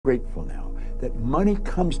Grateful now that money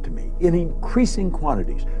comes to me in increasing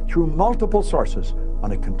quantities through multiple sources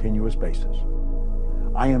on a continuous basis.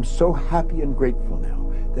 I am so happy and grateful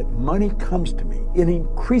now that money comes to me in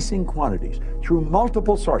increasing quantities through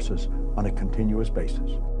multiple sources on a continuous basis.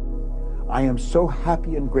 I am so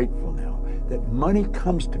happy and grateful now that money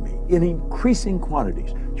comes to me in increasing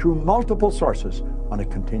quantities through multiple sources on a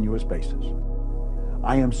continuous basis.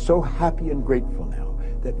 I am so happy and grateful now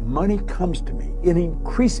that money comes to me in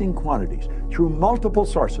increasing quantities through multiple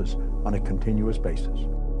sources on a continuous basis.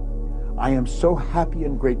 I am so happy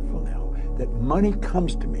and grateful now that money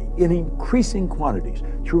comes to me in increasing quantities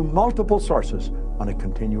through multiple sources on a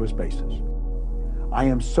continuous basis. I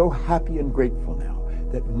am so happy and grateful now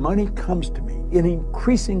that money comes to me in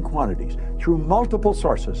increasing quantities through multiple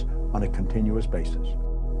sources on a continuous basis.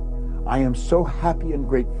 I am so happy and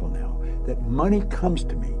grateful now that money comes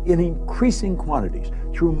to me in increasing quantities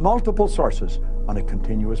through multiple sources on a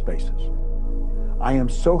continuous basis. I am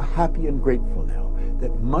so happy and grateful now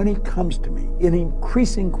that money comes to me in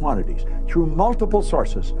increasing quantities through multiple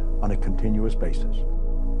sources on a continuous basis.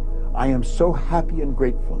 I am so happy and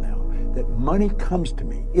grateful now that money comes to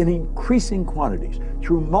me in increasing quantities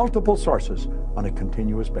through multiple sources on a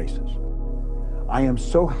continuous basis. I am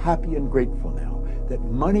so happy and grateful now that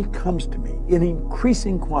money comes to me in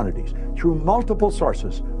increasing quantities through multiple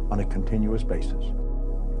sources on a continuous basis.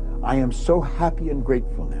 I am so happy and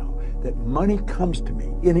grateful now that money comes to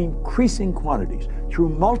me in increasing quantities through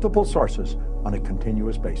multiple sources on a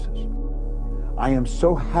continuous basis. I am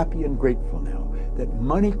so happy and grateful now that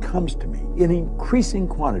money comes to me in increasing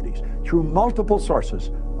quantities through multiple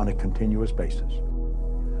sources on a continuous basis.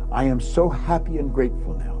 I am so happy and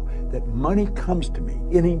grateful now that money comes to me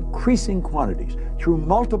in increasing quantities through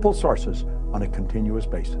multiple sources on a continuous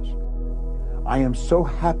basis. I am so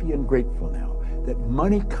happy and grateful now that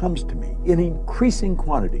money comes to me in increasing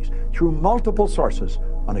quantities through multiple sources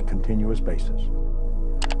on a continuous basis.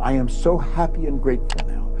 I am so happy and grateful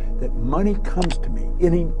now that money comes to me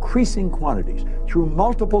in increasing quantities through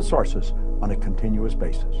multiple sources on a continuous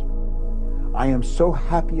basis. I am so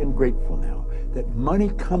happy and grateful now that money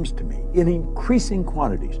comes to me in increasing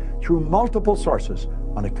quantities through multiple sources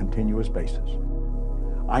on a continuous basis.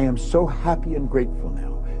 I am so happy and grateful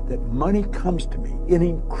now that money comes to me in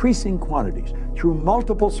increasing quantities through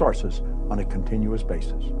multiple sources on a continuous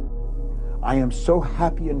basis. I am so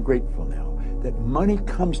happy and grateful now that money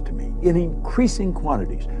comes to me in increasing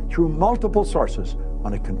quantities through multiple sources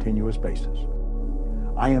on a continuous basis.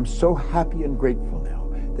 I am so happy and grateful now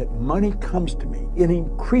that money comes to me in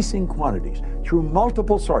increasing quantities through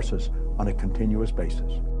multiple sources on a continuous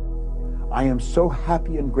basis. I am so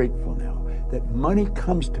happy and grateful now that money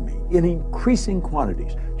comes to me in increasing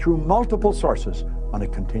quantities through multiple sources on a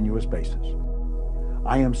continuous basis.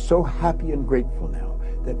 I am so happy and grateful now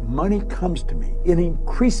that money comes to me in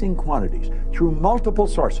increasing quantities through multiple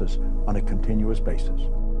sources on a continuous basis.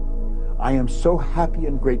 I am so happy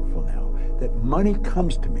and grateful now that money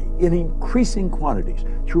comes to me in increasing quantities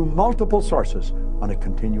through multiple sources on a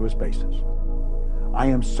continuous basis. I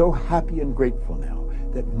am so happy and grateful now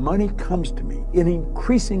that money comes to me in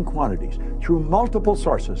increasing quantities through multiple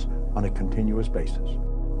sources on a continuous basis.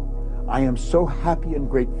 I am so happy and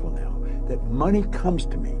grateful now that money comes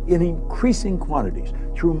to me in increasing quantities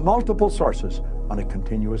through multiple sources on a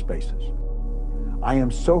continuous basis. I am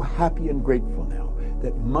so happy and grateful now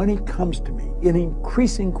that money comes to me in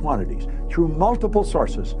increasing quantities through multiple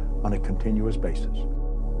sources on a continuous basis.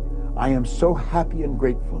 I am so happy and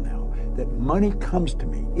grateful now that money comes to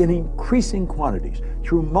me in increasing quantities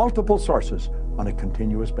through multiple sources on a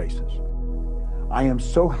continuous basis. I am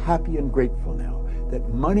so happy and grateful now that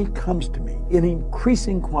money comes to me in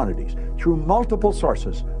increasing quantities through multiple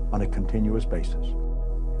sources on a continuous basis.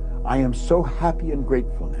 I am so happy and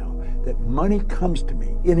grateful now that money comes to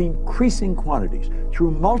me in increasing quantities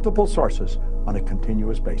through multiple sources on a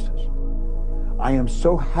continuous basis. I am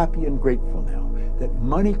so happy and grateful now that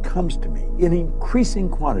money comes to me in increasing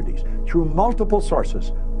quantities through multiple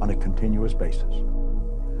sources on a continuous basis.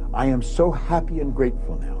 I am so happy and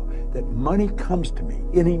grateful now that money comes to me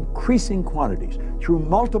in increasing quantities through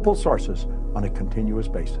multiple sources on a continuous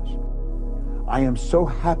basis. I am so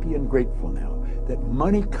happy and grateful now that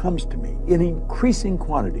money comes to me in increasing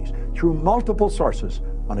quantities through multiple sources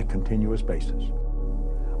on a continuous basis.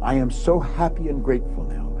 I am so happy and grateful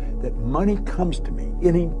now that money comes to me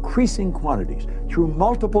in increasing quantities through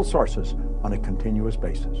multiple sources on a continuous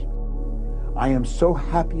basis. I am so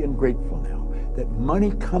happy and grateful now that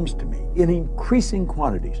money comes to me in increasing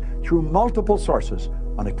quantities through multiple sources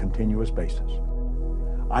on a continuous basis.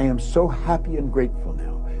 I am so happy and grateful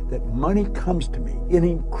now that money comes to me in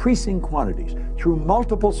increasing quantities through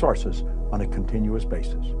multiple sources on a continuous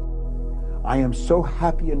basis. I am so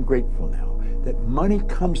happy and grateful now that money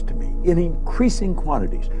comes to me in increasing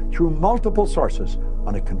quantities through multiple sources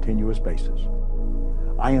on a continuous basis.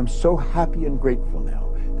 I am so happy and grateful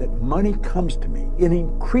now that money comes to me in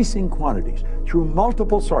increasing quantities through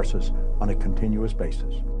multiple sources on a continuous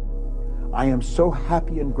basis. I am so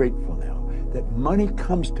happy and grateful now that money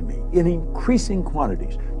comes to me in increasing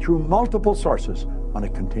quantities through multiple sources on a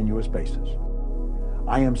continuous basis.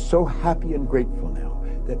 I am so happy and grateful now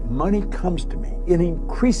that money comes to me in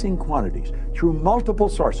increasing quantities through multiple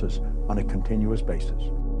sources on a continuous basis.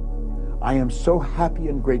 I am so happy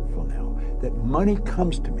and grateful now that money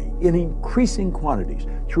comes to me in increasing quantities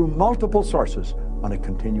through multiple sources on a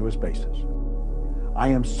continuous basis. I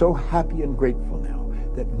am so happy and grateful now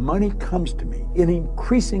that money comes to me in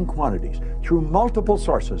increasing quantities through multiple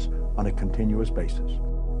sources on a continuous basis.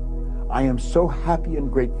 I am so happy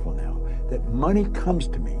and grateful now that money comes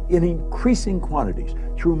to me in increasing quantities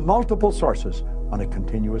through multiple sources on a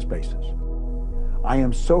continuous basis. I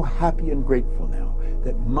am so happy and grateful now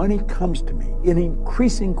that money comes to me in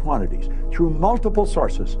increasing quantities through multiple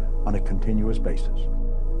sources on a continuous basis.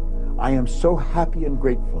 I am so happy and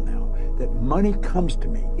grateful now that money comes to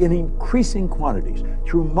me in increasing quantities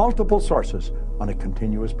through multiple sources on a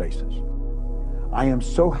continuous basis. I am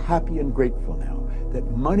so happy and grateful now that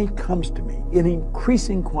money comes to me in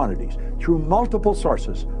increasing quantities through multiple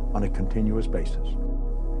sources on a continuous basis.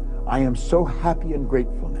 I am so happy and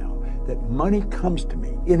grateful now that money comes to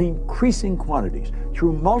me in increasing quantities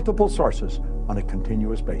through multiple sources on a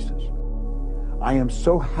continuous basis. I am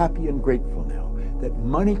so happy and grateful now that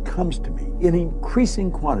money comes to me in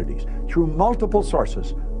increasing quantities through multiple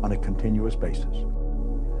sources on a continuous basis.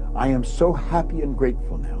 I am so happy and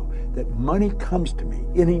grateful now that money comes to me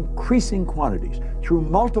in increasing quantities through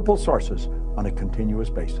multiple sources on a continuous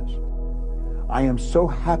basis. I am so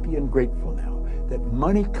happy and grateful now that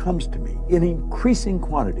money comes to me in increasing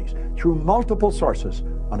quantities through multiple sources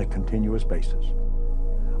on a continuous basis.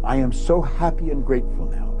 I am so happy and grateful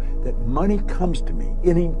now that money comes to me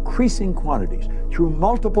in increasing quantities through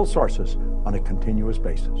multiple sources on a continuous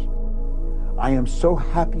basis. I am so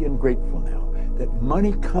happy and grateful now that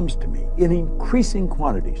money comes to me in increasing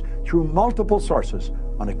quantities through multiple sources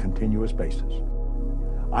on a continuous basis.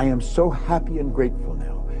 I am so happy and grateful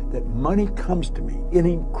now that money comes to me in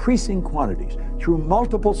increasing quantities through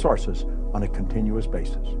multiple sources on a continuous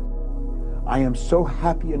basis. I am so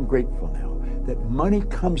happy and grateful now that money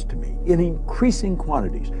comes to me in increasing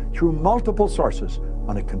quantities through multiple sources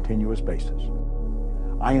on a continuous basis.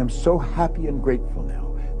 I am so happy and grateful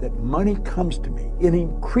now that money comes to me in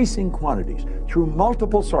increasing quantities through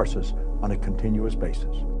multiple sources on a continuous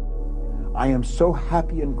basis. I am so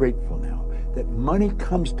happy and grateful now that money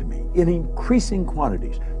comes to me in increasing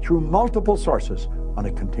quantities through multiple sources on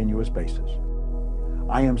a continuous basis.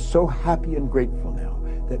 I am so happy and grateful now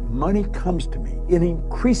that money comes to me in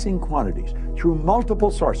increasing quantities through multiple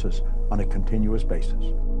sources on a continuous basis.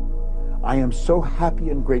 I am so happy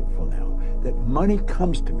and grateful now that money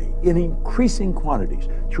comes to me in increasing quantities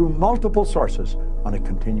through multiple sources on a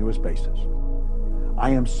continuous basis. I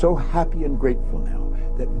am so happy and grateful now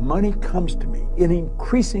that money comes to me in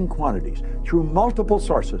increasing quantities through multiple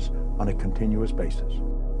sources on a continuous basis.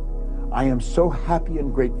 I am so happy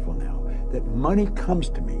and grateful now that money comes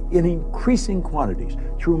to me in increasing quantities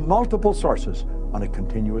through multiple sources on a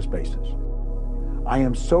continuous basis. I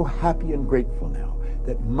am so happy and grateful now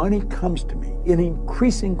that money comes to me in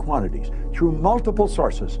increasing quantities through multiple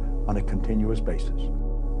sources on a continuous basis.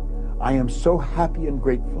 I am so happy and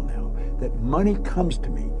grateful now that money comes to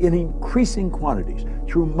me in increasing quantities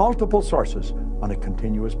through multiple sources on a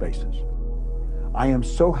continuous basis. I am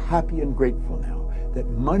so happy and grateful now that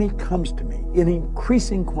money comes to me in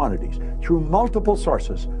increasing quantities through multiple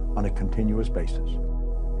sources on a continuous basis.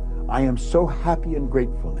 I am so happy and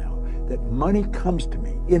grateful now that money comes to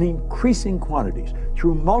me in increasing quantities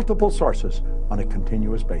through multiple sources on a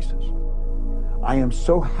continuous basis. I am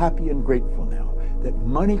so happy and grateful now that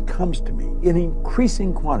money comes to me in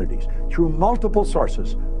increasing quantities through multiple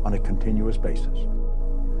sources on a continuous basis.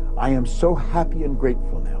 I am so happy and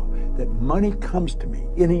grateful now that money comes to me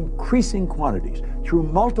in increasing quantities through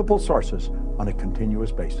multiple sources on a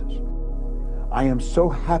continuous basis. I am so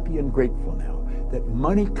happy and grateful now that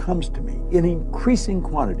money comes to me in increasing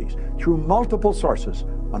quantities through multiple sources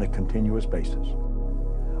on a continuous basis.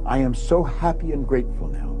 I am so happy and grateful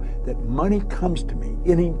now that money comes to me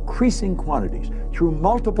in increasing quantities through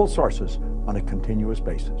multiple sources on a continuous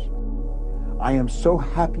basis. I am so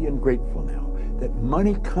happy and grateful now that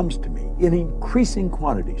money comes to me in increasing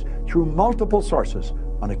quantities through multiple sources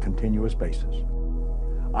on a continuous basis.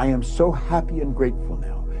 I am so happy and grateful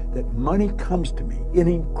now that money comes to me in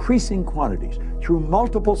increasing quantities through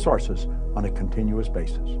multiple sources on a continuous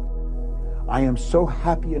basis. I am so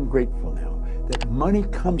happy and grateful now that money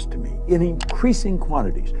comes to me in increasing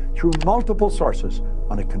quantities through multiple sources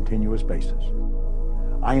on a continuous basis.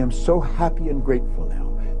 I am so happy and grateful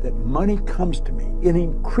now that money comes to me in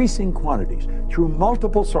increasing quantities through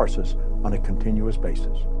multiple sources on a continuous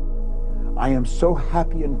basis. I am so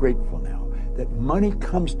happy and grateful now that money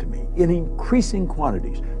comes to me in increasing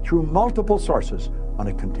quantities through multiple sources on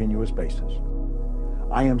a continuous basis.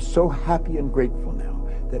 I am so happy and grateful now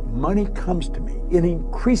that money comes to me in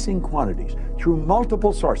increasing quantities through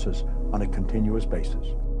multiple sources on a continuous basis.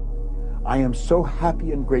 I am so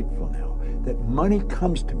happy and grateful now that money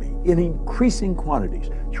comes to me in increasing quantities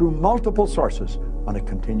through multiple sources on a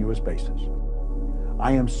continuous basis.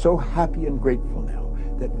 I am so happy and grateful now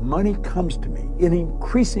that money comes to me in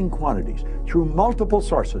increasing quantities through multiple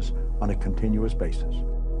sources on a continuous basis.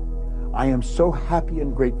 I am so happy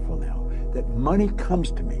and grateful now that money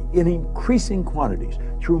comes to me in increasing quantities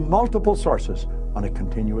through multiple sources on a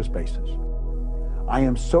continuous basis. I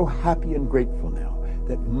am so happy and grateful now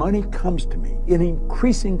that money comes to me in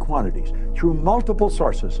increasing quantities through multiple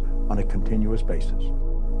sources on a continuous basis.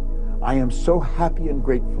 I am so happy and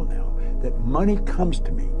grateful now that money comes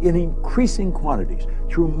to me in increasing quantities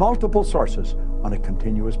through multiple sources on a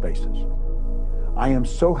continuous basis. I am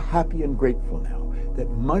so happy and grateful now that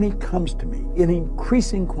money comes to me in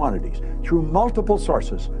increasing quantities through multiple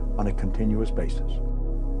sources on a continuous basis.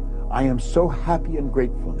 I am so happy and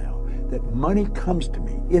grateful now that money comes to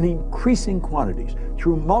me in increasing quantities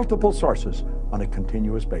through multiple sources on a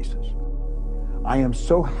continuous basis. I am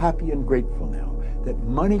so happy and grateful now that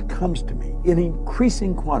money comes to me in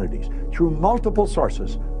increasing quantities through multiple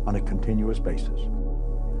sources on a continuous basis.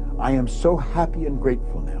 I am so happy and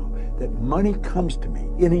grateful now that money comes to me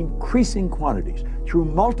in increasing quantities through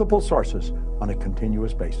multiple sources on a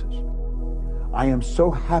continuous basis. I am so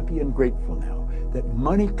happy and grateful now that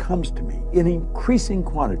money comes to me in increasing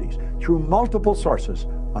quantities through multiple sources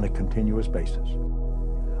on a continuous basis.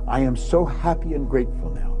 I am so happy and grateful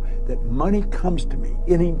now that money comes to me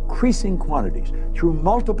in increasing quantities through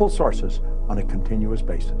multiple sources on a continuous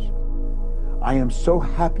basis. I am so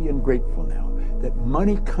happy and grateful now that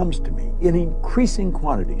money comes to me in increasing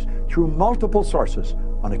quantities through multiple sources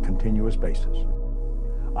on a continuous basis.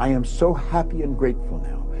 I am so happy and grateful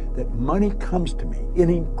now that money comes to me in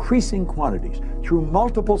increasing quantities through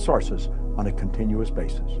multiple sources on a continuous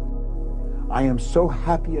basis. I am so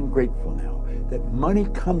happy and grateful now that money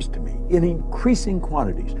comes to me in increasing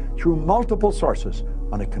quantities through multiple sources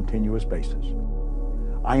on a continuous basis.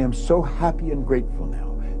 I am so happy and grateful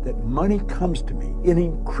now that money comes to me in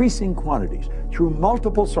increasing quantities through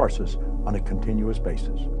multiple sources on a continuous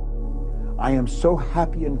basis. I am so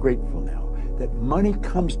happy and grateful now that money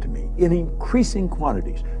comes to me in increasing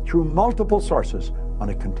quantities through multiple sources on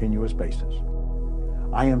a continuous basis.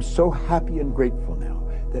 I am so happy and grateful now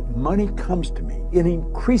that money comes to me in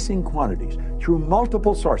increasing quantities through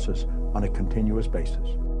multiple sources on a continuous basis.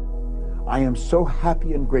 I am so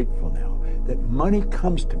happy and grateful now that money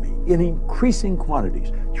comes to me in increasing quantities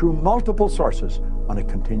through multiple sources on a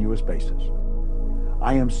continuous basis.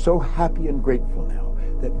 I am so happy and grateful now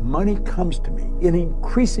that money comes to me in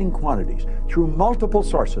increasing quantities through multiple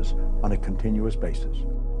sources on a continuous basis.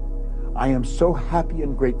 I am so happy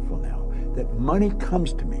and grateful now that money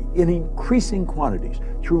comes to me in increasing quantities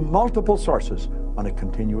through multiple sources on a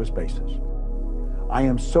continuous basis. I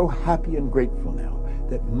am so happy and grateful now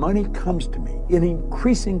that money comes to me in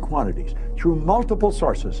increasing quantities through multiple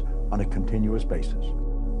sources on a continuous basis.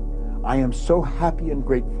 I am so happy and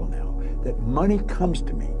grateful now that money comes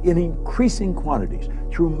to me in increasing quantities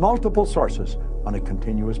through multiple sources on a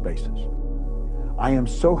continuous basis. I am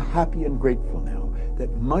so happy and grateful now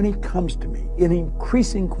that money comes to me in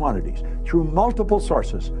increasing quantities through multiple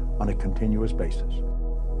sources on a continuous basis.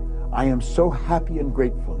 I am so happy and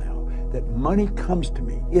grateful now that money comes to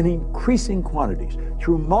me in increasing quantities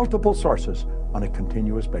through multiple sources on a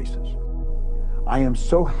continuous basis. I am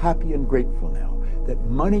so happy and grateful now that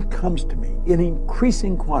money comes to me in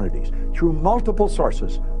increasing quantities through multiple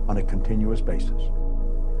sources on a continuous basis.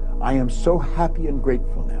 I am so happy and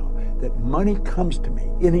grateful now that money comes to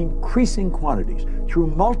me in increasing quantities through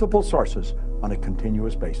multiple sources on a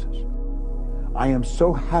continuous basis. I am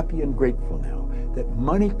so happy and grateful now that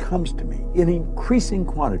money comes to me in increasing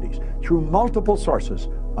quantities through multiple sources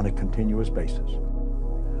on a continuous basis.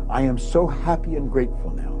 I am so happy and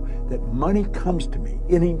grateful now that money comes to me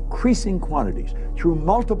in increasing quantities through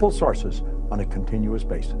multiple sources on a continuous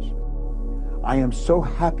basis. I am so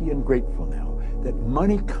happy and grateful now that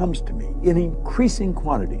money comes to me in increasing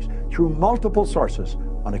quantities through multiple sources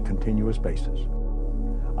on a continuous basis.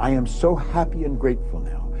 I am so happy and grateful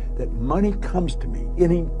now that money comes to me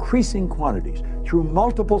in increasing quantities through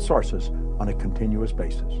multiple sources on a continuous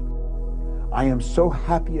basis. I am so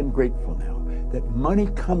happy and grateful now that money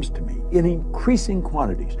comes to me in increasing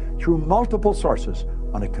quantities through multiple sources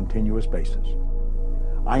on a continuous basis.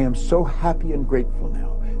 I am so happy and grateful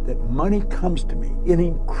now that money comes to me in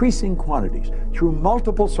increasing quantities through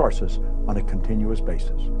multiple sources on a continuous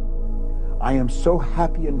basis. I am so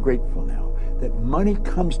happy and grateful now that money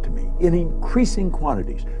comes to me in increasing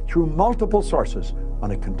quantities through multiple sources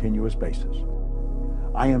on a continuous basis.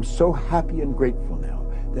 I am so happy and grateful now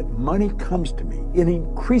that money comes to me in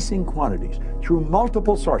increasing quantities through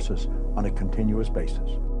multiple sources on a continuous basis.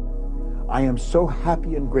 I am so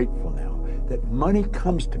happy and grateful now that money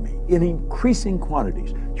comes to me in increasing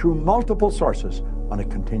quantities through multiple sources on a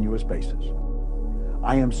continuous basis.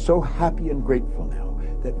 I am so happy and grateful now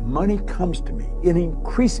that money comes to me in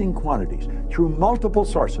increasing quantities through multiple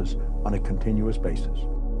sources on a continuous basis.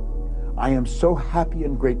 I am so happy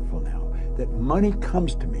and grateful now that money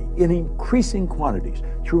comes to me in increasing quantities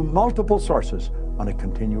through multiple sources on a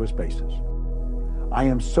continuous basis. I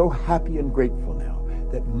am so happy and grateful now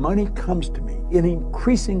that money comes to me in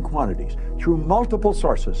increasing quantities through multiple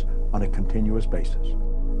sources on a continuous basis.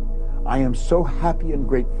 I am so happy and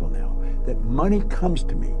grateful now that money comes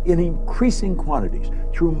to me in increasing quantities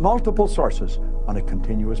through multiple sources on a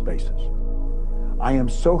continuous basis. I am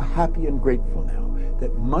so happy and grateful now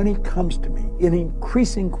that money comes to me in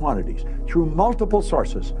increasing quantities through multiple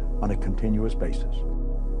sources on a continuous basis.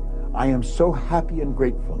 I am so happy and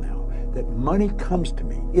grateful now that money comes to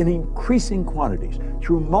me in increasing quantities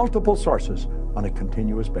through multiple sources on a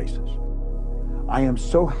continuous basis. I am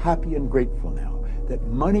so happy and grateful now that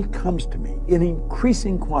money comes to me in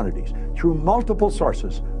increasing quantities through multiple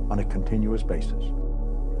sources on a continuous basis.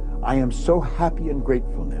 I am so happy and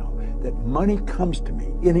grateful now that money comes to me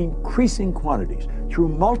in increasing quantities through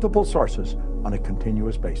multiple sources on a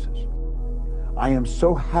continuous basis. I am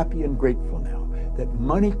so happy and grateful now that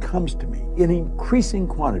money comes to me in increasing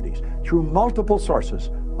quantities through multiple sources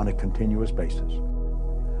on a continuous basis.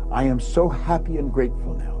 I am so happy and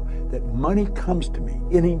grateful now that money comes to me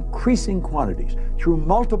in increasing quantities through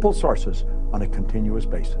multiple sources on a continuous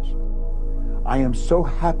basis. I am so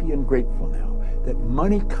happy and grateful now that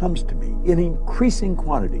money comes to me in increasing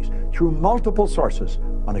quantities through multiple sources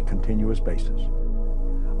on a continuous basis.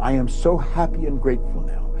 I am so happy and grateful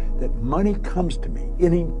now that money comes to me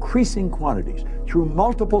in increasing quantities through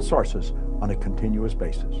multiple sources on a continuous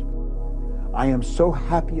basis. I am so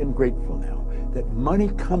happy and grateful now that money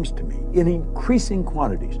comes to me in increasing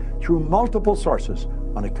quantities through multiple sources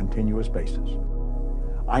on a continuous basis.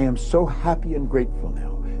 I am so happy and grateful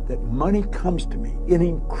now that money comes to me in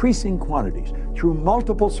increasing quantities through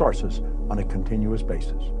multiple sources on a continuous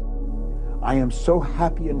basis. I am so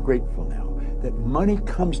happy and grateful now that money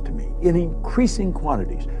comes to me in increasing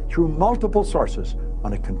quantities through multiple sources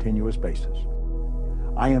on a continuous basis.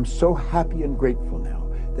 I am so happy and grateful now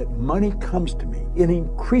that money comes to me in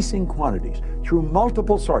increasing quantities through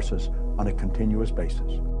multiple sources on a continuous basis.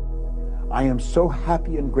 I am so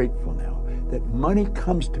happy and grateful now that money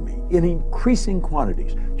comes to me in increasing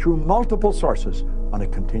quantities through multiple sources on a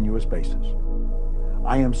continuous basis.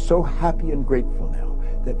 I am so happy and grateful now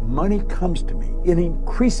that money comes to me in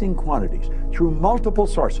increasing quantities through multiple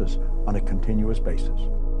sources on a continuous basis.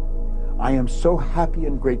 I am so happy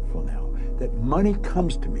and grateful now that money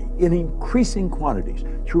comes to me in increasing quantities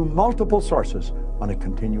through multiple sources on a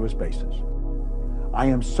continuous basis. I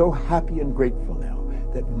am so happy and grateful now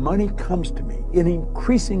that money comes to me in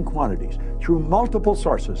increasing quantities through multiple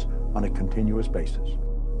sources on a continuous basis.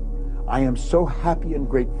 I am so happy and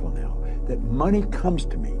grateful now that money comes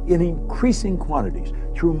to me in increasing quantities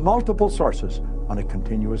through multiple sources on a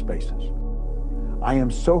continuous basis. I am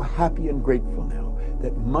so happy and grateful now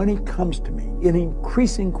that money comes to me in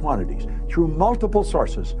increasing quantities through multiple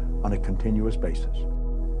sources on a continuous basis.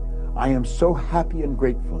 I am so happy and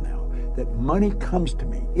grateful now that money comes to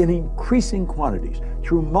me in increasing quantities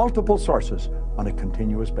through multiple sources on a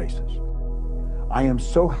continuous basis. I am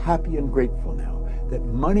so happy and grateful now that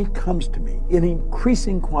money comes to me in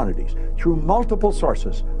increasing quantities through multiple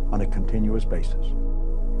sources on a continuous basis.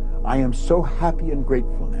 I am so happy and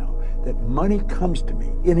grateful now that money comes to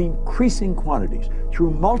me in increasing quantities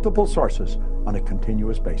through multiple sources on a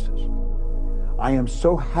continuous basis. I am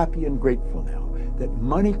so happy and grateful now that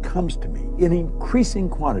money comes to me in increasing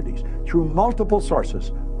quantities through multiple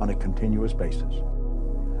sources on a continuous basis.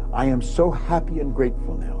 I am so happy and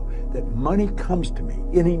grateful now that money comes to me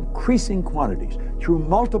in increasing quantities through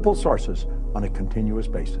multiple sources on a continuous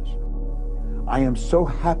basis. I am so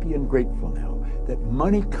happy and grateful now that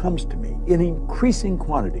money comes to me in increasing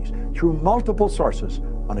quantities through multiple sources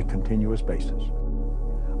on a continuous basis.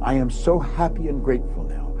 I am so happy and grateful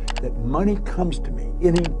now that money comes to me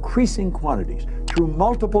in increasing quantities through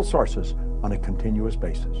multiple sources on a continuous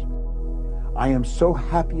basis. I am so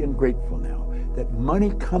happy and grateful now that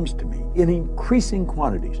money comes to me in increasing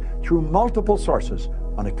quantities through multiple sources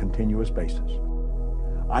on a continuous basis.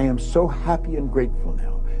 I am so happy and grateful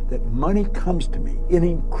now that money comes to me in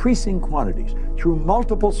increasing quantities through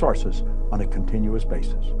multiple sources on a continuous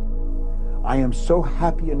basis. I am so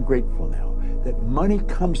happy and grateful now that money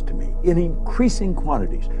comes to me in increasing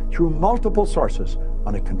quantities through multiple sources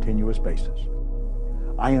on a continuous basis.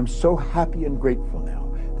 I am so happy and grateful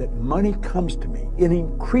now that money comes to me in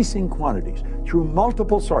increasing quantities through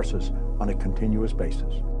multiple sources on a continuous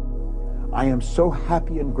basis. I am so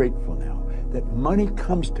happy and grateful now that money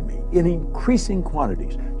comes to me in increasing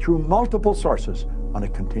quantities through multiple sources on a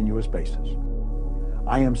continuous basis.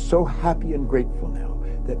 I am so happy and grateful now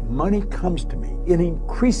that money comes to me in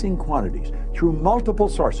increasing quantities through multiple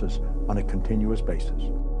sources on a continuous basis.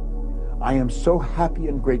 I am so happy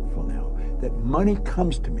and grateful now that money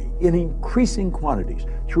comes to me in increasing quantities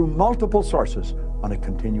through multiple sources on a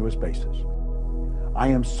continuous basis. I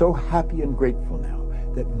am so happy and grateful now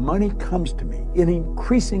that money comes to me in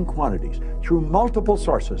increasing quantities through multiple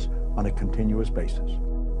sources on a continuous basis.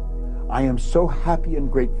 I am so happy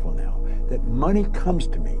and grateful now that money comes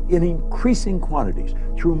to me in increasing quantities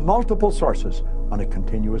through multiple sources on a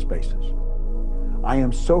continuous basis. I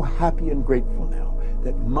am so happy and grateful now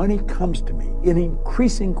that money comes to me in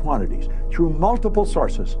increasing quantities through multiple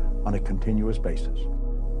sources on a continuous basis.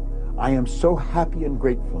 I am so happy and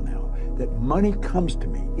grateful now that money comes to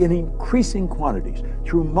me in increasing quantities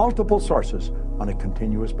through multiple sources on a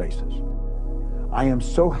continuous basis. I am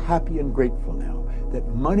so happy and grateful now that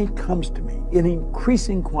money comes to me in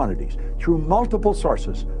increasing quantities through multiple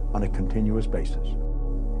sources on a continuous basis.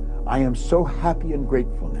 I am so happy and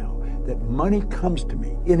grateful now that money comes to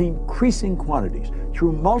me in increasing quantities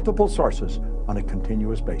through multiple sources on a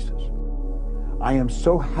continuous basis. I am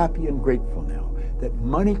so happy and grateful now that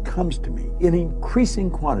money comes to me in increasing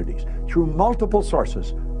quantities through multiple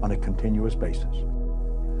sources on a continuous basis.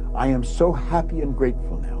 I am so happy and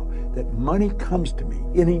grateful now that money comes to me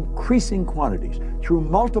in increasing quantities through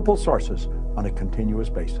multiple sources on a continuous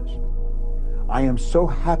basis. I am so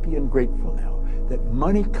happy and grateful now that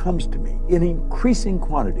money comes to me in increasing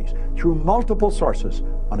quantities through multiple sources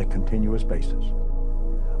on a continuous basis.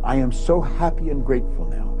 I am so happy and grateful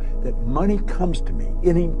now that money comes to me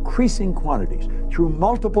in increasing quantities through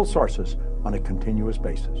multiple sources on a continuous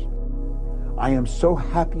basis. I am so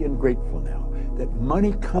happy and grateful now that money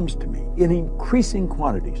comes to me in increasing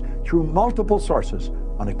quantities through multiple sources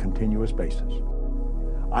on a continuous basis.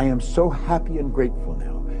 I am so happy and grateful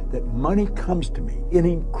now that money comes to me in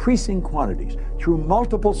increasing quantities through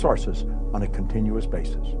multiple sources on a continuous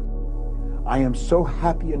basis. I am so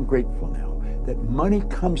happy and grateful now that money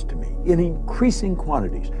comes to me in increasing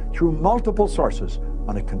quantities through multiple sources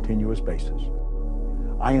on a continuous basis.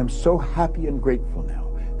 I am so happy and grateful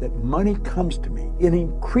now that money comes to me in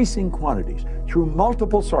increasing quantities through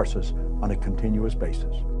multiple sources on a continuous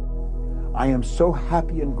basis. I am so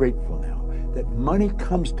happy and grateful now that money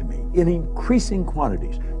comes to me in increasing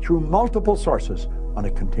quantities through multiple sources on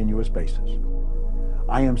a continuous basis.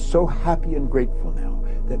 I am so happy and grateful now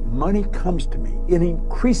that money comes to me in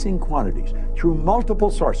increasing quantities through multiple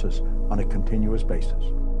sources on a continuous basis.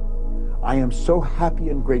 I am so happy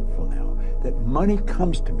and grateful now that money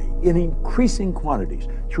comes to me in increasing quantities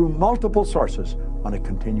through multiple sources on a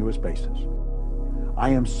continuous basis. I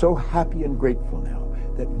am so happy and grateful now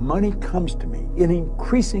that money comes to me in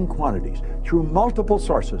increasing quantities through multiple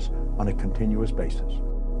sources on a continuous basis.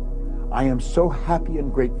 I am so happy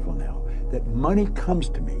and grateful now that money comes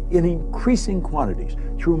to me in increasing quantities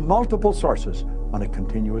through multiple sources on a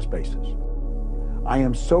continuous basis. I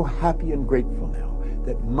am so happy and grateful now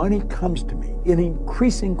that money comes to me in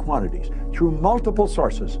increasing quantities through multiple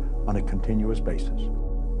sources on a continuous basis.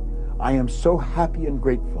 I am so happy and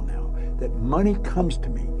grateful now that money comes to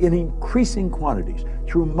me in increasing quantities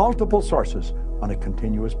through multiple sources on a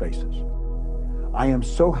continuous basis. I am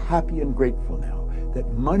so happy and grateful now that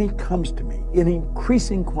money comes to me in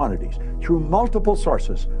increasing quantities through multiple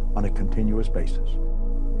sources on a continuous basis.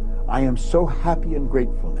 I am so happy and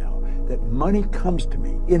grateful now that money comes to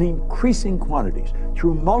me in increasing quantities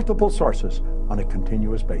through multiple sources on a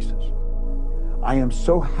continuous basis. I am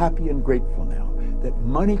so happy and grateful now that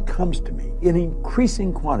money comes to me in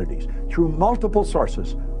increasing quantities through multiple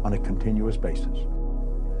sources on a continuous basis.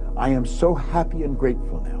 I am so happy and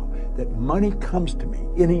grateful now that money comes to me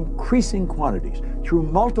in increasing quantities through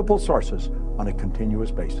multiple sources on a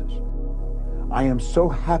continuous basis. I am so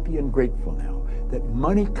happy and grateful now that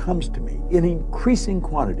money comes to me in increasing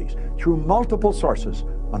quantities through multiple sources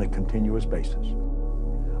on a continuous basis.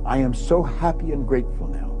 I am so happy and grateful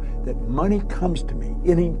now that money comes to me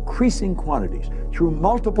in increasing quantities through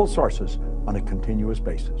multiple sources on a continuous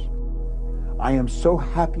basis. I am so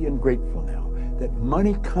happy and grateful now that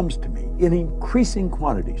money comes to me in increasing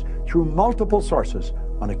quantities through multiple sources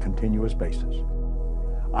on a continuous basis.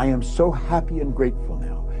 I am so happy and grateful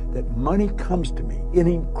now that money comes to me in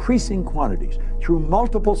increasing quantities through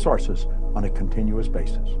multiple sources on a continuous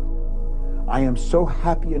basis. I am so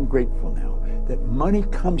happy and grateful now that money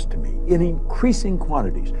comes to me in increasing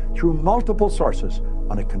quantities through multiple sources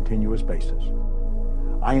on a continuous basis.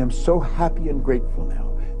 I am so happy and grateful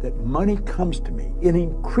now that money comes to me in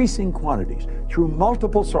increasing quantities through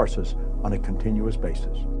multiple sources on a continuous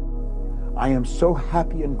basis. I am so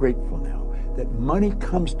happy and grateful now that money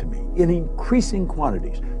comes to me in increasing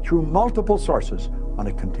quantities through multiple sources on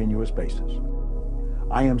a continuous basis.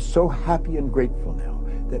 I am so happy and grateful now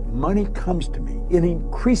that money comes to me in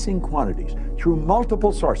increasing quantities through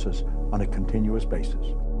multiple sources on a continuous basis.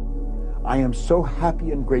 I am so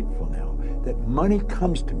happy and grateful now that money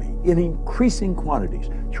comes to me in increasing quantities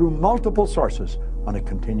through multiple sources on a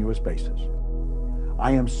continuous basis.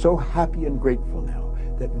 I am so happy and grateful now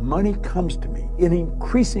that money comes to me in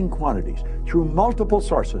increasing quantities through multiple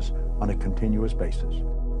sources on a continuous basis.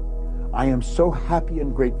 I am so happy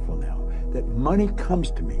and grateful now that money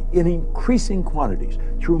comes to me in increasing quantities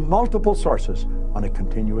through multiple sources on a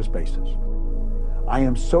continuous basis. I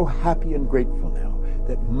am so happy and grateful now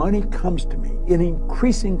that money comes to me in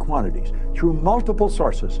increasing quantities through multiple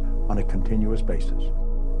sources on a continuous basis.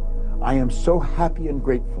 I am so happy and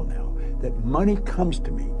grateful now that money comes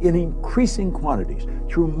to me in increasing quantities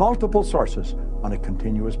through multiple sources on a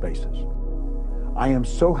continuous basis. I am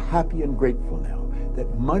so happy and grateful now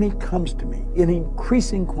that money comes to me in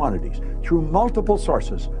increasing quantities through multiple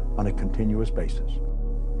sources on a continuous basis.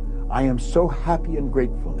 I am so happy and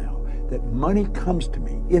grateful now that money comes to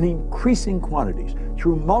me in increasing quantities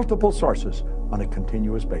through multiple sources on a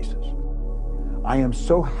continuous basis. I am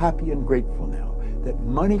so happy and grateful now that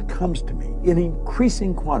money comes to me in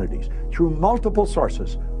increasing quantities through multiple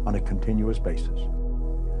sources on a continuous basis.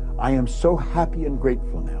 I am so happy and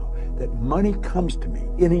grateful now that money comes to me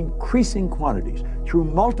in increasing quantities through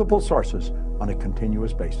multiple sources on a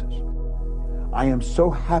continuous basis. I am so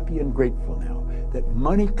happy and grateful now that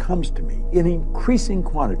money comes to me in increasing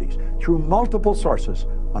quantities through multiple sources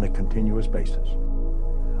on a continuous basis.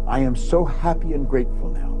 I am so happy and grateful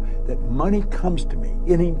now that money comes to me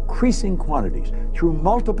in increasing quantities through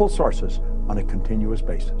multiple sources on a continuous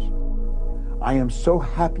basis. I am so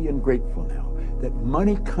happy and grateful now that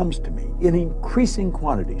money comes to me in increasing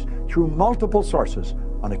quantities through multiple sources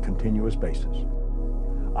on a continuous basis.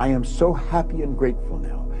 I am so happy and grateful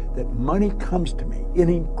now that money comes to me in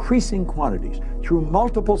increasing quantities through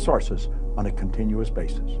multiple sources on a continuous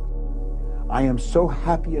basis. I am so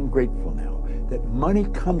happy and grateful now that money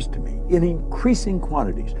comes to me in increasing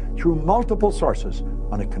quantities through multiple sources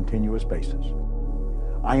on a continuous basis.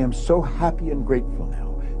 I am so happy and grateful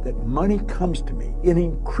now that money comes to me in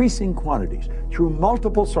increasing quantities through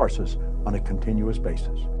multiple sources on a continuous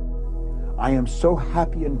basis. I am so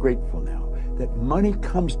happy and grateful now that money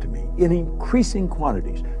comes to me in increasing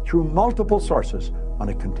quantities through multiple sources on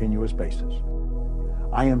a continuous basis.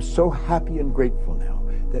 I am so happy and grateful now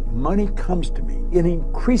that money comes to me in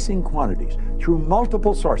increasing quantities through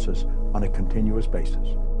multiple sources on a continuous basis.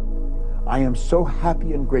 I am so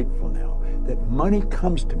happy and grateful now that money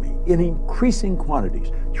comes to me in increasing quantities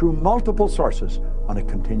through multiple sources on a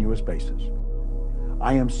continuous basis.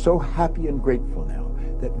 I am so happy and grateful now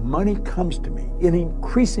that money comes to me in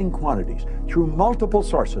increasing quantities through multiple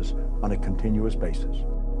sources on a continuous basis.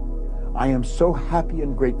 I am so happy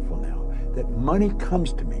and grateful now that money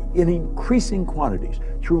comes to me in increasing quantities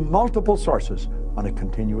through multiple sources on a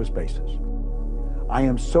continuous basis. I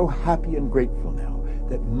am so happy and grateful now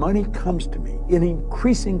that money comes to me in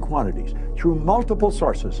increasing quantities through multiple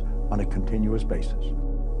sources on a continuous basis.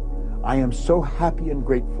 I am so happy and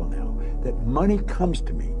grateful now that money comes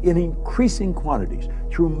to me in increasing quantities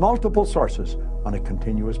through multiple sources on a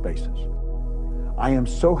continuous basis. I am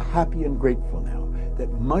so happy and grateful now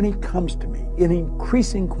that money comes to me in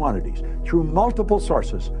increasing quantities through multiple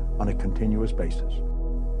sources on a continuous basis.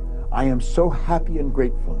 I am so happy and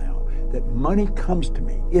grateful now that money comes to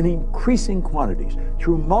me in increasing quantities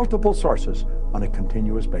through multiple sources on a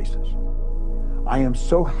continuous basis. I am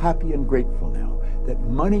so happy and grateful now that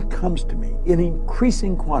money comes to me in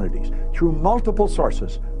increasing quantities through multiple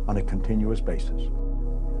sources on a continuous basis.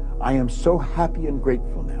 I am so happy and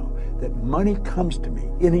grateful now that money comes to me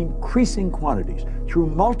in increasing quantities through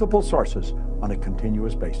multiple sources on a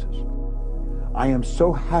continuous basis. I am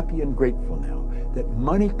so happy and grateful now that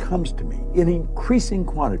money comes to me in increasing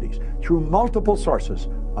quantities through multiple sources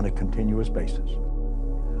on a continuous basis.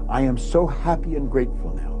 I am so happy and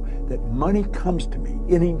grateful now that money comes to me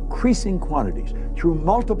in increasing quantities through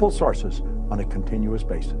multiple sources on a continuous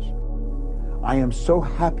basis. I am so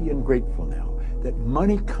happy and grateful now that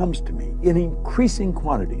money comes to me in increasing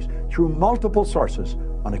quantities through multiple sources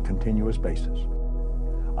on a continuous basis.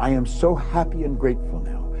 I am so happy and grateful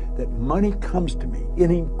now that money comes to me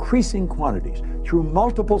in increasing quantities through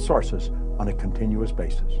multiple sources on a continuous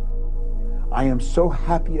basis. I am so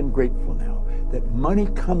happy and grateful now that money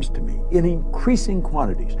comes to me in increasing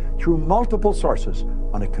quantities through multiple sources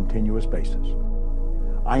on a continuous basis.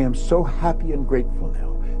 I am so happy and grateful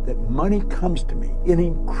now that money comes to me in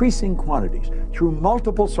increasing quantities through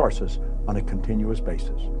multiple sources on a continuous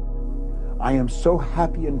basis. I am so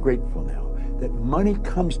happy and grateful now that money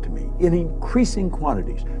comes to me in increasing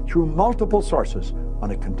quantities through multiple sources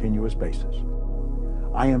on a continuous basis.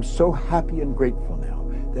 I am so happy and grateful now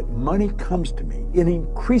that money comes to me in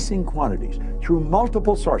increasing quantities through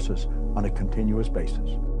multiple sources on a continuous basis.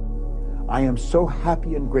 I am so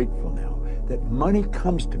happy and grateful now that money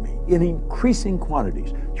comes to me in increasing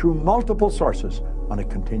quantities through multiple sources on a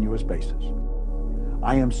continuous basis.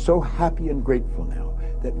 I am so happy and grateful now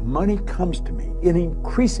that money comes to me in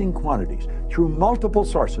increasing quantities through multiple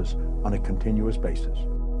sources on a continuous basis.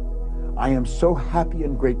 I am so happy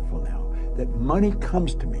and grateful now that money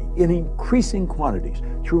comes to me in increasing quantities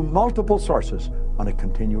through multiple sources on a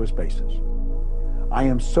continuous basis. I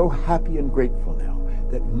am so happy and grateful now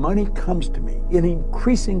that money comes to me in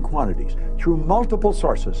increasing quantities through multiple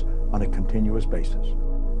sources on a continuous basis.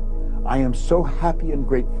 I am so happy and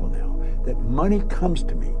grateful now that money comes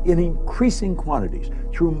to me in increasing quantities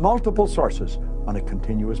through multiple sources on a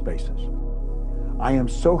continuous basis. I am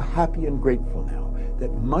so happy and grateful now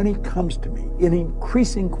that money comes to me in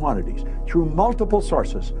increasing quantities through multiple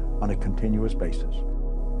sources on a continuous basis.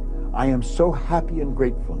 I am so happy and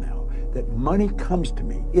grateful now that money comes to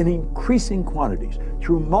me in increasing quantities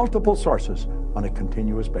through multiple sources on a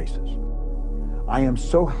continuous basis. I am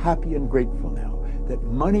so happy and grateful now that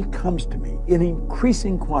money comes to me in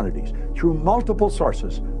increasing quantities through multiple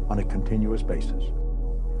sources on a continuous basis.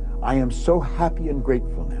 I am so happy and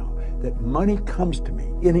grateful now that money comes to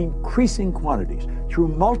me in increasing quantities through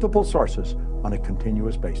multiple sources on a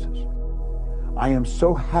continuous basis. I am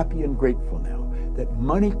so happy and grateful now that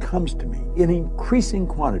money comes to me in increasing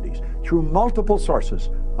quantities through multiple sources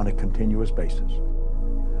on a continuous basis.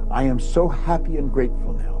 I am so happy and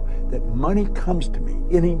grateful now that money comes to me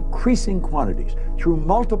in increasing quantities through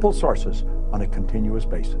multiple sources on a continuous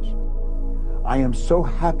basis. I am so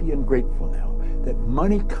happy and grateful now that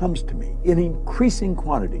money comes to me in increasing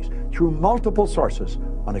quantities through multiple sources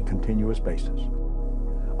on a continuous basis.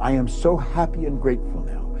 I am so happy and grateful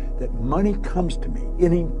now that money comes to me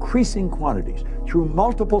in increasing quantities through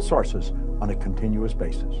multiple sources on a continuous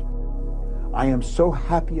basis. I am so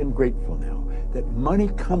happy and grateful now that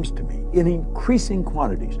money comes to me in increasing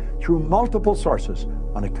quantities through multiple sources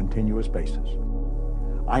on a continuous basis.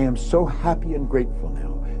 I am so happy and grateful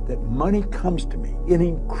now that money comes to me in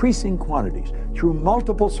increasing quantities through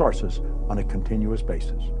multiple sources on a continuous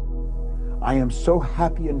basis. I am so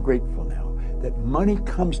happy and grateful now that money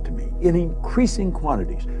comes to me in increasing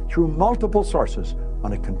quantities through multiple sources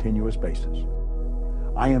on a continuous basis.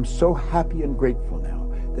 I am so happy and grateful now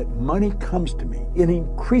that money comes to me in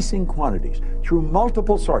increasing quantities through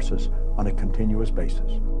multiple sources on a continuous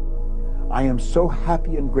basis. I am so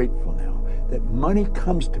happy and grateful now that money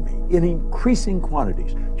comes to me in increasing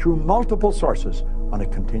quantities through multiple sources on a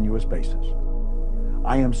continuous basis.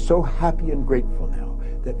 I am so happy and grateful now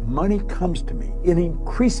that money comes to me in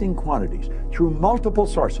increasing quantities through multiple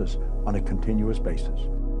sources on a continuous basis.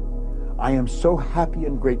 I am so happy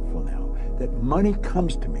and grateful now that money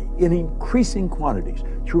comes to me in increasing quantities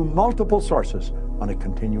through multiple sources on a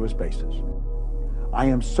continuous basis. I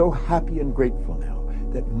am so happy and grateful now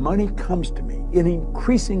that money comes to me in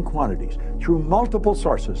increasing quantities through multiple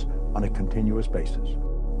sources on a continuous basis.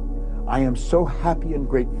 I am so happy and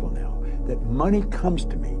grateful now that money comes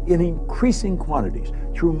to me in increasing quantities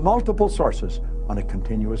through multiple sources on a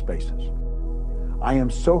continuous basis. I am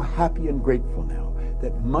so happy and grateful now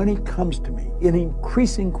that money comes to me in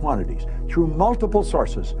increasing quantities through multiple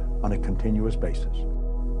sources on a continuous basis.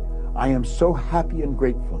 I am so happy and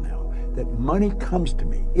grateful now that money comes to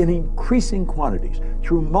me in increasing quantities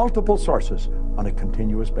through multiple sources on a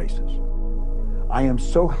continuous basis. I am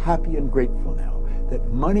so happy and grateful now that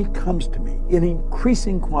money comes to me in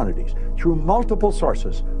increasing quantities through multiple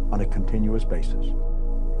sources on a continuous basis.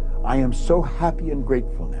 I am so happy and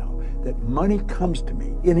grateful now that money comes to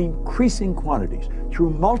me in increasing quantities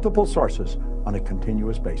through multiple sources on a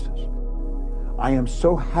continuous basis. I am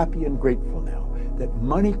so happy and grateful now that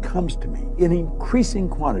money comes to me in increasing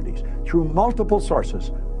quantities through multiple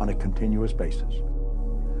sources on a continuous basis.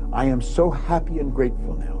 I am so happy and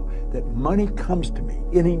grateful now that money comes to me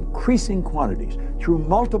in increasing quantities through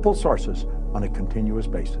multiple sources on a continuous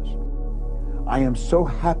basis. I am so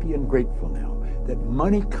happy and grateful now that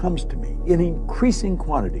money comes to me in increasing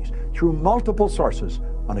quantities through multiple sources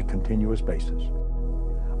on a continuous basis.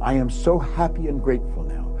 I am so happy and grateful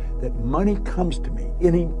now that money comes to me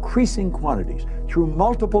in increasing quantities through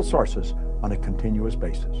multiple sources on a continuous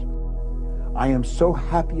basis. I am so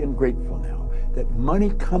happy and grateful now that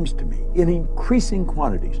money comes to me in increasing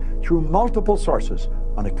quantities through multiple sources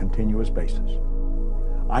on a continuous basis.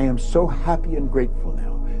 I am so happy and grateful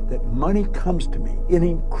now that money comes to me in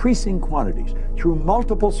increasing quantities through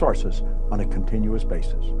multiple sources on a continuous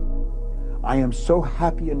basis. I am so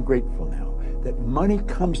happy and grateful now that money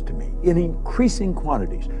comes to me in increasing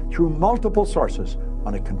quantities through multiple sources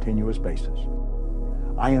on a continuous basis.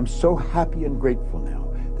 I am so happy and grateful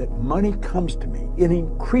now that money comes to me in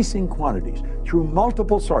increasing quantities through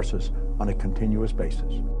multiple sources on a continuous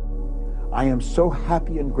basis. I am so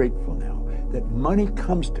happy and grateful now that money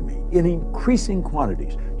comes to me in increasing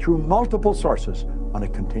quantities through multiple sources on a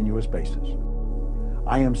continuous basis.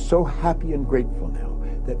 I am so happy and grateful now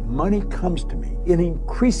that money comes to me in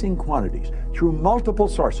increasing quantities through multiple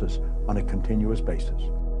sources on a continuous basis.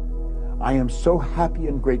 I am so happy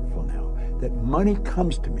and grateful now that money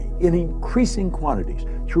comes to me in increasing quantities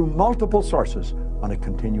through multiple sources on a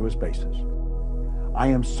continuous basis. I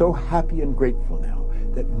am so happy and grateful now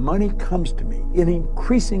that money comes to me in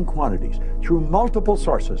increasing quantities through multiple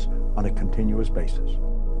sources on a continuous basis.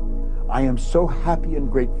 I am so happy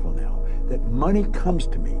and grateful now that money comes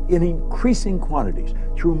to me in increasing quantities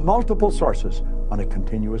through multiple sources on a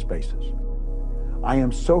continuous basis. I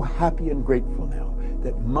am so happy and grateful now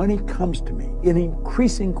that money comes to me in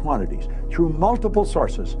increasing quantities through multiple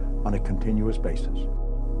sources on a continuous basis.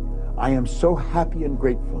 I am so happy and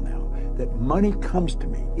grateful now that money comes to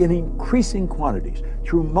me in increasing quantities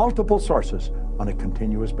through multiple sources on a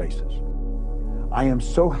continuous basis. I am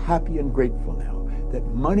so happy and grateful now that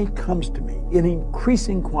money comes to me in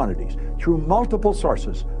increasing quantities through multiple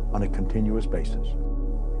sources on a continuous basis.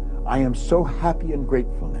 I am so happy and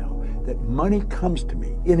grateful now that money comes to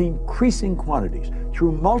me in increasing quantities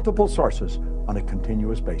through multiple sources on a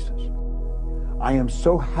continuous basis. I am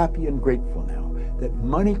so happy and grateful now that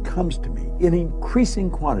money comes to me in increasing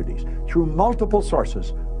quantities through multiple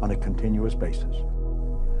sources on a continuous basis.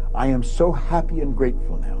 I am so happy and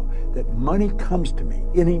grateful now that money comes to me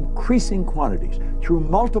in increasing quantities through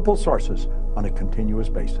multiple sources on a continuous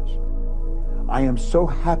basis. I am so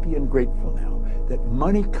happy and grateful now that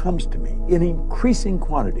money comes to me in increasing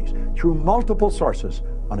quantities through multiple sources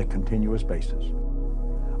on a continuous basis.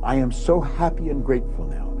 I am so happy and grateful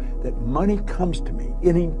now that money comes to me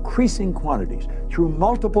in increasing quantities through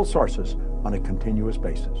multiple sources on a continuous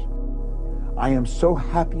basis. I am so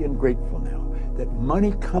happy and grateful now that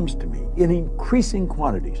money comes to me in increasing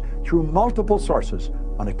quantities through multiple sources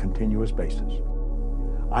on a continuous basis.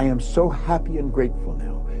 I am so happy and grateful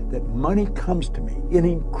now that money comes to me in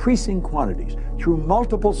increasing quantities through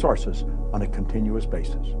multiple sources on a continuous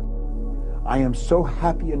basis. I am so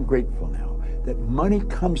happy and grateful now that money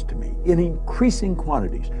comes to me in increasing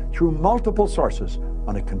quantities through multiple sources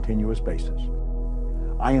on a continuous basis.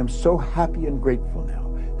 I am so happy and grateful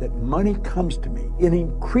now that money comes to me in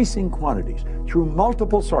increasing quantities through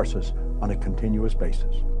multiple sources on a continuous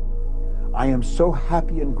basis. I am so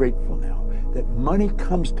happy and grateful now that money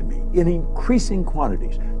comes to me in increasing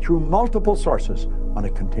quantities through multiple sources on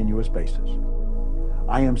a continuous basis.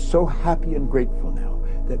 I am so happy and grateful now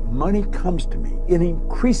that money comes to me in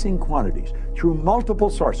increasing quantities through multiple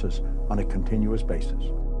sources on a continuous basis.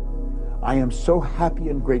 I am so happy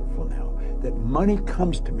and grateful now that money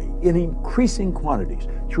comes to me in increasing quantities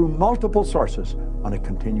through multiple sources on a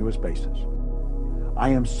continuous basis. I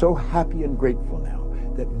am so happy and grateful now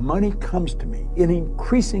that money comes to me in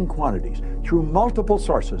increasing quantities through multiple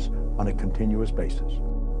sources on a continuous basis.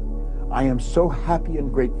 I am so happy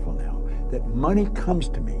and grateful now that money comes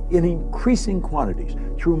to me in increasing quantities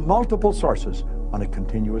through multiple sources on a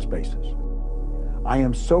continuous basis. I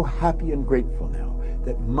am so happy and grateful now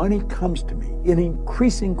that money comes to me in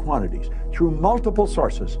increasing quantities through multiple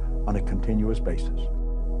sources on a continuous basis.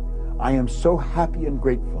 I am so happy and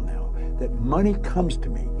grateful now that money comes to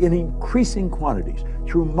me in increasing quantities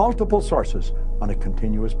through multiple sources on a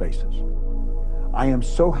continuous basis. I am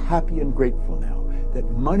so happy and grateful now that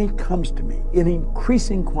money comes to me in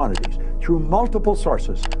increasing quantities through multiple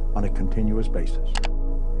sources on a continuous basis.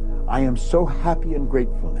 I am so happy and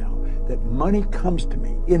grateful now that money comes to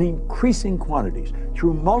me in increasing quantities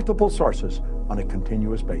through multiple sources on a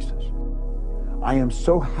continuous basis. I am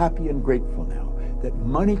so happy and grateful now that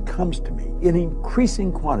money comes to me in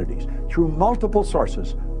increasing quantities through multiple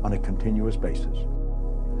sources on a continuous basis.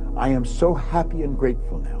 I am so happy and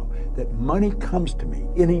grateful now that money comes to me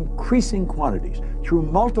in increasing quantities through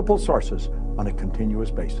multiple sources on a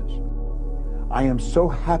continuous basis. I am so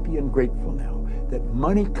happy and grateful now that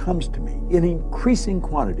money comes to me in increasing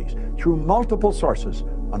quantities through multiple sources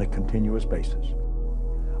on a continuous basis.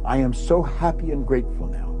 I am so happy and grateful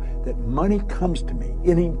now that money comes to me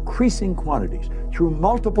in increasing quantities through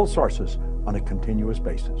multiple sources on a continuous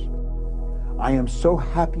basis. I am so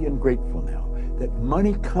happy and grateful now that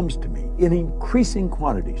money comes to me in increasing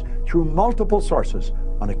quantities through multiple sources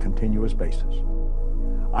on a continuous basis.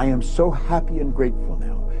 I am so happy and grateful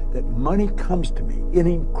now that money comes to me in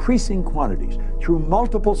increasing quantities through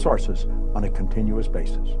multiple sources on a continuous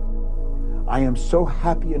basis. I am so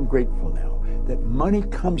happy and grateful now that money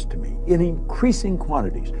comes to me in increasing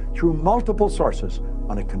quantities through multiple sources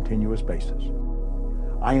on a continuous basis.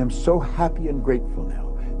 I am so happy and grateful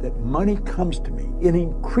now that money comes to me in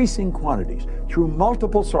increasing quantities through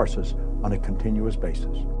multiple sources on a continuous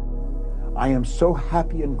basis. I am so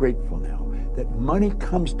happy and grateful now that money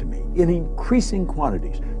comes to me in increasing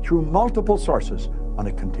quantities through multiple sources on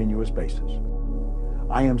a continuous basis.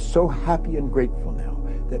 I am so happy and grateful now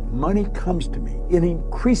that money comes to me in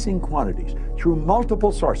increasing quantities through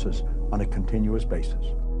multiple sources on a continuous basis.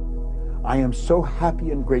 I am so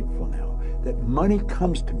happy and grateful now that money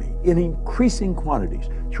comes to me in increasing quantities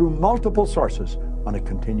through multiple sources on a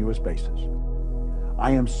continuous basis.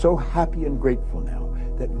 I am so happy and grateful now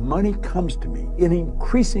that money comes to me in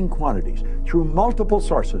increasing quantities through multiple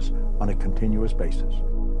sources on a continuous basis.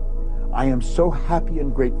 I am so happy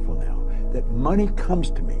and grateful now that money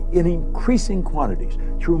comes to me in increasing quantities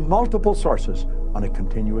through multiple sources on a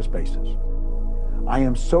continuous basis. I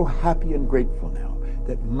am so happy and grateful now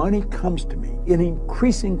that money comes to me in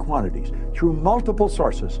increasing quantities through multiple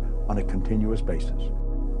sources on a continuous basis.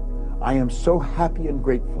 I am so happy and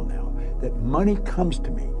grateful now that money comes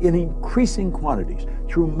to me in increasing quantities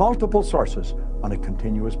through multiple sources on a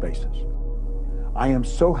continuous basis. I am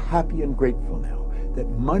so happy and grateful now that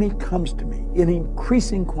money comes to me in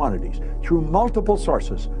increasing quantities through multiple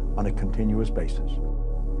sources on a continuous basis.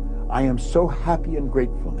 I am so happy and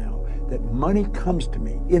grateful now that money comes to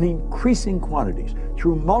me in increasing quantities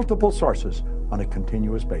through multiple sources on a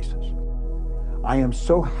continuous basis. I am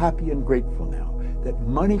so happy and grateful now that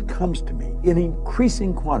money comes to me in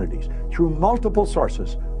increasing quantities through multiple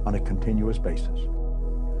sources on a continuous basis.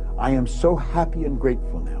 I am so happy and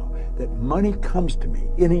grateful now that money comes to me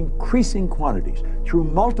in increasing quantities through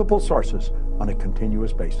multiple sources on a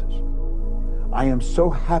continuous basis. I am so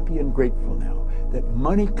happy and grateful now that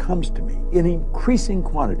money comes to me in increasing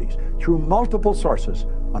quantities through multiple sources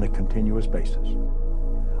on a continuous basis.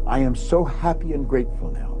 I am so happy and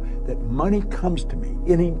grateful now that money comes to me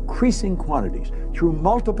in increasing quantities through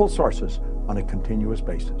multiple sources on a continuous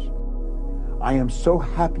basis. I am so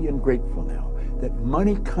happy and grateful now that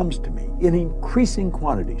money comes to me in increasing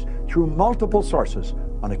quantities through multiple sources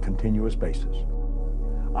on a continuous basis.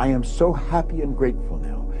 I am so happy and grateful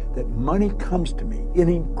now that money comes to me in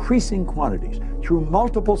increasing quantities through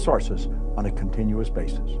multiple sources on a continuous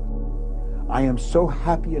basis. I am so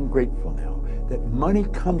happy and grateful now that money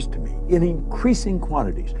comes to me in increasing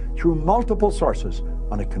quantities through multiple sources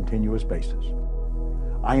on a continuous basis.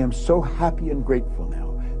 I am so happy and grateful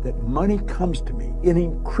now that money comes to me in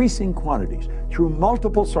increasing quantities through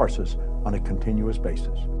multiple sources on a continuous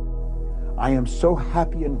basis. I am so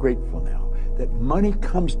happy and grateful now that money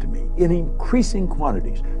comes to me in increasing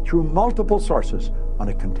quantities through multiple sources on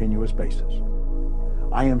a continuous basis.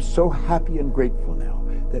 I am so happy and grateful now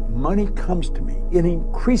that money comes to me in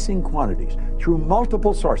increasing quantities through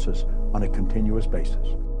multiple sources on a continuous basis.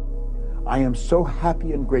 I am so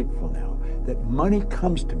happy and grateful now that money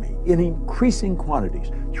comes to me in increasing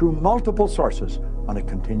quantities through multiple sources on a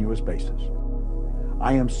continuous basis.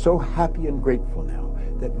 I am so happy and grateful now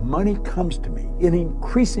that money comes to me in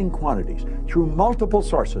increasing quantities through multiple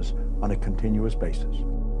sources on a continuous basis.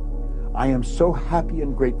 I am so happy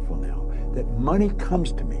and grateful now that money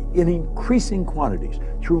comes to me in increasing quantities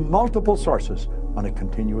through multiple sources on a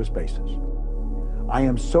continuous basis. I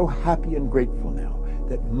am so happy and grateful now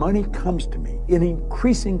that money comes to me in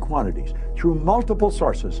increasing quantities through multiple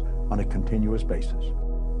sources on a continuous basis.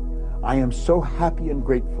 I am so happy and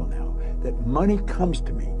grateful now that money comes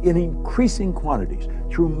to me in increasing quantities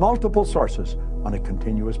through multiple sources on a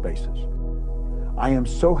continuous basis. I am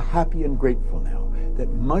so happy and grateful now that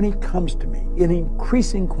money comes to me in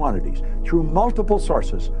increasing quantities through multiple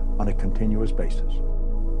sources on a continuous basis.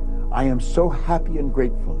 I am so happy and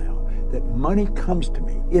grateful now that money comes to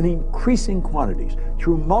me in increasing quantities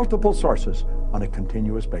through multiple sources on a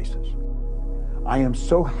continuous basis. I am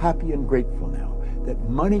so happy and grateful now that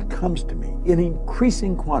money comes to me in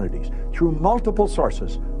increasing quantities through multiple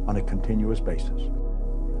sources on a continuous basis.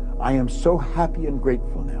 I am so happy and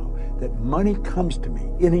grateful now that money comes to me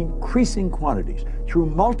in increasing quantities through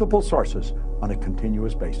multiple sources on a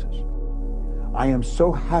continuous basis. I am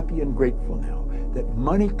so happy and grateful now that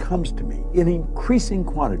money comes to me in increasing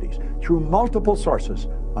quantities through multiple sources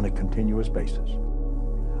on a continuous basis.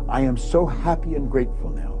 I am so happy and grateful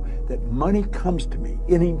now that money comes to me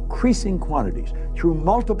in increasing quantities through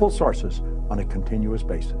multiple sources on a continuous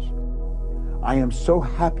basis. I am so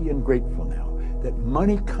happy and grateful now that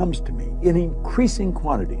money comes to me in increasing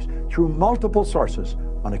quantities through multiple sources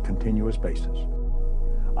on a continuous basis.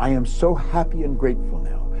 I am so happy and grateful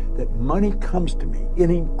now that money comes to me in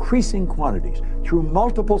increasing quantities through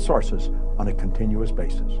multiple sources on a continuous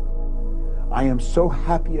basis. I am so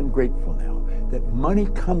happy and grateful now that money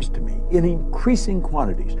comes to me in increasing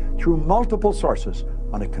quantities through multiple sources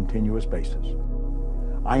on a continuous basis.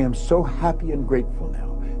 I am so happy and grateful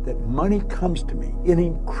now that money comes to me in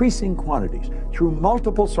increasing quantities through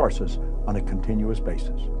multiple sources on a continuous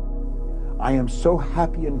basis. I am so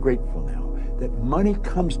happy and grateful now that money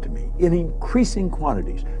comes to me in increasing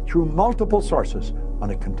quantities through multiple sources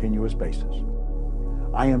on a continuous basis.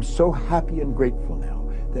 I am so happy and grateful now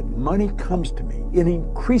that money comes to me in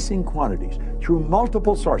increasing quantities through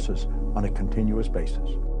multiple sources on a continuous basis.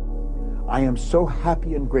 I am so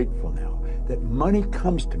happy and grateful now that money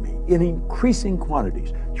comes to me in increasing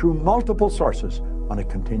quantities through multiple sources on a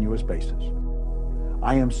continuous basis.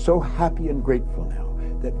 I am so happy and grateful now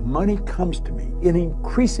that money comes to me in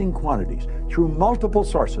increasing quantities through multiple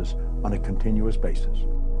sources on a continuous basis.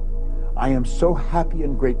 I am so happy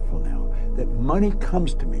and grateful now that money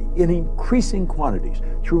comes to me in increasing quantities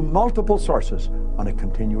through multiple sources on a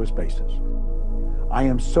continuous basis. I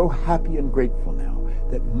am so happy and grateful now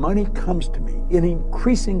that money comes to me in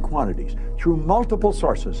increasing quantities through multiple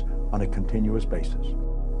sources on a continuous basis.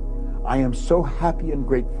 I am so happy and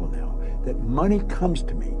grateful now that money comes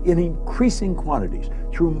to me in increasing quantities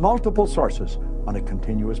through multiple sources on a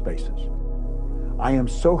continuous basis. I am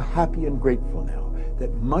so happy and grateful now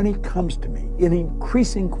that money comes to me in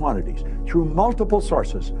increasing quantities through multiple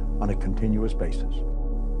sources on a continuous basis.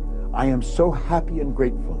 I am so happy and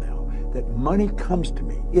grateful now that money comes to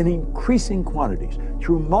me in increasing quantities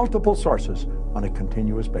through multiple sources on a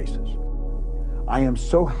continuous basis. I am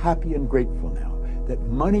so happy and grateful now that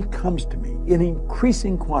money comes to me in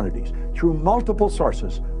increasing quantities through multiple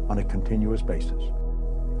sources on a continuous basis.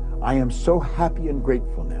 I am so happy and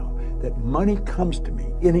grateful now that money comes to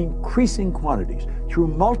me in increasing quantities through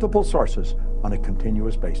multiple sources on a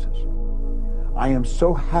continuous basis. I am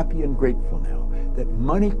so happy and grateful now that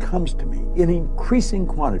money comes to me in increasing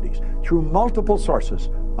quantities through multiple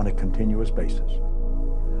sources on a continuous basis.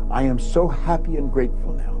 I am so happy and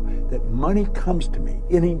grateful now that money comes to me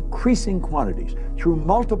in increasing quantities through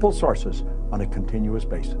multiple sources on a continuous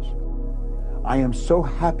basis. I am so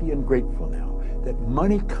happy and grateful now that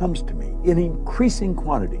money comes to me in increasing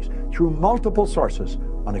quantities through multiple sources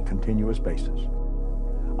on a continuous basis.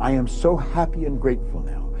 I am so happy and grateful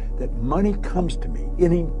now that money comes to me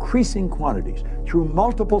in increasing quantities through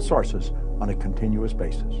multiple sources on a continuous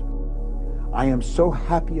basis. I am so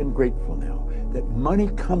happy and grateful now that money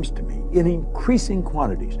comes to me in increasing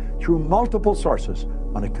quantities through multiple sources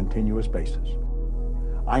on a continuous basis.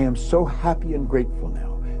 I am so happy and grateful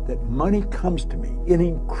now that money comes to me in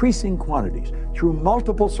increasing quantities through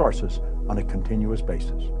multiple sources on a continuous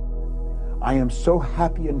basis. I am so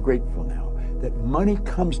happy and grateful now that money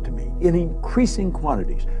comes to me in increasing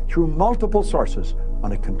quantities through multiple sources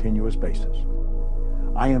on a continuous basis.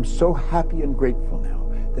 I am so happy and grateful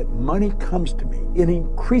now that money comes to me in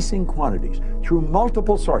increasing quantities through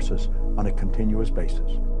multiple sources on a continuous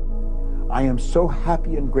basis. I am so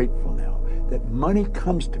happy and grateful now that money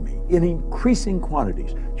comes to me in increasing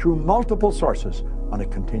quantities through multiple sources on a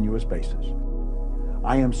continuous basis.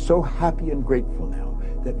 I am so happy and grateful now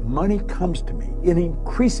that money comes to me in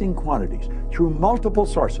increasing quantities through multiple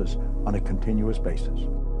sources on a continuous basis.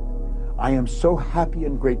 I am so happy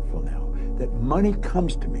and grateful now that money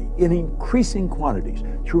comes to me in increasing quantities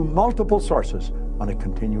through multiple sources on a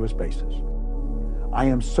continuous basis. I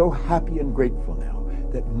am so happy and grateful now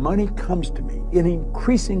that money comes to me in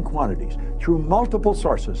increasing quantities through multiple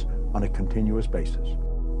sources on a continuous basis.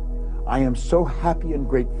 I am so happy and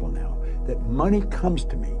grateful now that money comes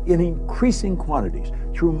to me in increasing quantities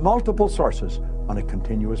through multiple sources on a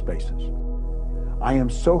continuous basis. I am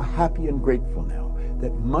so happy and grateful now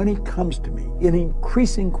that money comes to me in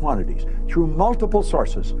increasing quantities through multiple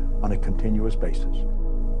sources on a continuous basis.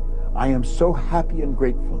 I am so happy and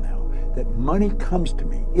grateful now that money comes to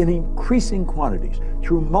me in increasing quantities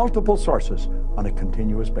through multiple sources on a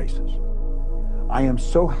continuous basis. I am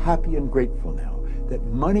so happy and grateful now that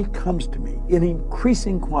money comes to me in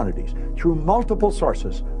increasing quantities through multiple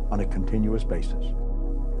sources on a continuous basis.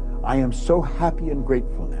 I am so happy and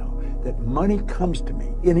grateful now that money comes to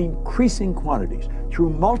me in increasing quantities through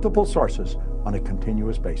multiple sources on a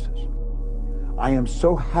continuous basis. I am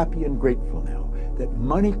so happy and grateful now that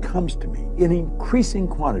money comes to me in increasing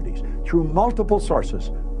quantities through multiple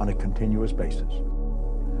sources on a continuous basis.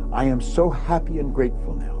 I am so happy and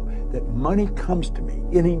grateful now that money comes to me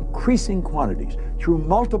in increasing quantities through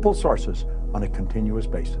multiple sources on a continuous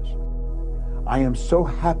basis. I am so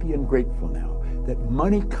happy and grateful now that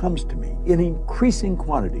money comes to me in increasing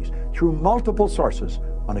quantities through multiple sources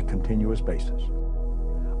on a continuous basis.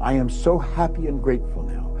 I am so happy and grateful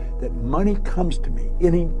now that money comes to me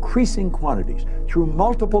in increasing quantities through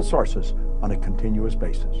multiple sources on a continuous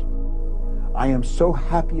basis. I am so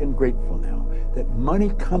happy and grateful now that money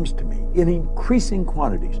comes to me in increasing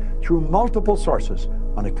quantities through multiple sources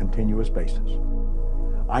on a continuous basis.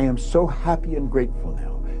 I am so happy and grateful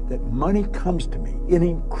now that money comes to me in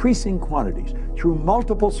increasing quantities through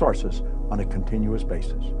multiple sources on a continuous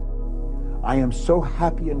basis. I am so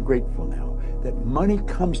happy and grateful now that money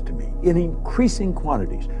comes to me in increasing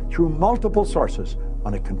quantities through multiple sources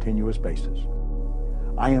on a continuous basis.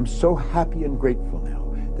 I am so happy and grateful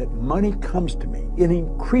now that money comes to me in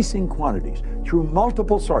increasing quantities through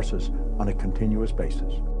multiple sources on a continuous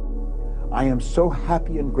basis. I am so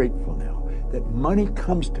happy and grateful now that money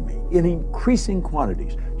comes to me in increasing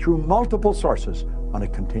quantities through multiple sources on a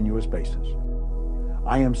continuous basis.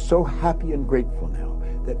 I am so happy and grateful now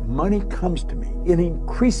that money comes to me in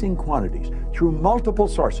increasing quantities through multiple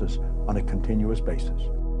sources on a continuous basis.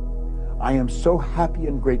 I am so happy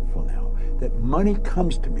and grateful now that money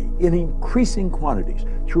comes to me in increasing quantities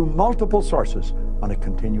through multiple sources on a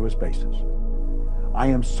continuous basis. I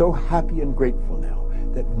am so happy and grateful now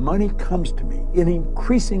that money comes to me in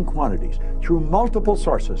increasing quantities through multiple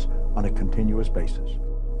sources on a continuous basis.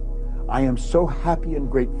 I am so happy and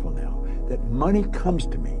grateful now that money comes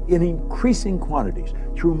to me in increasing quantities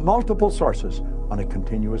through multiple sources on a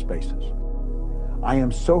continuous basis. I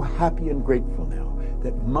am so happy and grateful now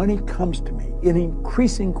that money comes to me in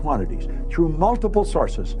increasing quantities through multiple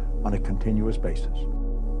sources on a continuous basis.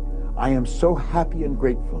 I am so happy and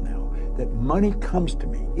grateful now that money comes to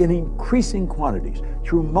me in increasing quantities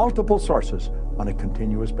through multiple sources on a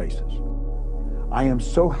continuous basis. I am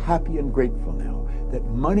so happy and grateful now that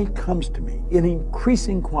money comes to me in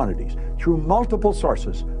increasing quantities through multiple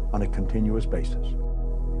sources on a continuous basis.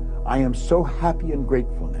 I am so happy and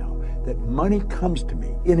grateful now that money comes to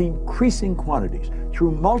me in increasing quantities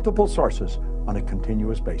through multiple sources on a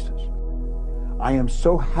continuous basis. I am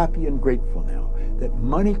so happy and grateful now that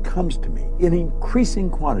money comes to me in increasing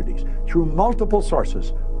quantities through multiple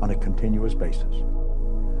sources on a continuous basis.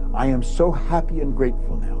 I am so happy and grateful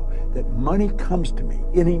now that money comes to me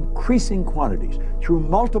in increasing quantities through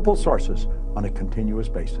multiple sources on a continuous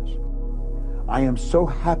basis. I am so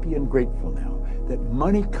happy and grateful now that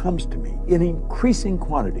money comes to me in increasing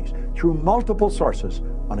quantities through multiple sources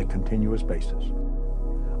on a continuous basis.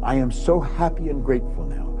 I am so happy and grateful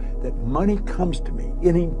now that money comes to me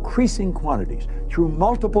in increasing quantities through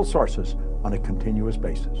multiple sources on a continuous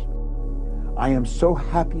basis. I am so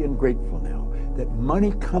happy and grateful now that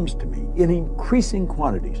money comes to me in increasing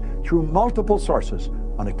quantities through multiple sources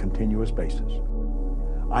on a continuous basis.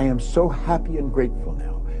 I am so happy and grateful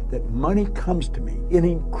now that money comes to me in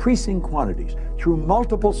increasing quantities through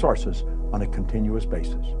multiple sources on a continuous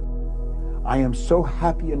basis. I am so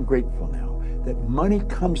happy and grateful now that money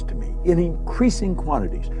comes to me in increasing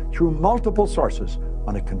quantities through multiple sources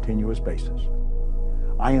on a continuous basis.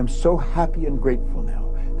 I am so happy and grateful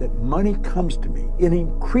now that money comes to me in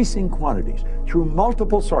increasing quantities through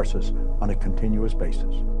multiple sources on a continuous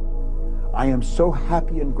basis. I am so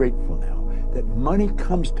happy and grateful now that money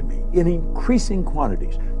comes to me in increasing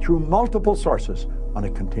quantities through multiple sources on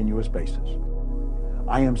a continuous basis.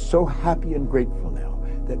 I am so happy and grateful now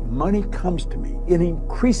that money comes to me in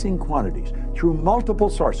increasing quantities through multiple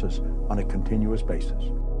sources on a continuous basis.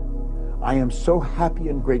 I am so happy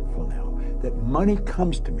and grateful now that money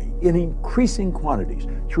comes to me in increasing quantities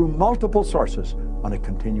through multiple sources on a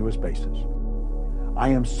continuous basis. I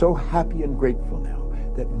am so happy and grateful now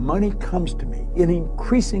that money comes to me in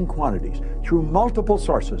increasing quantities through multiple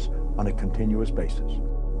sources on a continuous basis.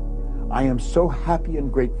 I am so happy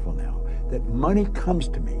and grateful now that money comes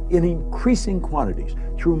to me in increasing quantities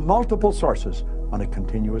through multiple sources on a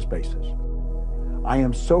continuous basis. I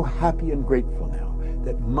am so happy and grateful now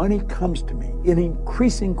that money comes to me in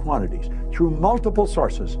increasing quantities through multiple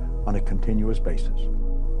sources on a continuous basis.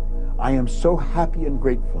 I am so happy and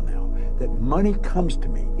grateful now that money comes to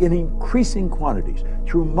me in increasing quantities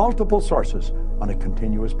through multiple sources on a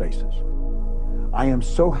continuous basis. I am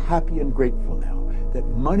so happy and grateful now that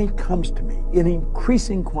money comes to me in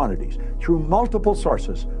increasing quantities through multiple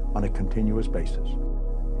sources on a continuous basis.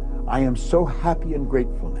 I am so happy and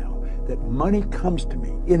grateful now that money comes to me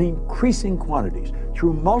in increasing quantities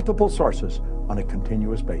through multiple sources on a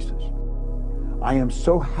continuous basis. I am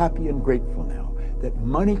so happy and grateful now that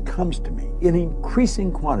money comes to me in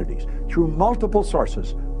increasing quantities through multiple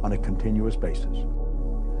sources on a continuous basis.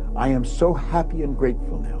 I am so happy and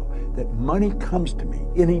grateful now that money comes to me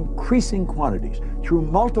in increasing quantities through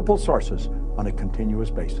multiple sources on a continuous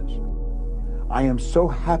basis. I am so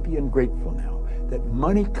happy and grateful now that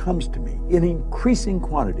money comes to me in increasing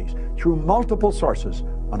quantities through multiple sources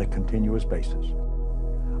on a continuous basis.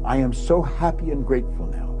 I am so happy and grateful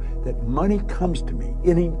now that money comes to me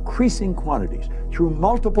in increasing quantities through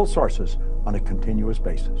multiple sources on a continuous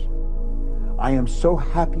basis. I am so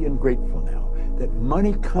happy and grateful now that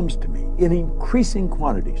money comes to me in increasing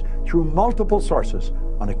quantities through multiple sources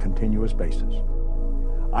on a continuous basis.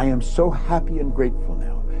 I am so happy and grateful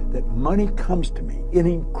now that money comes to me in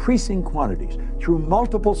increasing quantities through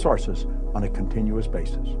multiple sources on a continuous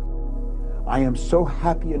basis. I am so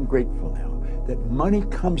happy and grateful now that money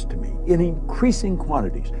comes to me in increasing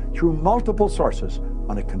quantities through multiple sources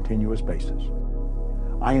on a continuous basis.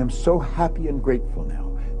 I am so happy and grateful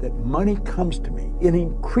now that money comes to me in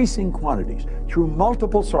increasing quantities through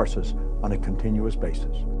multiple sources on a continuous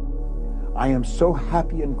basis. I am so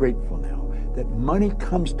happy and grateful now that money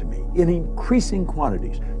comes to me in increasing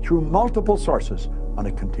quantities through multiple sources on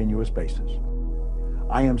a continuous basis.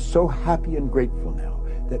 I am so happy and grateful now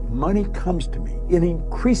that money comes to me in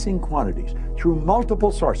increasing quantities through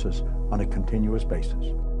multiple sources on a continuous basis.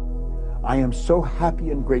 I am so happy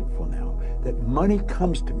and grateful now that money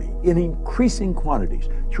comes to me in increasing quantities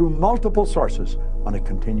through multiple sources on a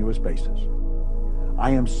continuous basis.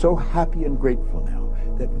 I am so happy and grateful now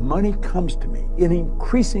that money comes to me in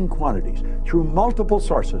increasing quantities through multiple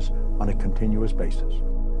sources on a continuous basis.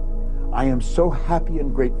 I am so happy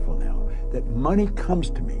and grateful now that money comes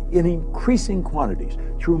to me in increasing quantities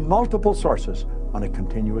through multiple sources on a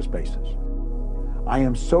continuous basis. I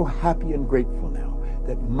am so happy and grateful now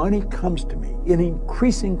that money comes to me in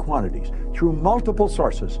increasing quantities through multiple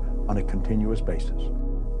sources on a continuous basis.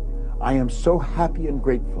 I am so happy and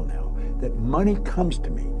grateful now that money comes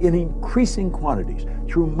to me in increasing quantities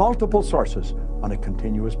through multiple sources on a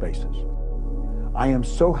continuous basis. I am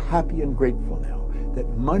so happy and grateful now that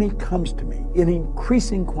money comes to me in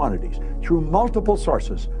increasing quantities through multiple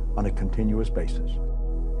sources on a continuous basis.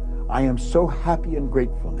 I am so happy and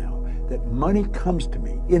grateful now that money comes to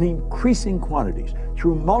me in increasing quantities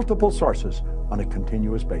through multiple sources on a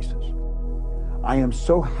continuous basis. I am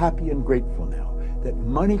so happy and grateful now that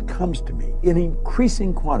money comes to me in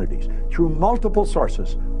increasing quantities through multiple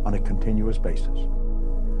sources on a continuous basis.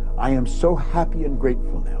 I am so happy and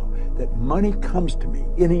grateful now that money comes to me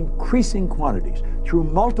in increasing quantities through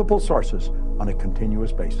multiple sources on a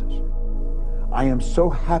continuous basis. I am so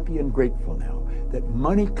happy and grateful now that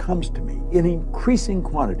money comes to me in increasing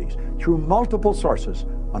quantities through multiple sources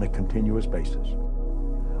on a continuous basis.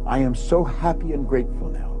 I am so happy and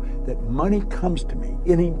grateful now that money comes to me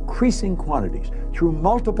in increasing quantities through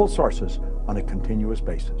multiple sources on a continuous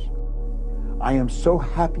basis. I am so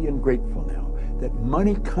happy and grateful now that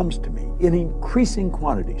money comes to me in increasing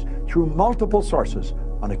quantities through multiple sources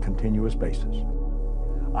on a continuous basis.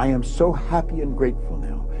 I am so happy and grateful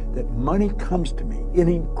now that money comes to me in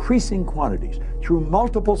increasing quantities through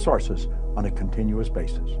multiple sources on a continuous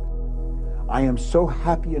basis. I am so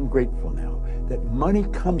happy and grateful now that money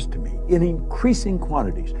comes to me in increasing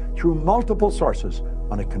quantities through multiple sources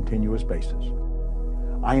on a continuous basis.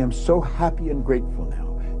 I am so happy and grateful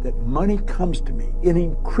now that money comes to me in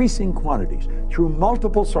increasing quantities through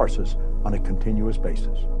multiple sources on a continuous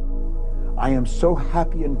basis. I am so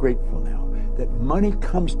happy and grateful now that money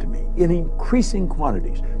comes to me in increasing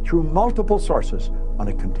quantities through multiple sources on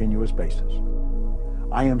a continuous basis.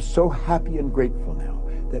 I am so happy and grateful now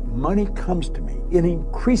that money comes to me in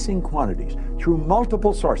increasing quantities through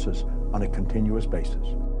multiple sources on a continuous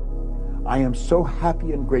basis. I am so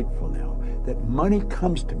happy and grateful now that money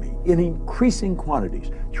comes to me in increasing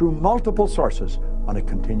quantities through multiple sources on a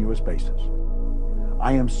continuous basis.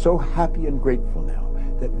 I am so happy and grateful now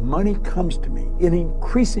that money comes to me in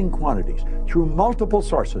increasing quantities through multiple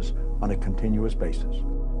sources on a continuous basis.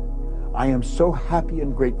 I am so happy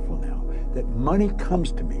and grateful now that money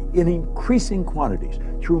comes to me in increasing quantities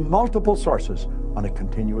through multiple sources on a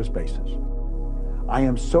continuous basis. I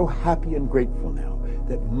am so happy and grateful now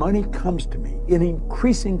that money comes to me in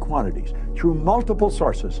increasing quantities through multiple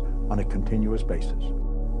sources on a continuous basis.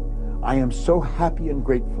 I am so happy and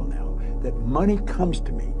grateful now that money comes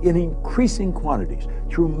to me in increasing quantities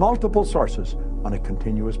through multiple sources on a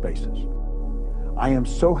continuous basis. I am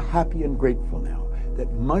so happy and grateful now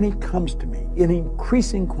that money comes to me in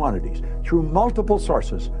increasing quantities through multiple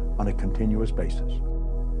sources on a continuous basis.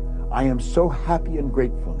 I am so happy and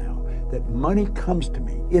grateful now that money comes to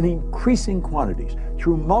me in increasing quantities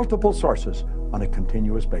through multiple sources on a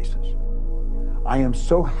continuous basis. I am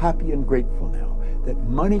so happy and grateful now that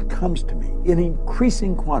money comes to me in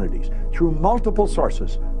increasing quantities through multiple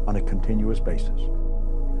sources on a continuous basis.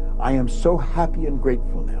 I am so happy and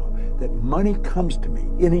grateful now that money comes to me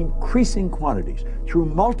in increasing quantities through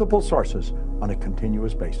multiple sources on a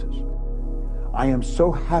continuous basis. I am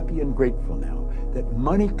so happy and grateful now that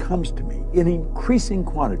money comes to me in increasing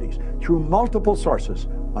quantities through multiple sources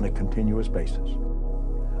on a continuous basis.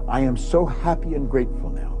 I am so happy and grateful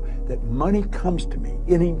now that money comes to me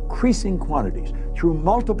in increasing quantities through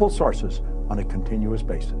multiple sources on a continuous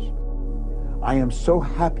basis. I am so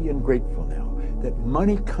happy and grateful now that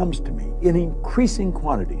money comes to me in increasing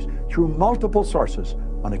quantities through multiple sources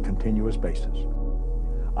on a continuous basis.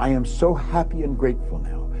 I am so happy and grateful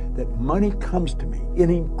now that money comes to me in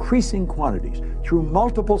increasing quantities through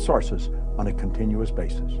multiple sources on a continuous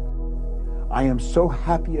basis. I am so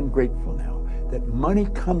happy and grateful now that money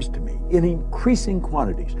comes to me in increasing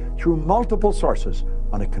quantities through multiple sources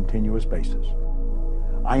on a continuous basis.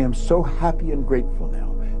 I am so happy and grateful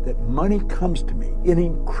now that money comes to me in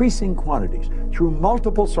increasing quantities through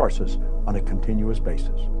multiple sources on a continuous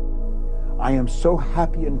basis. I am so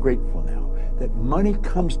happy and grateful now that money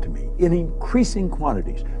comes to me in increasing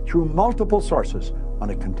quantities through multiple sources on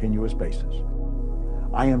a continuous basis.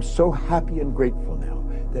 I am so happy and grateful now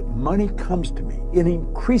that money comes to me in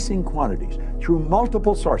increasing quantities through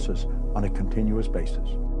multiple sources on a continuous basis.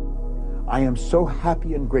 I am so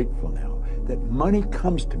happy and grateful now that money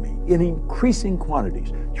comes to me in increasing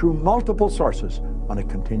quantities through multiple sources on a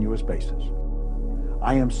continuous basis.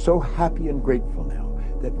 I am so happy and grateful now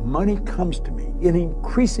that money comes to me in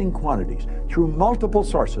increasing quantities through multiple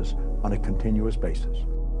sources on a continuous basis.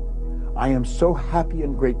 I am so happy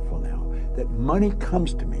and grateful now that money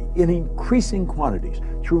comes to me in increasing quantities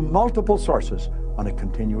through multiple sources on a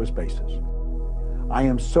continuous basis. I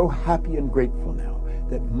am so happy and grateful now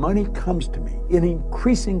that money comes to me in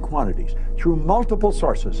increasing quantities through multiple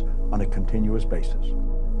sources on a continuous basis.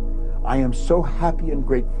 I am so happy and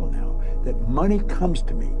grateful now that money comes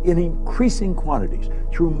to me in increasing quantities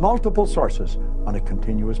through multiple sources on a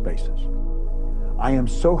continuous basis. I am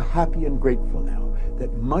so happy and grateful now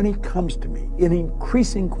that money comes to me in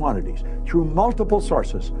increasing quantities through multiple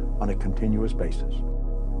sources on a continuous basis.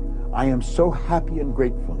 I am so happy and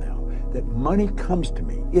grateful now that money comes to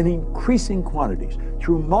me in increasing quantities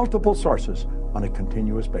through multiple sources on a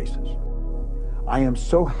continuous basis. I am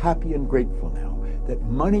so happy and grateful now that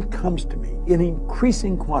money comes to me in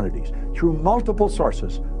increasing quantities through multiple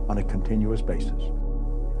sources on a continuous basis.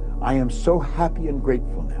 I am so happy and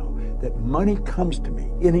grateful now that money comes to me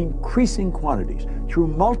in increasing quantities through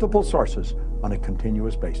multiple sources on a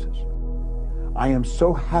continuous basis. I am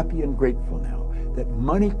so happy and grateful now that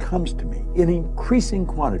money comes to me in increasing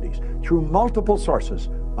quantities through multiple sources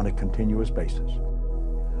on a continuous basis.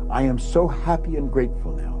 I am so happy and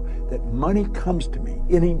grateful now that money comes to me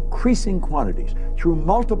in increasing quantities through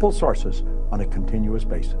multiple sources on a continuous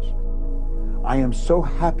basis. I am so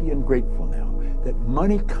happy and grateful now that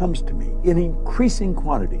money comes to me in increasing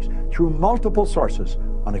quantities through multiple sources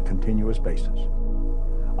on a continuous basis.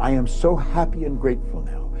 I am so happy and grateful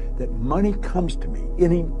now that money comes to me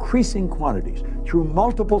in increasing quantities through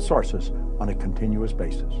multiple sources on a continuous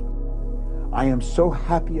basis. I am so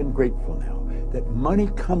happy and grateful now that money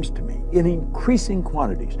comes to me in increasing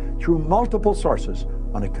quantities through multiple sources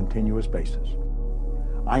on a continuous basis.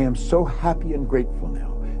 I am so happy and grateful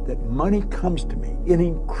now that money comes to me in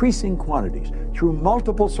increasing quantities through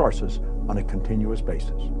multiple sources on a continuous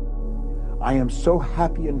basis. I am so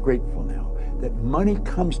happy and grateful now that money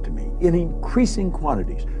comes to me in increasing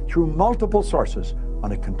quantities through multiple sources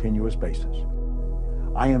on a continuous basis.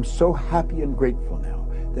 I am so happy and grateful now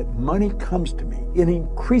that money comes to me in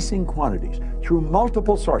increasing quantities through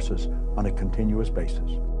multiple sources on a continuous basis.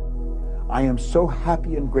 I am so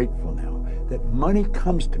happy and grateful now that money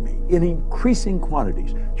comes to me in increasing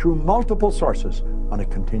quantities through multiple sources on a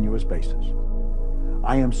continuous basis.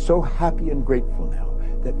 I am so happy and grateful now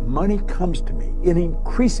that money comes to me in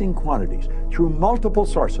increasing quantities through multiple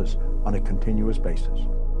sources on a continuous basis.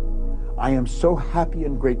 I am so happy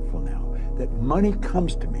and grateful now that money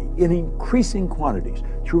comes to me in increasing quantities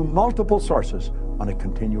through multiple sources on a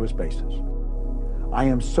continuous basis. I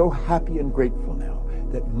am so happy and grateful now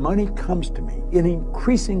that money comes to me in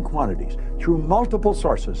increasing quantities through multiple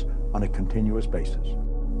sources on a continuous basis.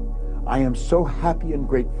 I am so happy and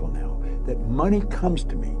grateful now that money comes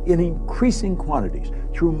to me in increasing quantities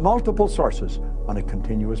through multiple sources on a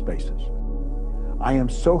continuous basis. I am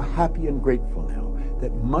so happy and grateful now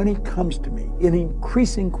that money comes to me in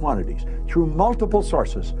increasing quantities through multiple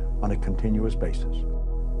sources on a continuous basis.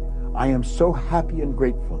 I am so happy and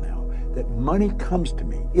grateful now that money comes to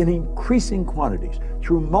me in increasing quantities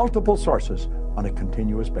through multiple sources on a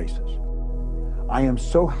continuous basis. I am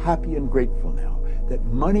so happy and grateful now that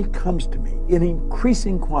money comes to me in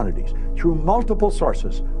increasing quantities through multiple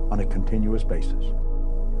sources on a continuous basis.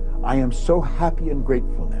 I am so happy and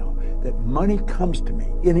grateful now that money comes to me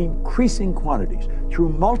in increasing quantities through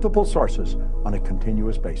multiple sources on a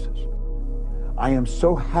continuous basis. I am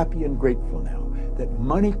so happy and grateful now that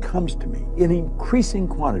money comes to me in increasing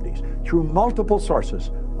quantities through multiple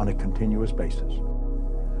sources on a continuous basis.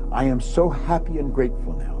 I am so happy and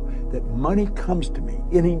grateful now that money comes to me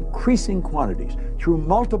in increasing quantities through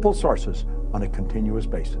multiple sources on a continuous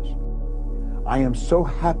basis. I am so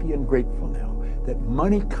happy and grateful now that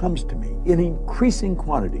money comes to me in increasing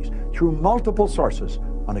quantities through multiple sources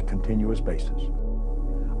on a continuous basis.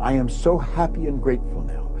 I am so happy and grateful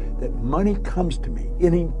now that money comes to me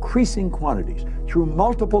in increasing quantities through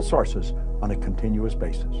multiple sources on a continuous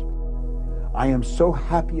basis. I am so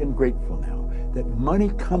happy and grateful now that money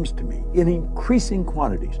comes to me in increasing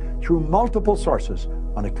quantities through multiple sources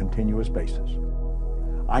on a continuous basis.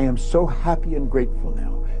 I am so happy and grateful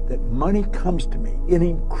now that money comes to me in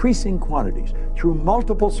increasing quantities through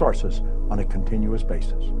multiple sources on a continuous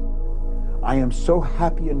basis. I am so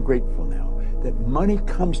happy and grateful now that money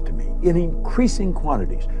comes to me in increasing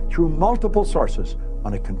quantities through multiple sources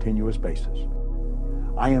on a continuous basis.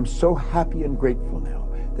 I am so happy and grateful now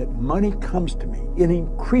that money comes to me in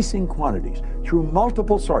increasing quantities through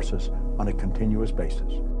multiple sources on a continuous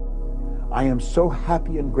basis. I am so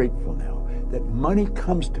happy and grateful now that money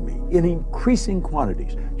comes to me in increasing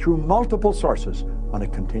quantities through multiple sources on a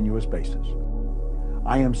continuous basis.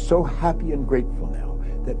 I am so happy and grateful now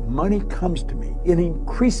that money comes to me in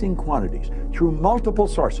increasing quantities through multiple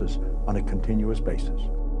sources on a continuous basis.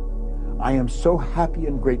 I am so happy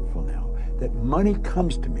and grateful now that money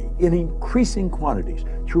comes to me in increasing quantities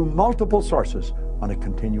through multiple sources on a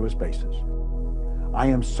continuous basis. I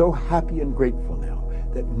am so happy and grateful now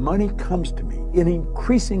that money comes to me in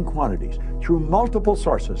increasing quantities through multiple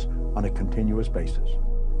sources on a continuous basis.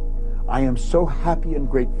 I am so happy and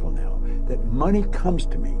grateful now that money comes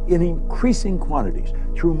to me in increasing quantities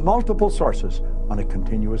through multiple sources on a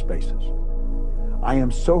continuous basis. I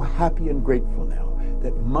am so happy and grateful now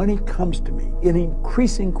that money comes to me in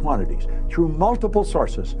increasing quantities through multiple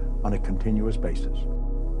sources on a continuous basis.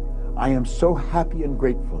 I am so happy and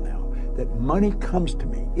grateful now that money comes to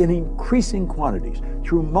me in increasing quantities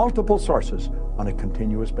through multiple sources on a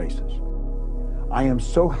continuous basis. I am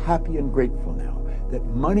so happy and grateful now that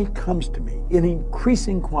money comes to me in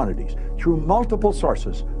increasing quantities through multiple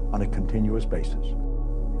sources on a continuous basis.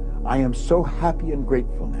 I am so happy and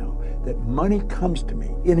grateful now that money comes to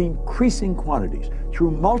me in increasing quantities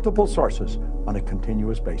through multiple sources on a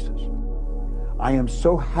continuous basis. I am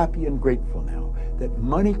so happy and grateful now that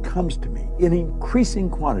money comes to me in increasing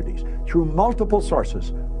quantities through multiple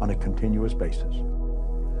sources on a continuous basis.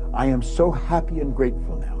 I am so happy and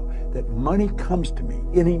grateful now that money comes to me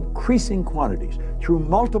in increasing quantities through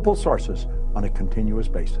multiple sources on a continuous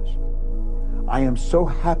basis. I am so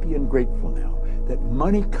happy and grateful now that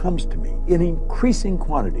money comes to me in increasing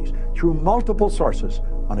quantities through multiple sources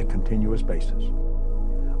on a continuous basis.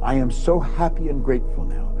 I am so happy and grateful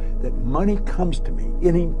now that money comes to me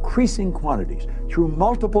in increasing quantities through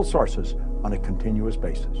multiple sources on a continuous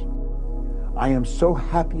basis. I am so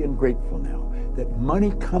happy and grateful now that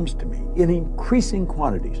money comes to me in increasing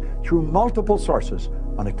quantities through multiple sources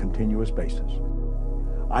on a continuous basis.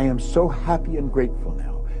 I am so happy and grateful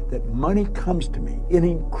now that money comes to me in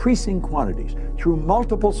increasing quantities through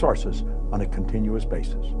multiple sources on a continuous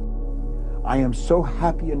basis. I am so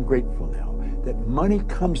happy and grateful now that money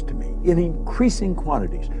comes to me in increasing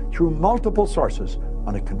quantities through multiple sources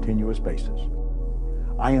on a continuous basis.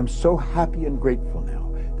 I am so happy and grateful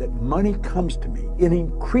now that money comes to me in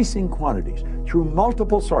increasing quantities through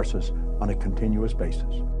multiple sources on a continuous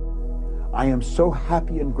basis. I am so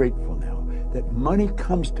happy and grateful now that money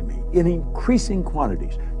comes to me in increasing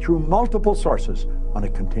quantities through multiple sources on a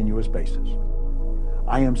continuous basis.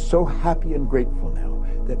 I am so happy and grateful now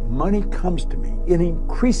that money comes to me in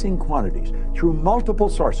increasing quantities through multiple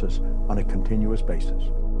sources on a continuous basis.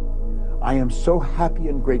 I am so happy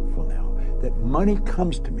and grateful now that money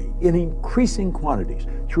comes to me in increasing quantities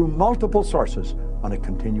through multiple sources on a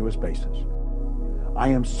continuous basis. I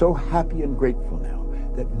am so happy and grateful now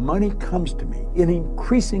that money comes to me in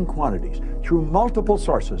increasing quantities through multiple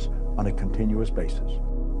sources on a continuous basis.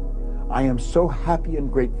 I am so happy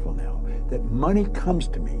and grateful now that money comes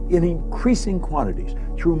to me in increasing quantities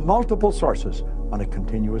through multiple sources on a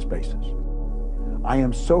continuous basis. I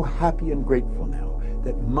am so happy and grateful now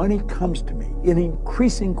that money comes to me in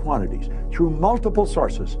increasing quantities through multiple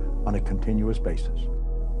sources on a continuous basis.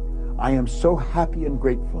 I am so happy and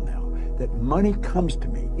grateful now that money comes to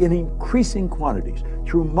me in increasing quantities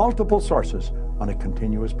through multiple sources on a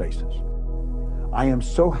continuous basis. I am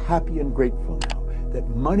so happy and grateful now that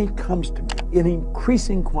money comes to me in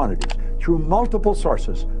increasing quantities through multiple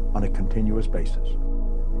sources on a continuous basis.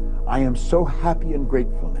 I am so happy and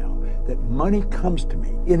grateful now that money comes to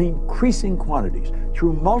me in increasing quantities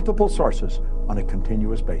through multiple sources on a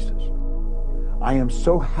continuous basis. I am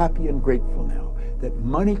so happy and grateful now that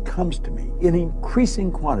money comes to me in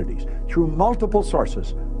increasing quantities through multiple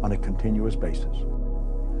sources on a continuous basis.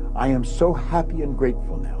 I am so happy and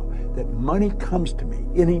grateful now that money comes to me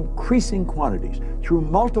in increasing quantities through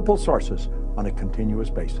multiple sources on a continuous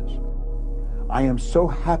basis. I am so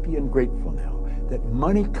happy and grateful now that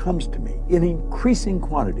money comes to me in increasing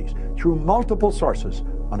quantities through multiple sources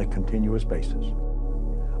on a continuous basis.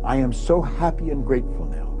 I am so happy and grateful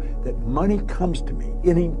now that money comes to me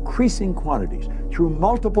in increasing quantities through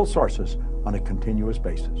multiple sources on a continuous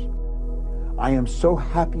basis. I am so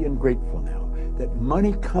happy and grateful now that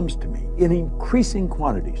money comes to me in increasing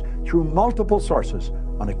quantities through multiple sources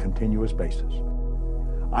on a continuous basis.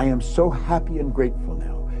 I am so happy and grateful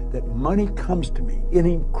now that money comes to me in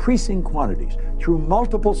increasing quantities through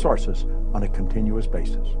multiple sources on a continuous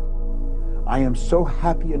basis. I am so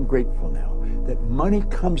happy and grateful now that money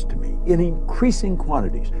comes to me in increasing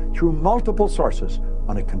quantities through multiple sources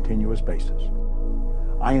on a continuous basis.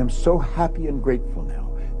 I am so happy and grateful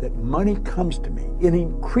now that money comes to me in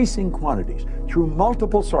increasing quantities through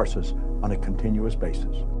multiple sources on a continuous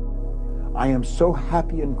basis. I am so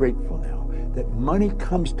happy and grateful now that money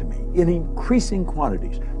comes to me in increasing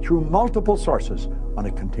quantities through multiple sources on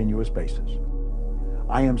a continuous basis.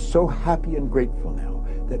 I am so happy and grateful now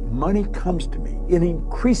that money comes to me in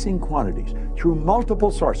increasing quantities through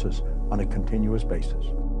multiple sources on a continuous basis.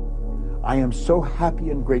 I am so happy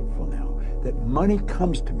and grateful now that money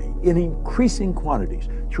comes to me in increasing quantities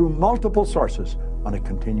through multiple sources on a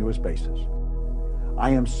continuous basis. I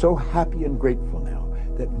am so happy and grateful now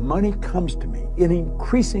that money comes to me in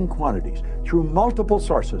increasing quantities through multiple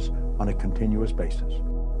sources on a continuous basis.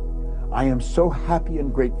 I am so happy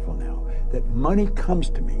and grateful now that money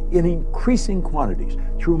comes to me in increasing quantities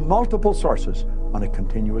through multiple sources on a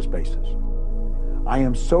continuous basis. I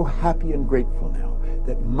am so happy and grateful now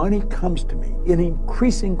that money comes to me in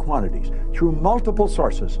increasing quantities through multiple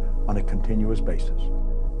sources on a continuous basis.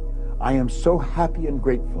 I am so happy and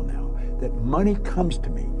grateful now that money comes to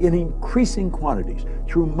me in increasing quantities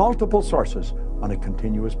through multiple sources on a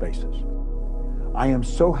continuous basis. I am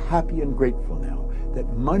so happy and grateful now that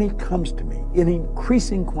money comes to me in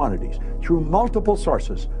increasing quantities through multiple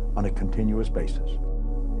sources on a continuous basis.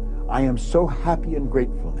 I am so happy and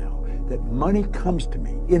grateful now that money comes to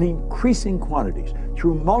me in increasing quantities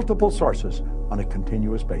through multiple sources on a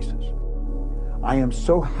continuous basis. I am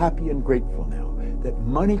so happy and grateful now that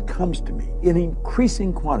money comes to me in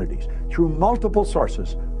increasing quantities through multiple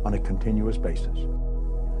sources on a continuous basis.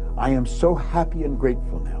 I am so happy and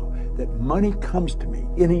grateful now that money comes to me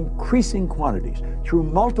in increasing quantities through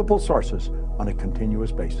multiple sources on a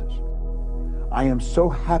continuous basis. I am so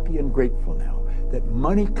happy and grateful now that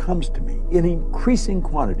money comes to me in increasing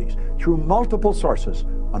quantities through multiple sources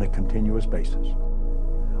on a continuous basis.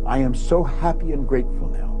 I am so happy and grateful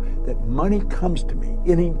now that money comes to me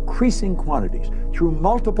in increasing quantities through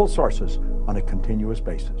multiple sources on a continuous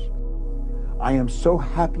basis. I am so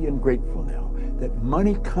happy and grateful now that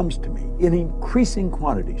money comes to me in increasing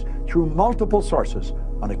quantities through multiple sources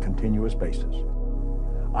on a continuous basis.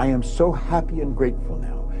 I am so happy and grateful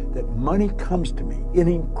now that money comes to me in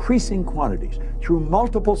increasing quantities through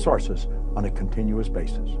multiple sources on a continuous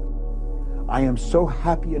basis. I am so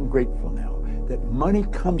happy and grateful now that money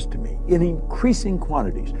comes to me in increasing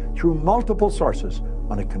quantities through multiple sources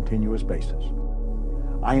on a continuous basis.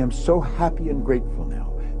 I am so happy and grateful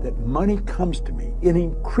now that money comes to me in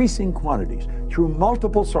increasing quantities through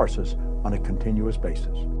multiple sources on a continuous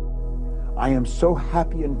basis. I am so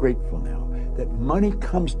happy and grateful now that money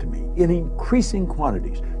comes to me in increasing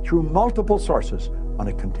quantities through multiple sources on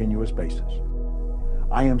a continuous basis.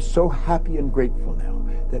 I am so happy and grateful now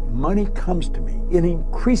that money comes to me in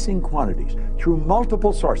increasing quantities through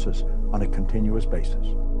multiple sources on a continuous basis.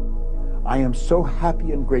 I am so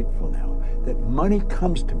happy and grateful now that money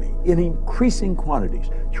comes to me in increasing quantities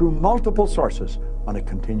through multiple sources on a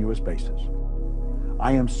continuous basis.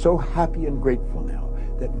 I am so happy and grateful now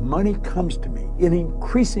that money comes to me in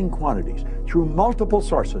increasing quantities through multiple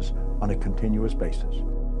sources on a continuous basis.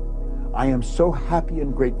 I am so happy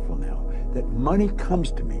and grateful now that money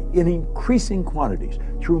comes to me in increasing quantities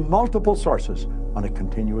through multiple sources on a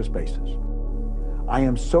continuous basis. I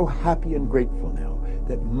am so happy and grateful now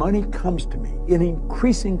that money comes to me in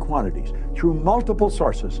increasing quantities through multiple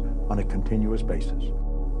sources on a continuous basis.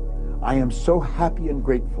 I am so happy and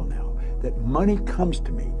grateful now that money comes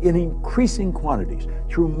to me in increasing quantities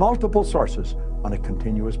through multiple sources on a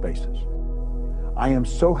continuous basis. I am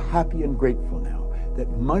so happy and grateful now that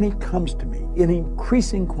money comes to me in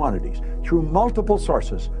increasing quantities through multiple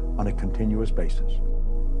sources on a continuous basis.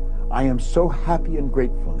 I am so happy and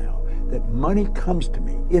grateful now that money comes to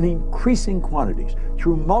me in increasing quantities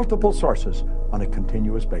through multiple sources on a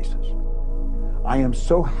continuous basis. I am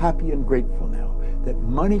so happy and grateful now that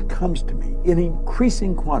money comes to me in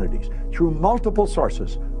increasing quantities through multiple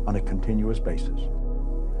sources on a continuous basis.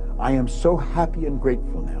 I am so happy and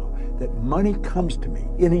grateful now that money comes to me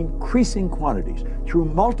in increasing quantities through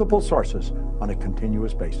multiple sources on a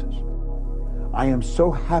continuous basis. I am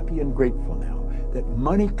so happy and grateful now that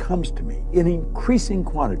money comes to me in increasing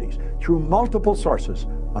quantities through multiple sources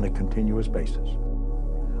on a continuous basis.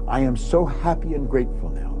 I am so happy and grateful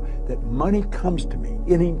now that money comes to me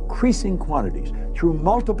in increasing quantities through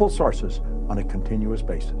multiple sources on a continuous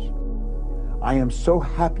basis. I am so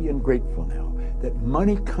happy and grateful now that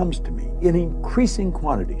money comes to me in increasing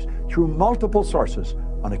quantities through multiple sources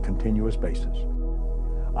on a continuous basis.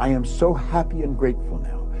 I am so happy and grateful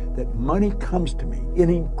now that money comes to me in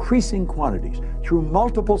increasing quantities through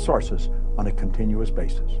multiple sources on a continuous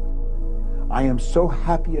basis. I am so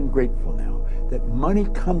happy and grateful now that money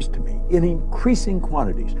comes to me in increasing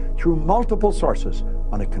quantities through multiple sources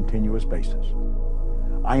on a continuous basis.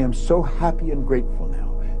 I am so happy and grateful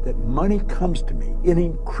now that money comes to me in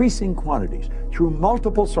increasing quantities through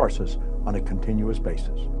multiple sources on a continuous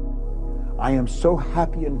basis. I am so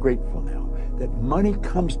happy and grateful now that money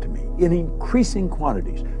comes to me in increasing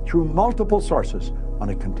quantities through multiple sources on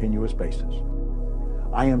a continuous basis.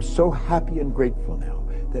 I am so happy and grateful now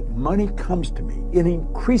that money comes to me in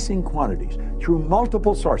increasing quantities through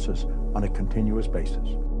multiple sources on a continuous basis.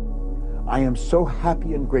 I am so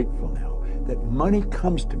happy and grateful now that money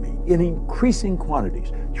comes to me in increasing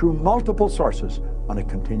quantities through multiple sources on a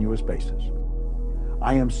continuous basis.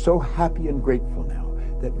 I am so happy and grateful now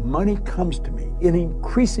that money comes to me in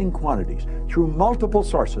increasing quantities through multiple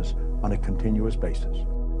sources on a continuous basis.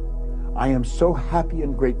 I am so happy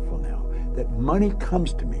and grateful now that money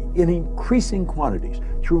comes to me in increasing quantities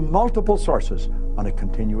through multiple sources on a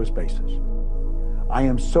continuous basis. I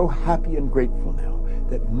am so happy and grateful now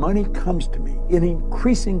that money comes to me in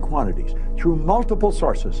increasing quantities through multiple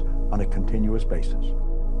sources on a continuous basis.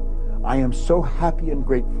 I am so happy and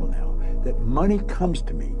grateful now that money comes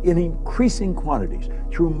to me in increasing quantities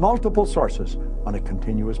through multiple sources on a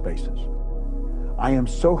continuous basis. I am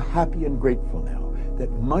so happy and grateful now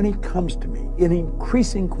that money comes to me in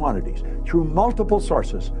increasing quantities through multiple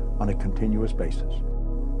sources on a continuous basis.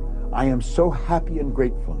 I am so happy and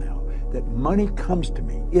grateful now that money comes to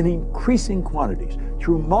me in increasing quantities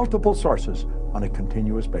through multiple sources on a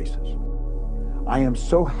continuous basis. I am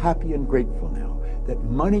so happy and grateful now that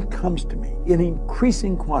money comes to me in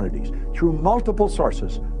increasing quantities through multiple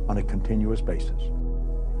sources on a continuous basis.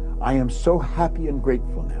 I am so happy and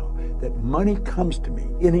grateful now that money comes to me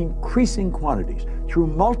in increasing quantities through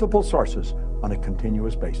multiple sources on a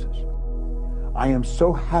continuous basis. I am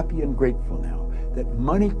so happy and grateful now that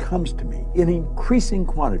money comes to me in increasing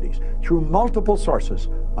quantities through multiple sources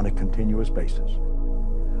on a continuous basis.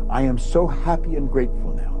 I am so happy and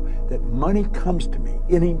grateful now that money comes to me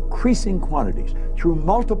in increasing quantities through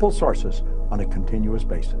multiple sources on a continuous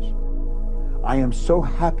basis. I am so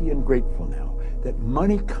happy and grateful now that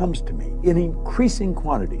money comes to me in increasing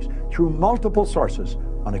quantities through multiple sources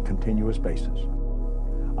on a continuous basis.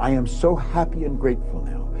 I am so happy and grateful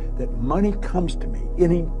now that money comes to me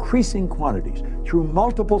in increasing quantities through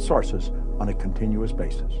multiple sources on a continuous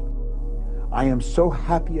basis. I am so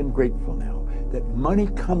happy and grateful now that money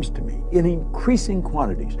comes to me in increasing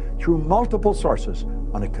quantities through multiple sources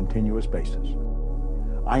on a continuous basis.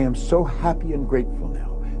 I am so happy and grateful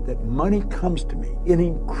now that money comes to me in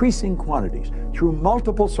increasing quantities through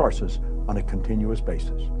multiple sources on a continuous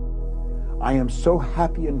basis. I am so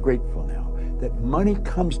happy and grateful now that money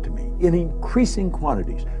comes to me in increasing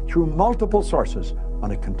quantities through multiple sources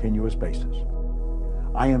on a continuous basis.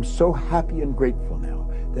 I am so happy and grateful now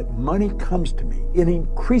that money comes to me in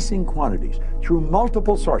increasing quantities through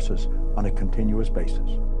multiple sources on a continuous basis.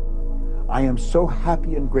 I am so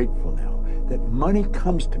happy and grateful now that money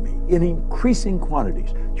comes to me in increasing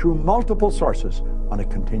quantities through multiple sources on a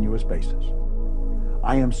continuous basis.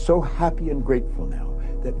 I am so happy and grateful now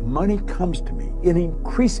that money comes to me in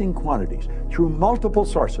increasing quantities through multiple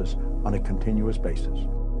sources on a continuous basis.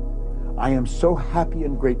 I am so happy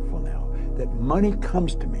and grateful now that money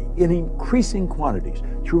comes to me in increasing quantities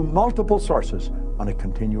through multiple sources on a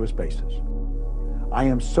continuous basis. I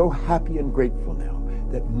am so happy and grateful now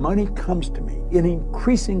that money comes to me in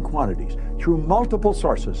increasing quantities through multiple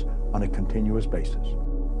sources on a continuous basis.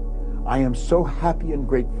 I am so happy and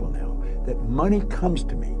grateful now that money comes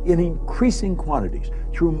to me in increasing quantities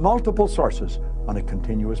through multiple sources on a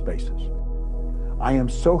continuous basis. I am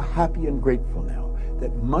so happy and grateful now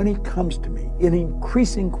that money comes to me in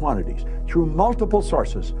increasing quantities through multiple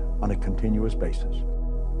sources on a continuous basis.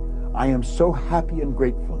 I am so happy and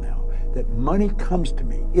grateful now that money comes to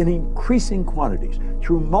me in increasing quantities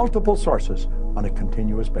through multiple sources on a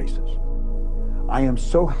continuous basis. I am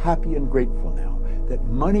so happy and grateful now that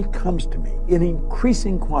money comes to me in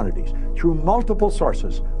increasing quantities through multiple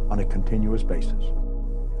sources on a continuous basis.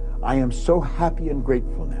 I am so happy and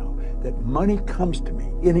grateful now that money comes to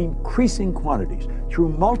me in increasing quantities through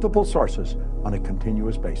multiple sources on a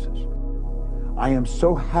continuous basis. I am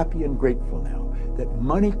so happy and grateful now that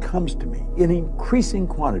money comes to me in increasing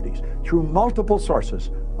quantities through multiple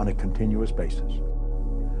sources on a continuous basis.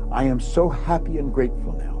 I am so happy and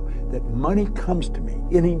grateful now that money comes to me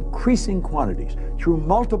in increasing quantities through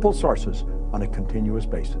multiple sources on a continuous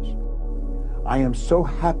basis. I am so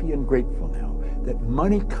happy and grateful now that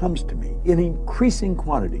money comes to me in increasing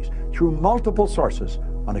quantities through multiple sources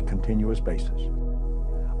on a continuous basis.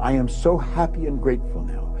 I am so happy and grateful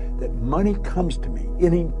now that money comes to me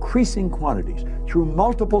in increasing quantities through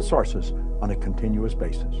multiple sources on a continuous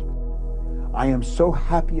basis. I am so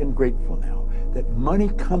happy and grateful now that money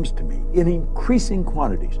comes to me in increasing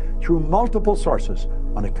quantities through multiple sources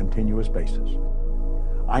on a continuous basis.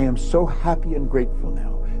 I am so happy and grateful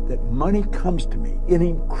now that money comes to me in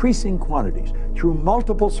increasing quantities through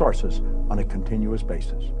multiple sources on a continuous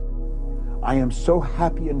basis. I am so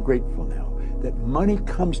happy and grateful now that money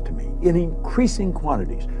comes to me in increasing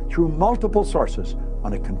quantities through multiple sources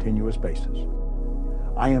on a continuous basis.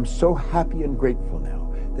 I am so happy and grateful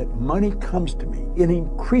now that money comes to me in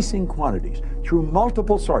increasing quantities through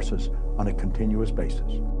multiple sources on a continuous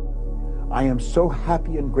basis. I am so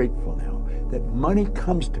happy and grateful now that money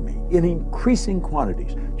comes to me in increasing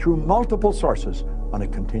quantities through multiple sources on a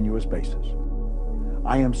continuous basis.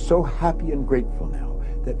 I am so happy and grateful now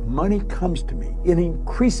that money comes to me in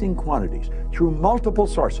increasing quantities through multiple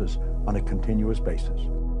sources on a continuous basis.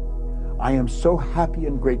 I am so happy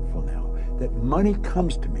and grateful now that money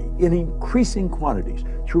comes to me in increasing quantities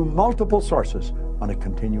through multiple sources on a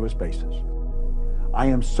continuous basis. I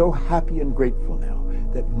am so happy and grateful now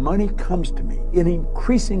that money comes to me in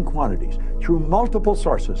increasing quantities through multiple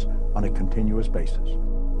sources on a continuous basis.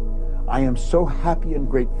 I am so happy and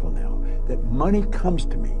grateful now that money comes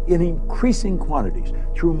to me in increasing quantities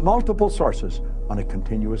through multiple sources on a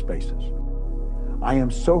continuous basis. I am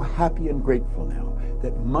so happy and grateful now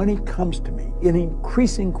that money comes to me in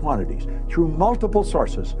increasing quantities through multiple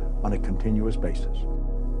sources on a continuous basis.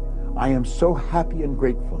 I am so happy and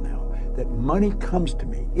grateful now that money comes to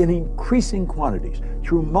me in increasing quantities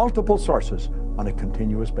through multiple sources on a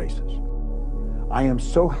continuous basis. I am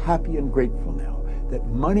so happy and grateful now that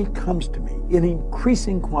money comes to me in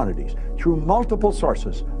increasing quantities through multiple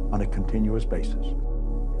sources on a continuous basis.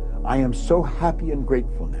 I am so happy and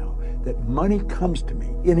grateful now that money comes to me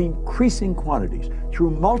in increasing quantities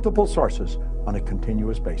through multiple sources on a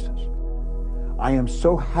continuous basis. I am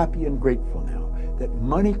so happy and grateful now that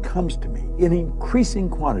money comes to me in increasing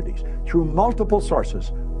quantities through multiple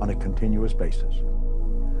sources on a continuous basis.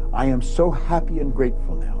 I am so happy and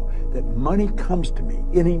grateful now that money comes to me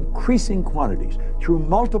in increasing quantities through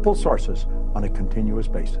multiple sources on a continuous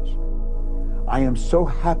basis. I am so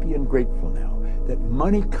happy and grateful now that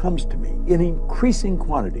money comes to me in increasing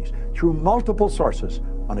quantities through multiple sources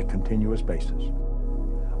on a continuous basis.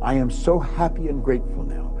 I am so happy and grateful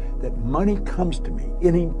now that money comes to me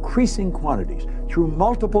in increasing quantities through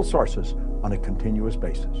multiple sources on a continuous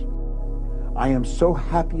basis. I am so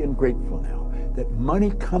happy and grateful now that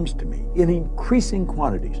money comes to me in increasing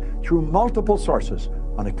quantities through multiple sources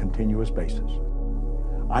on a continuous basis.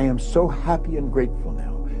 I am so happy and grateful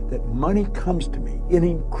now that money comes to me in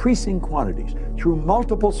increasing quantities through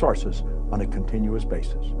multiple sources on a continuous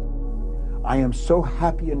basis. I am so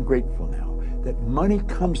happy and grateful now that money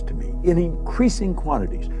comes to me in increasing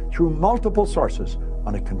quantities through multiple sources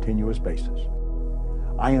on a continuous basis.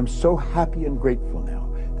 I am so happy and grateful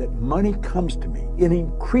now that money comes to me in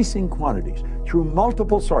increasing quantities through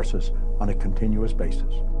multiple sources on a continuous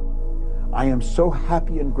basis. I am so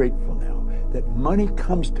happy and grateful now that money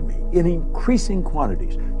comes to me in increasing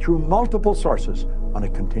quantities through multiple sources on a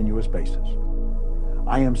continuous basis.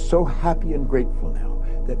 I am so happy and grateful now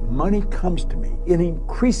that money comes to me in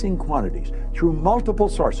increasing quantities through multiple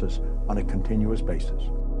sources on a continuous basis.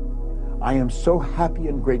 I am so happy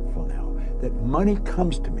and grateful now that money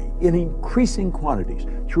comes to me in increasing quantities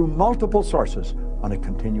through multiple sources on a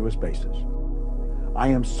continuous basis. I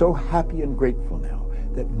am so happy and grateful now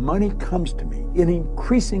that money comes to me in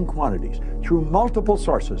increasing quantities through multiple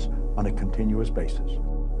sources on a continuous basis.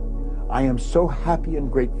 I am so happy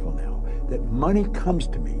and grateful now that money comes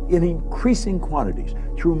to me in increasing quantities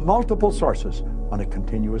through multiple sources on a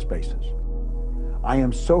continuous basis. I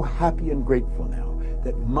am so happy and grateful now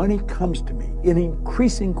that money comes to me in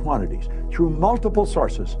increasing quantities through multiple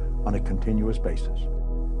sources on a continuous basis.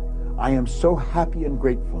 I am so happy and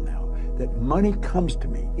grateful now that money comes to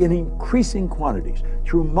me in increasing quantities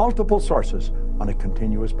through multiple sources on a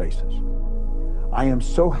continuous basis. I am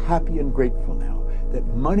so happy and grateful now that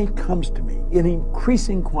money comes to me in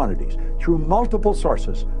increasing quantities through multiple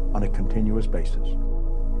sources on a continuous basis.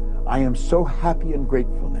 I am so happy and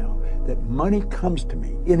grateful now that money comes to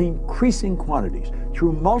me in increasing quantities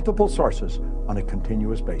through multiple sources on a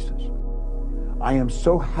continuous basis. I am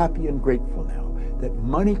so happy and grateful now that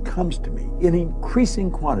money comes to me in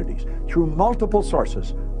increasing quantities through multiple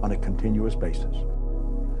sources on a continuous basis.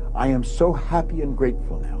 I am so happy and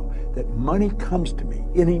grateful now that money comes to me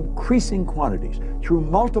in increasing quantities through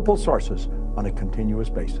multiple sources on a continuous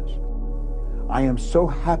basis. I am so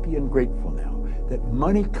happy and grateful now that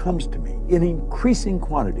money comes to me in increasing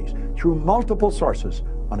quantities through multiple sources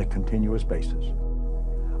on a continuous basis.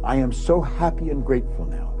 I am so happy and grateful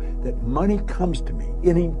now that money comes to me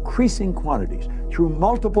in increasing quantities through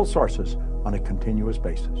multiple sources on a continuous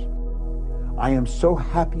basis. I am so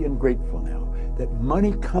happy and grateful now that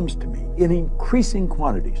money comes to me in increasing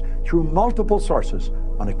quantities through multiple sources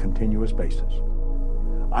on a continuous basis.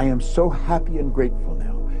 I am so happy and grateful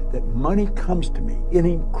now that money comes to me in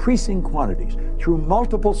increasing quantities through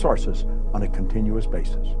multiple sources on a continuous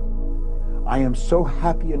basis. I am so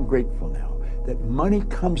happy and grateful now that money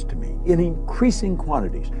comes to me in increasing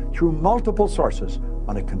quantities through multiple sources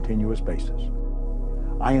on a continuous basis.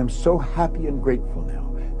 I am so happy and grateful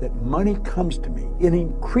now that money comes to me in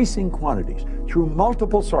increasing quantities through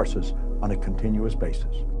multiple sources on a continuous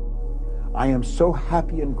basis. I am so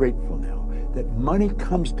happy and grateful now that money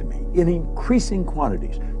comes to me in increasing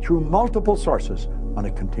quantities through multiple sources on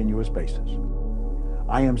a continuous basis.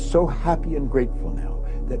 I am so happy and grateful now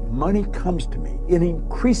that money comes to me in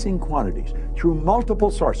increasing quantities through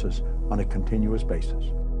multiple sources on a continuous basis.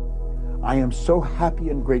 I am so happy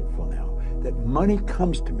and grateful now that money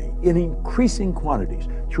comes to me in increasing quantities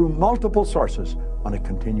through multiple sources on a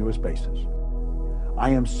continuous basis. I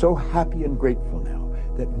am so happy and grateful now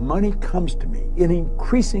that money comes to me in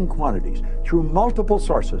increasing quantities through multiple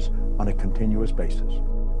sources on a continuous basis.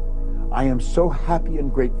 I am so happy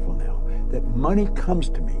and grateful now that money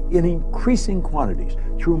comes to me in increasing quantities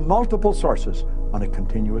through multiple sources on a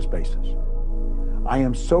continuous basis. I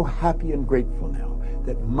am so happy and grateful now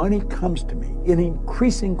that money comes to me in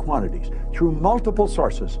increasing quantities through multiple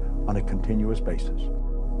sources on a continuous basis.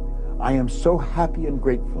 I am so happy and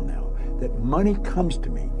grateful now that money comes to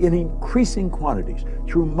me in increasing quantities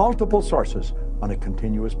through multiple sources on a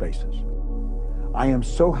continuous basis. I am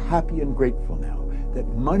so happy and grateful now that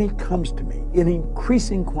money comes to me in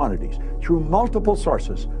increasing quantities through multiple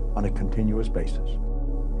sources on a continuous basis.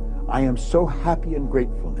 I am so happy and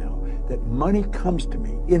grateful now that money comes to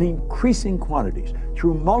me in increasing quantities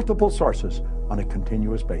through multiple sources on a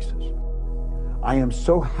continuous basis. I am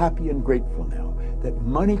so happy and grateful now that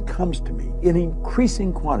money comes to me in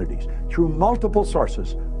increasing quantities through multiple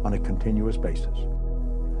sources on a continuous basis.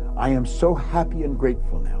 I am so happy and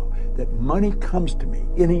grateful now that money comes to me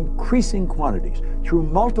in increasing quantities through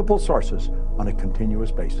multiple sources on a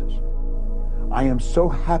continuous basis. I am so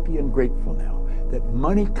happy and grateful now that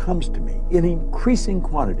money comes to me in increasing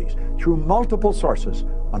quantities through multiple sources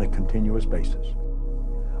on a continuous basis.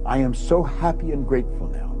 I am so happy and grateful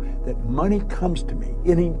now that money comes to me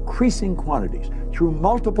in increasing quantities through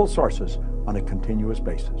multiple sources on a continuous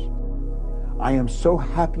basis. I am so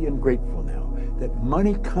happy and grateful now that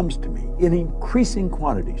money comes to me in increasing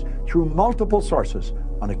quantities through multiple sources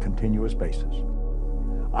on a continuous basis.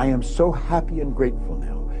 I am so happy and grateful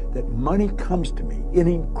now that money comes to me in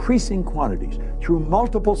increasing quantities through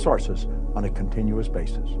multiple sources on a continuous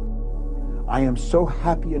basis. I am so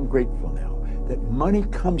happy and grateful now that money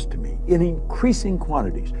comes to me in increasing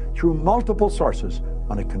quantities through multiple sources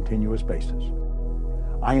on a continuous basis.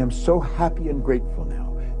 I am so happy and grateful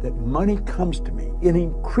now that money comes to me in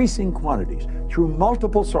increasing quantities through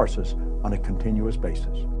multiple sources on a continuous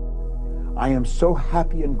basis. I am so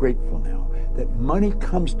happy and grateful now that money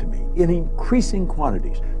comes to me in increasing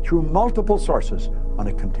quantities through multiple sources on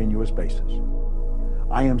a continuous basis.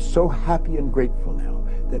 I am so happy and grateful now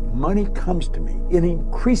that money comes to me in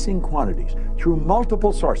increasing quantities through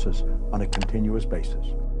multiple sources on a continuous basis.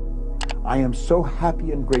 I am so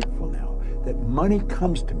happy and grateful now that money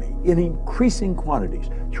comes to me in increasing quantities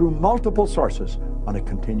through multiple sources on a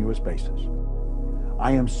continuous basis.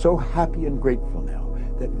 I am so happy and grateful now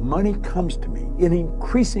that money comes to me in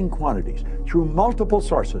increasing quantities through multiple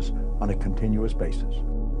sources on a continuous basis.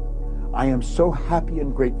 I am so happy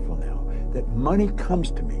and grateful now that money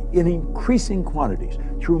comes to me in increasing quantities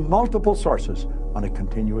through multiple sources on a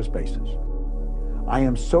continuous basis. I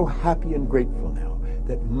am so happy and grateful now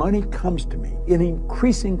that money comes to me in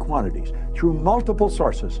increasing quantities through multiple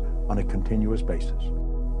sources on a continuous basis.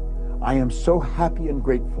 I am so happy and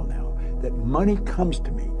grateful now that money comes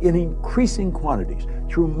to me in increasing quantities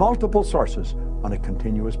through multiple sources on a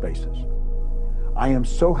continuous basis. I am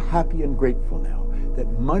so happy and grateful now that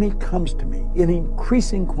money comes to me in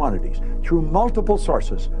increasing quantities through multiple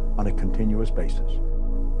sources on a continuous basis.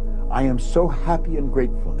 I am so happy and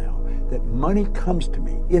grateful now that money comes to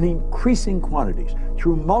me in increasing quantities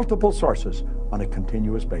through multiple sources on a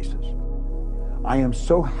continuous basis. I am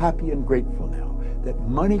so happy and grateful now that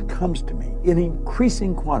money comes to me in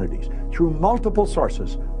increasing quantities through multiple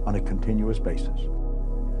sources on a continuous basis.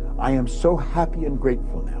 I am so happy and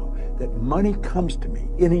grateful now that money comes to me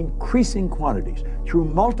in increasing quantities through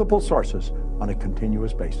multiple sources on a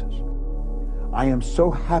continuous basis. I am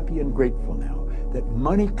so happy and grateful now that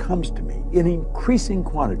money comes to me in increasing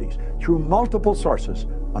quantities through multiple sources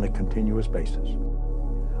on a continuous basis.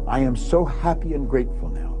 I am so happy and grateful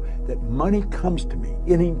now that money comes to me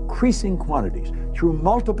in increasing quantities through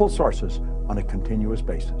multiple sources on a continuous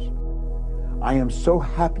basis. I am so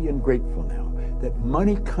happy and grateful now that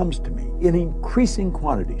money comes to me in increasing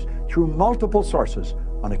quantities through multiple sources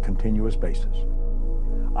on a continuous basis.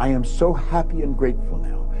 I am so happy and grateful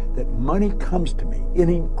now that money comes to me in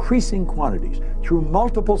increasing quantities through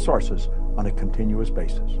multiple sources on a continuous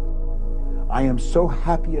basis. I am so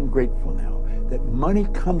happy and grateful now that money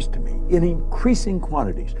comes to me in increasing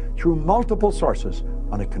quantities through multiple sources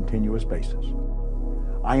on a continuous basis.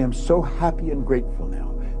 I am so happy and grateful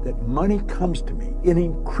now that money comes to me in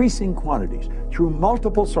increasing quantities through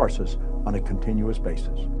multiple sources on a continuous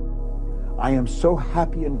basis. I am so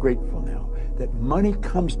happy and grateful now that money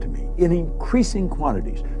comes to me in increasing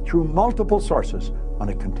quantities through multiple sources on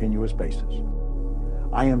a continuous basis.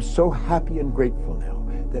 I am so happy and grateful now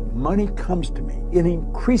that money comes to me in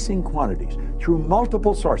increasing quantities through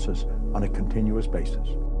multiple sources on a continuous basis.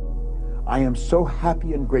 I am so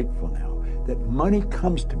happy and grateful now that money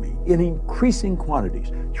comes to me in increasing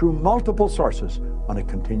quantities through multiple sources on a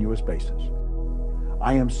continuous basis.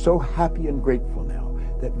 I am so happy and grateful now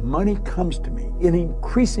that money comes to me in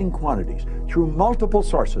increasing quantities through multiple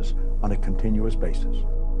sources on a continuous basis.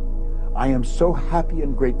 I am so happy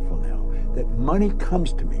and grateful now that money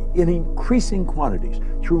comes to me in increasing quantities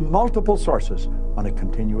through multiple sources on a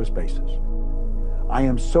continuous basis. I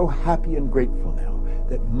am so happy and grateful now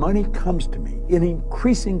that money comes to me in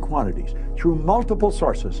increasing quantities through multiple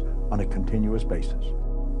sources on a continuous basis.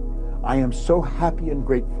 I am so happy and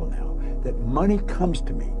grateful now that money comes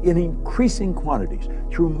to me in increasing quantities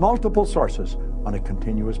through multiple sources on a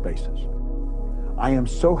continuous basis. I am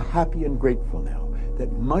so happy and grateful now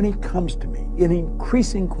that money comes to me in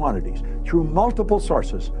increasing quantities through multiple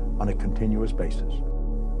sources on a continuous basis.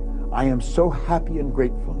 I am so happy and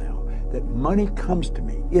grateful now that money comes to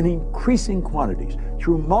me in increasing quantities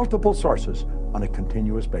through multiple sources on a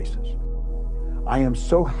continuous basis. I am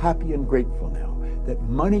so happy and grateful now that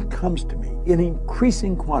money comes to me in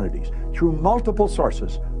increasing quantities through multiple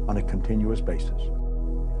sources on a continuous basis.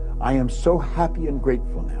 I am so happy and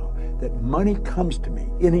grateful now that money comes to me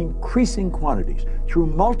in increasing quantities through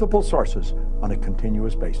multiple sources on a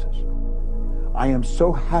continuous basis. I am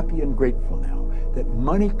so happy and grateful now that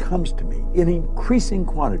money comes to me in increasing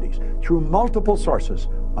quantities through multiple sources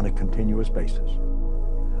on a continuous basis.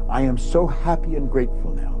 I am so happy and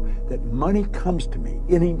grateful now that money comes to me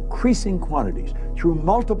in increasing quantities through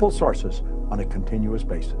multiple sources on a continuous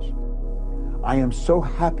basis. I am so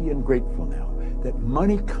happy and grateful now that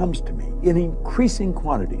money comes to me in increasing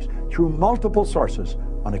quantities through multiple sources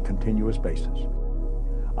on a continuous basis.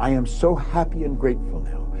 I am so happy and grateful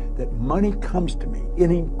now that money comes to me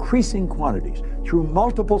in increasing quantities through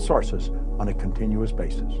multiple sources on a continuous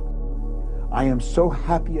basis. I am so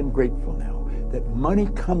happy and grateful now that money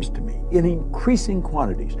comes to me in increasing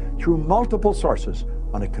quantities through multiple sources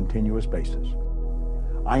on a continuous basis.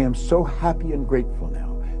 I am so happy and grateful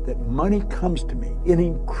now that money comes to me in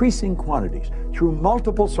increasing quantities through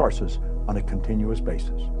multiple sources on a continuous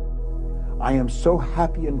basis. I am so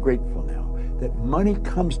happy and grateful now that money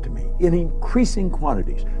comes to me in increasing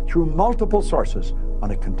quantities through multiple sources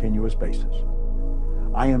on a continuous basis.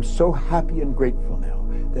 I am so happy and grateful now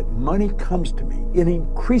that money comes to me in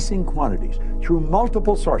increasing quantities through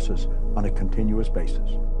multiple sources on a continuous basis.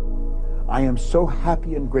 I am so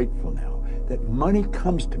happy and grateful now that money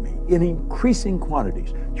comes to me in increasing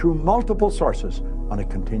quantities through multiple sources on a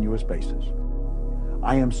continuous basis.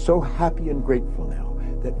 I am so happy and grateful now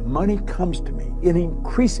that money comes to me in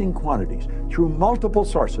increasing quantities through multiple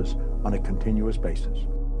sources on a continuous basis.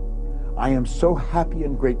 I am so happy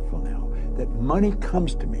and grateful now that money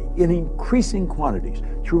comes to me in increasing quantities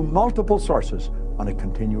through multiple sources on a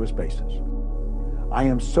continuous basis. I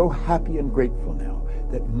am so happy and grateful now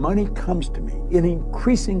that money comes to me in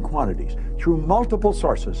increasing quantities through multiple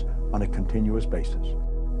sources on a continuous basis.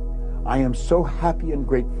 I am so happy and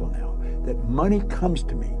grateful now that money comes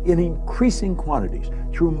to me in increasing quantities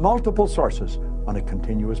through multiple sources on a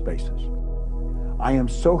continuous basis. I am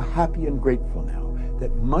so happy and grateful now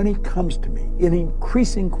that money comes to me in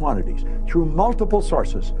increasing quantities through multiple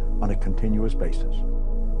sources on a continuous basis.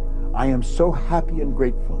 I am so happy and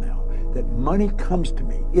grateful now that money comes to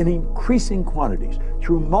me in increasing quantities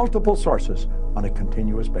through multiple sources on a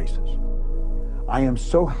continuous basis. I am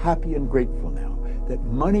so happy and grateful now that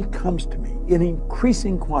money comes to me in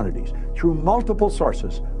increasing quantities through multiple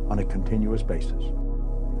sources on a continuous basis.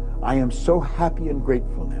 I am so happy and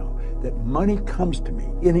grateful now that money comes to me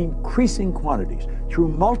in increasing quantities through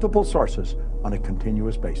multiple sources on a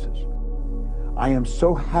continuous basis. I am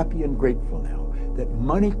so happy and grateful now that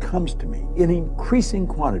money comes to me in increasing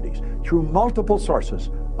quantities through multiple sources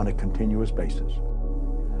on a continuous basis.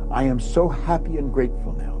 I am so happy and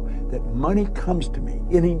grateful now that money comes to me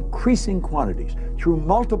in increasing quantities through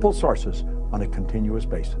multiple sources on a continuous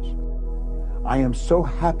basis. I am so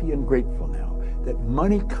happy and grateful now that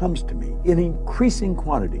money comes to me in increasing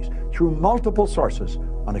quantities through multiple sources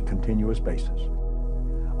on a continuous basis.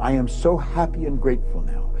 I am so happy and grateful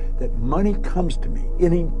now that money comes to me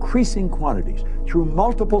in increasing quantities through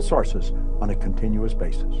multiple sources on a continuous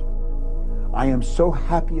basis. I am so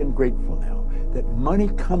happy and grateful now that money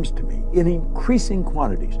comes to me in increasing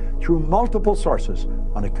quantities through multiple sources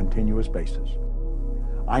on a continuous basis.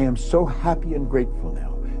 I am so happy and grateful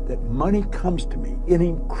now that money comes to me in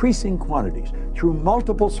increasing quantities through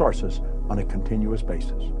multiple sources on a continuous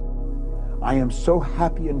basis. I am so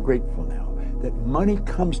happy and grateful now that money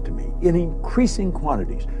comes to me in increasing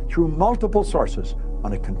quantities through multiple sources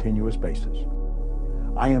on a continuous basis.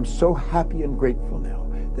 I am so happy and grateful now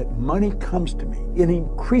that money comes to me in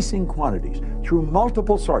increasing quantities through multiple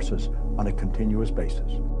sources on a continuous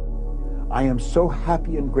basis. I am so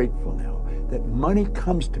happy and grateful now that money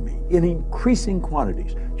comes to me in increasing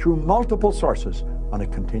quantities through multiple sources on a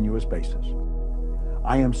continuous basis.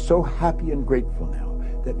 I am so happy and grateful now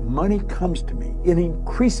that money comes to me in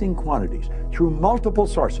increasing quantities through multiple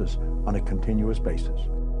sources on a continuous basis.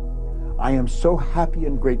 I am so happy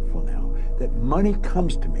and grateful now that money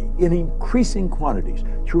comes to me in increasing quantities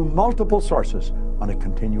through multiple sources on a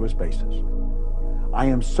continuous basis. I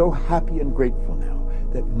am so happy and grateful now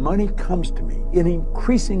that money comes to me in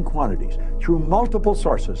increasing quantities through multiple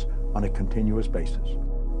sources on a continuous basis.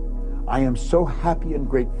 I am so happy and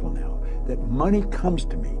grateful now that money comes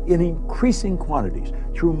to me in increasing quantities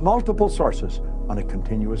through multiple sources on a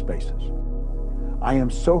continuous basis. I am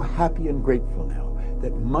so happy and grateful now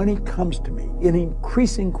that money comes to me in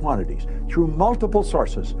increasing quantities through multiple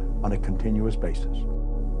sources on a continuous basis.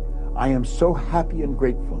 I am so happy and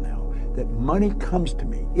grateful now that money comes to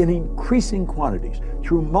me in increasing quantities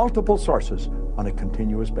through multiple sources on a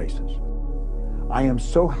continuous basis. I am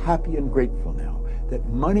so happy and grateful now that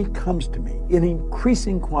money comes to me in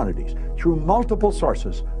increasing quantities through multiple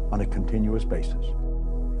sources on a continuous basis.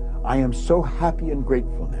 I am so happy and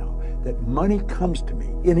grateful now that money comes to me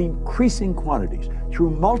in increasing quantities through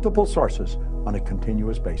multiple sources on a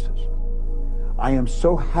continuous basis. I am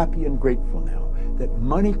so happy and grateful now that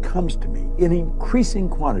money comes to me in increasing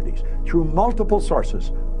quantities through multiple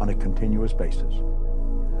sources on a continuous basis.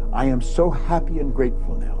 I am so happy and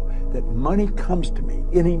grateful now that money comes to me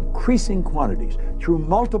in increasing quantities through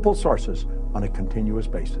multiple sources on a continuous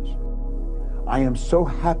basis. I am so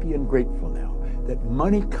happy and grateful now that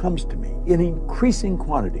money comes to me in increasing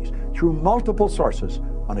quantities through multiple sources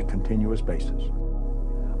on a continuous basis.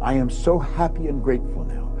 I am so happy and grateful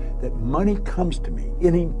now that money comes to me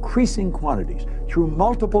in increasing quantities through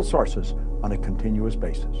multiple sources on a continuous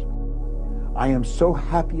basis. I am so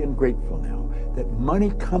happy and grateful now that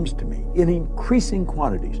money comes to me in increasing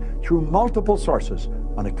quantities through multiple sources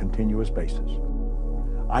on a continuous basis.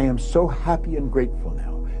 I am so happy and grateful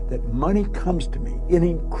now that money comes to me in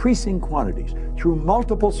increasing quantities through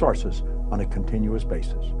multiple sources on a continuous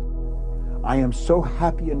basis. I am so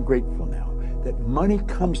happy and grateful now that money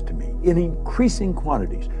comes to me in increasing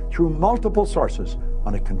quantities through multiple sources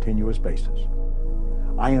on a continuous basis.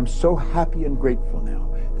 I am so happy and grateful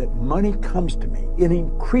now that money comes to me in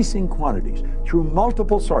increasing quantities through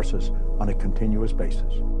multiple sources on a continuous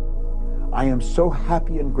basis. I am so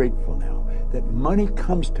happy and grateful now that money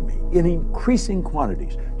comes to me in increasing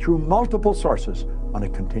quantities through multiple sources on a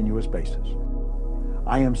continuous basis.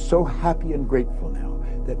 I am so happy and grateful now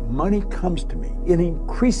that money comes to me in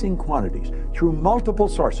increasing quantities through multiple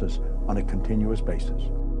sources on a continuous basis.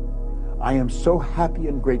 I am so happy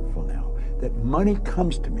and grateful now that money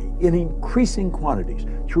comes to me in increasing quantities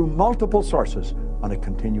through multiple sources on a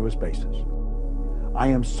continuous basis. I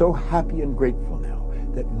am so happy and grateful now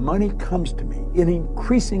that money comes to me in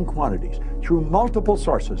increasing quantities through multiple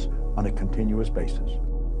sources on a continuous basis.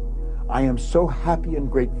 I am so happy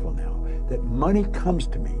and grateful now that money comes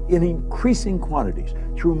to me in increasing quantities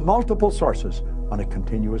through multiple sources on a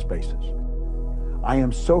continuous basis. I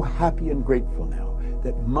am so happy and grateful now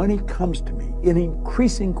that money comes to me in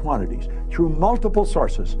increasing quantities through multiple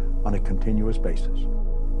sources on a continuous basis.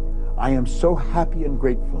 I am so happy and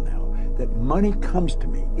grateful now that money comes to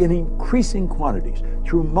me in increasing quantities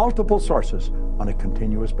through multiple sources on a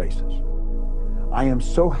continuous basis. I am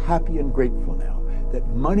so happy and grateful now that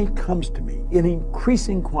money comes to me in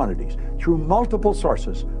increasing quantities through multiple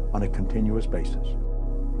sources on a continuous basis.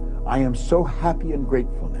 I am so happy and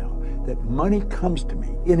grateful now that money comes to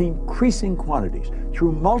me in increasing quantities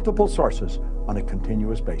through multiple sources on a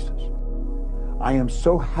continuous basis. I am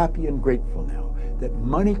so happy and grateful now that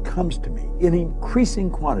money comes to me in increasing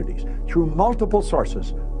quantities through multiple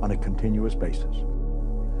sources on a continuous basis.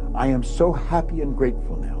 I am so happy and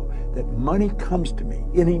grateful now that money comes to me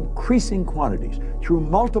in increasing quantities through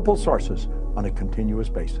multiple sources on a continuous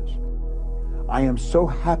basis. I am so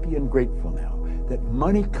happy and grateful now that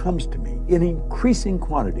money comes to me in increasing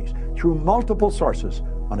quantities through multiple sources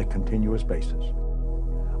on a continuous basis.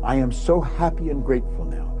 I am so happy and grateful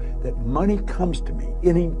now that money comes to me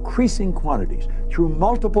in increasing quantities through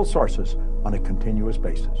multiple sources on a continuous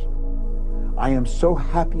basis. I am so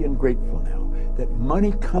happy and grateful now that money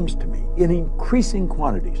comes to me in increasing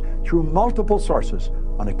quantities through multiple sources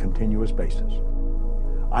on a continuous basis.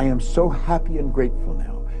 I am so happy and grateful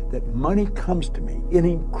now that money comes to me in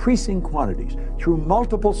increasing quantities through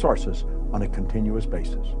multiple sources on a continuous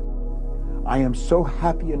basis. I am so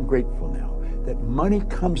happy and grateful now that money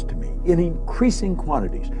comes to me in increasing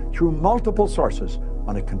quantities through multiple sources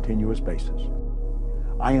on a continuous basis.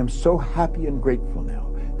 I am so happy and grateful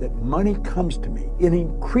now that money comes to me in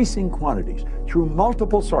increasing quantities through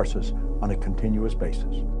multiple sources on a continuous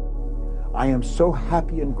basis. I am so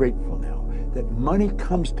happy and grateful now that money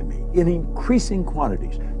comes to me in increasing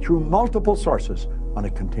quantities through multiple sources on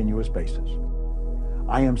a continuous basis.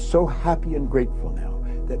 I am so happy and grateful now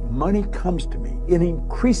that money comes to me in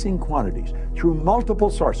increasing quantities through multiple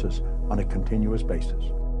sources on a continuous basis.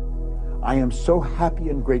 I am so happy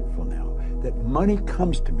and grateful now that money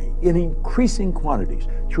comes to me in increasing quantities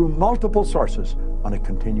through multiple sources on a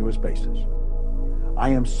continuous basis. I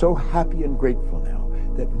am so happy and grateful now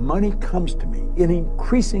that money comes to me in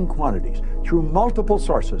increasing quantities through multiple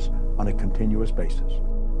sources on a continuous basis.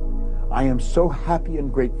 I am so happy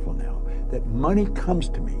and grateful now that money comes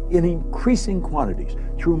to me in increasing quantities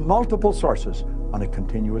through multiple sources on a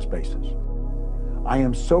continuous basis. I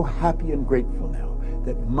am so happy and grateful now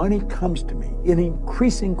that money comes to me in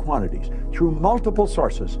increasing quantities through multiple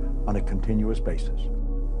sources on a continuous basis.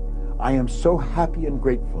 I am so happy and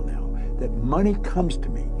grateful now that money comes to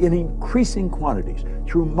me in increasing quantities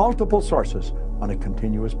through multiple sources on a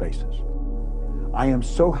continuous basis. I am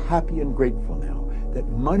so happy and grateful now that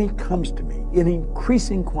money comes to me in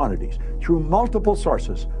increasing quantities through multiple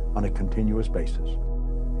sources on a continuous basis.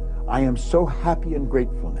 I am so happy and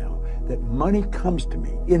grateful now that money comes to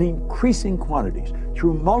me in increasing quantities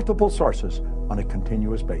through multiple sources on a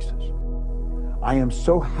continuous basis. I am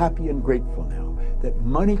so happy and grateful now that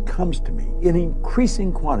money comes to me in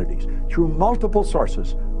increasing quantities through multiple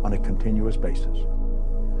sources on a continuous basis.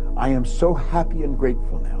 I am so happy and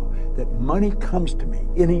grateful now that money comes to me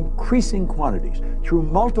in increasing quantities through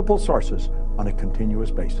multiple sources on a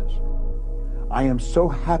continuous basis. I am so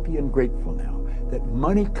happy and grateful now that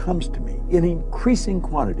money comes to me in increasing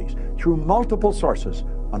quantities through multiple sources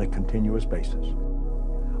on a continuous basis.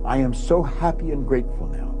 I am so happy and grateful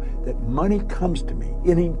now that money comes to me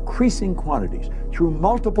in increasing quantities through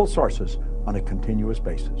multiple sources on a continuous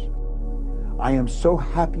basis. I am so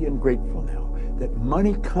happy and grateful now that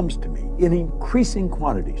money comes to me in increasing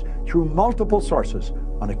quantities through multiple sources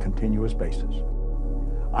on a continuous basis.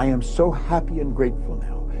 I am so happy and grateful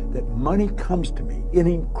now that money comes to me in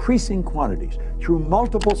increasing quantities through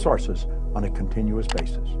multiple sources on a continuous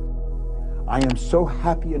basis. I am so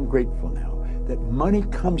happy and grateful now that money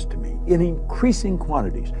comes to me in increasing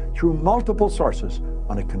quantities through multiple sources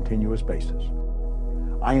on a continuous basis.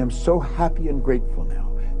 I am so happy and grateful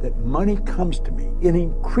now that money comes to me in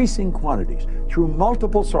increasing quantities through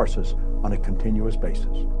multiple sources on a continuous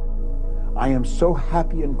basis. I am so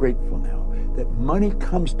happy and grateful now that money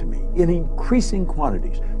comes to me in increasing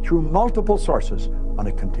quantities through multiple sources on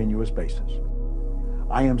a continuous basis.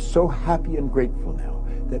 I am so happy and grateful now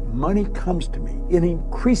that money comes to me in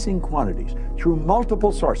increasing quantities through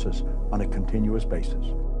multiple sources on a continuous basis.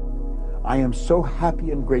 I am so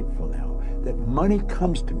happy and grateful now that money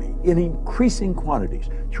comes to me in increasing quantities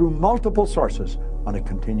through multiple sources on a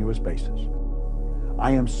continuous basis.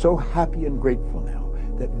 I am so happy and grateful now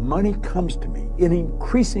that money comes to me in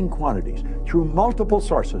increasing quantities through multiple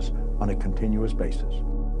sources on a continuous basis.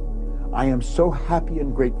 I am so happy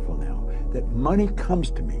and grateful now that money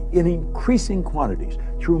comes to me in increasing quantities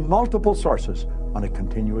through multiple sources on a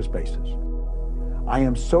continuous basis. I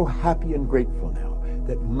am so happy and grateful now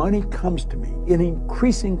that money comes to me in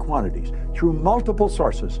increasing quantities through multiple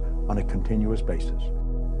sources on a continuous basis.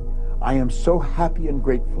 I am so happy and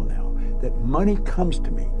grateful now that money comes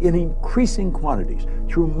to me in increasing quantities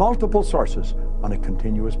through multiple sources on a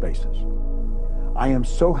continuous basis. I am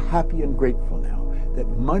so happy and grateful now that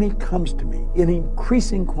money comes to me in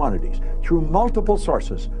increasing quantities through multiple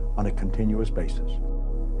sources on a continuous basis.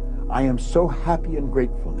 I am so happy and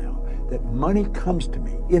grateful now that money comes to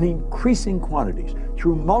me in increasing quantities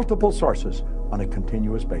through multiple sources on a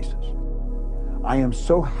continuous basis. I am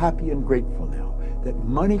so happy and grateful now that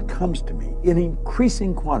money comes to me in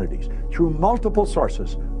increasing quantities through multiple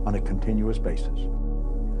sources on a continuous basis.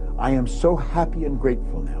 I am so happy and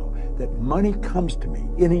grateful now that money comes to me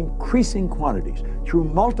in increasing quantities through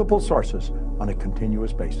multiple sources on a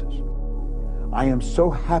continuous basis. I am so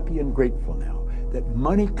happy and grateful now that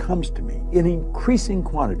money comes to me in increasing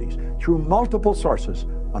quantities through multiple sources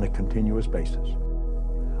on a continuous basis.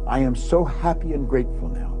 I am so happy and grateful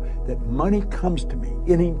now that money comes to me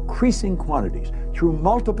in increasing quantities through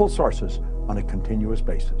multiple sources on a continuous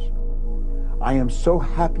basis. I am so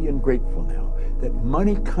happy and grateful now that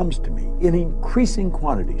money comes to me in increasing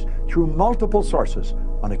quantities through multiple sources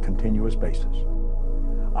on a continuous basis.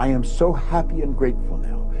 I am so happy and grateful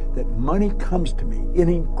now that money comes to me in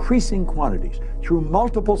increasing quantities through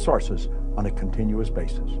multiple sources on a continuous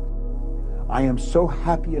basis. I am so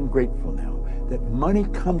happy and grateful now that money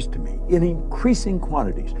comes to me in increasing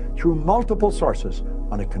quantities through multiple sources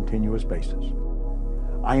on a continuous basis.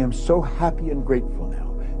 I am so happy and grateful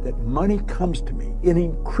now that money comes to me in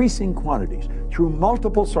increasing quantities through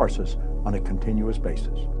multiple sources on a continuous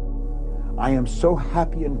basis. I am so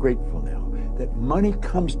happy and grateful now that money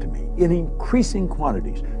comes to me in increasing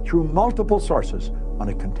quantities through multiple sources on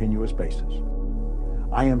a continuous basis.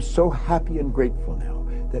 I am so happy and grateful now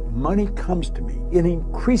that money comes to me in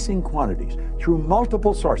increasing quantities through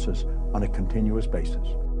multiple sources on a continuous basis.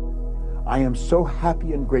 I am so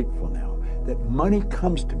happy and grateful now that money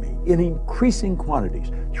comes to me in increasing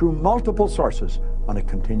quantities through multiple sources on a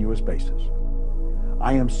continuous basis.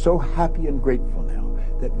 I am so happy and grateful now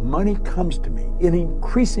that money comes to me in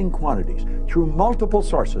increasing quantities through multiple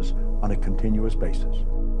sources on a continuous basis.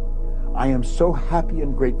 I am so happy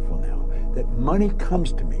and grateful now that money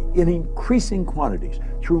comes to me in increasing quantities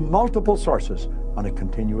through multiple sources on a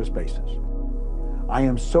continuous basis. I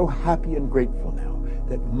am so happy and grateful now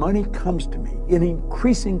that money comes to me in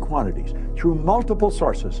increasing quantities through multiple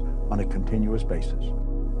sources on a continuous basis.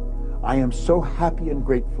 I am so happy and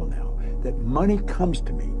grateful now that money comes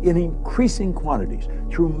to me in increasing quantities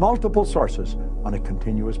through multiple sources on a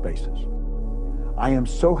continuous basis. I am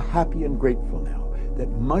so happy and grateful now that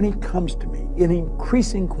money comes to me in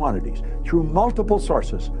increasing quantities through multiple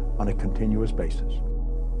sources on a continuous basis.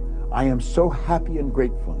 I am so happy and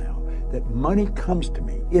grateful now that money comes to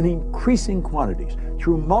me in increasing quantities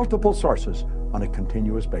through multiple sources on a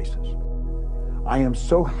continuous basis. I am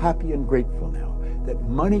so happy and grateful now that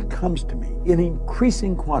money comes to me in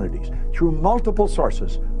increasing quantities through multiple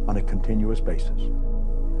sources on a continuous basis.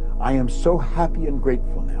 I am so happy and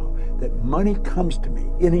grateful now that money comes to me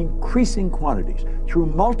in increasing quantities through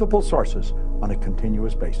multiple sources on a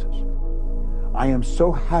continuous basis. I am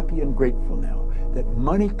so happy and grateful now that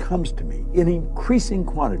money comes to me in increasing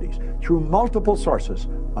quantities through multiple sources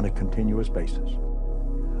on a continuous basis.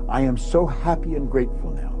 I am so happy and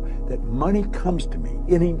grateful now that money comes to me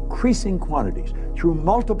in increasing quantities through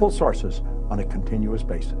multiple sources on a continuous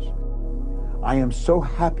basis. I am so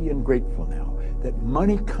happy and grateful now that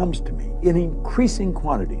money comes to me in increasing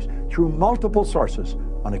quantities through multiple sources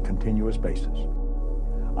on a continuous basis.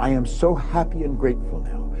 I am so happy and grateful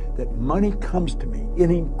now that money comes to me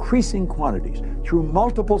in increasing quantities through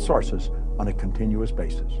multiple sources on a continuous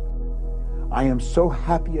basis. I am so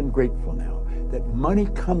happy and grateful now that money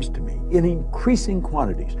comes to me in increasing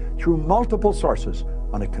quantities through multiple sources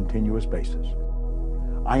on a continuous basis.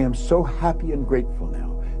 I am so happy and grateful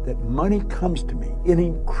now that money comes to me in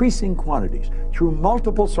increasing quantities through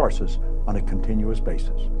multiple sources on a continuous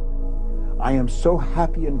basis. I am so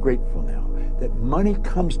happy and grateful now that money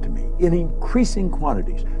comes to me in increasing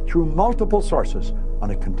quantities through multiple sources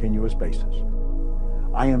on a continuous basis.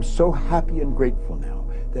 I am so happy and grateful now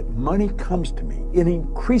that money comes to me in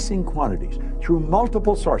increasing quantities through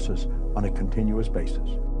multiple sources on a continuous basis.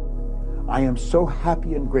 I am so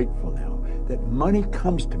happy and grateful now that money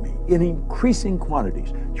comes to me in increasing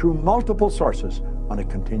quantities through multiple sources on a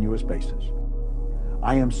continuous basis.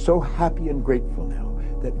 I am so happy and grateful now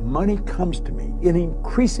that money comes to me in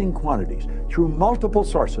increasing quantities through multiple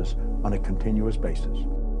sources on a continuous basis.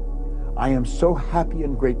 I am so happy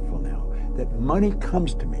and grateful now that money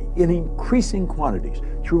comes to me in increasing quantities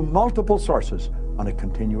through multiple sources on a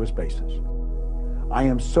continuous basis. I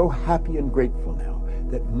am so happy and grateful now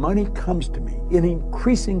that money comes to me in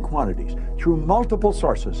increasing quantities through multiple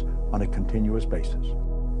sources on a continuous basis.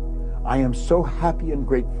 I am so happy and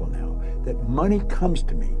grateful now that money comes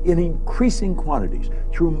to me in increasing quantities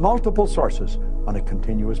through multiple sources on a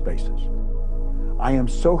continuous basis. I am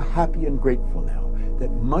so happy and grateful now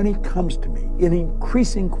that money comes to me in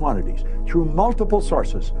increasing quantities through multiple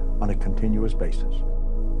sources on a continuous basis.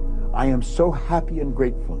 I am so happy and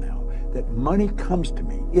grateful now that money comes to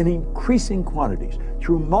me in increasing quantities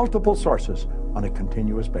through multiple sources on a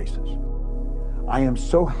continuous basis. I am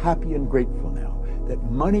so happy and grateful now that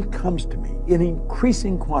money comes to me in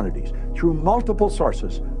increasing quantities through multiple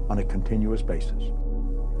sources on a continuous basis.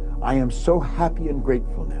 I am so happy and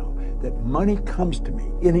grateful now that money comes to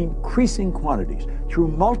me in increasing quantities through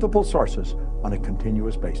multiple sources on a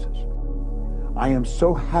continuous basis. I am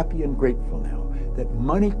so happy and grateful now that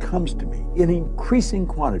money comes to me in increasing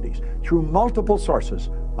quantities through multiple sources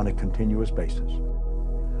on a continuous basis.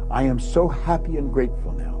 I am so happy and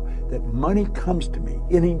grateful now that money comes to me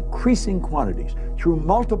in increasing quantities through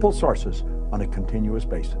multiple sources on a continuous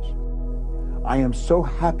basis. I am so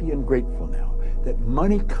happy and grateful now that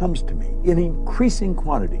money comes to me in increasing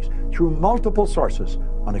quantities through multiple sources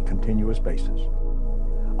on a continuous basis.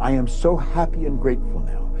 I am so happy and grateful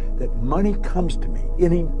now that money comes to me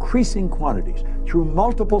in increasing quantities through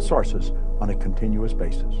multiple sources on a continuous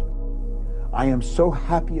basis. I am so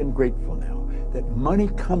happy and grateful now that money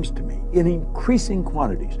comes to me in increasing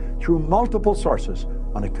quantities through multiple sources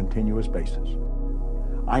on a continuous basis.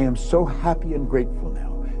 I am so happy and grateful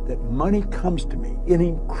now that money comes to me in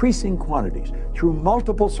increasing quantities through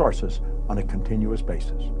multiple sources on a continuous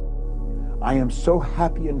basis. I am so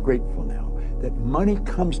happy and grateful now that money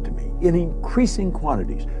comes to me in increasing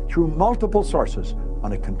quantities through multiple sources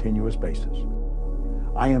on a continuous basis.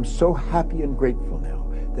 I am so happy and grateful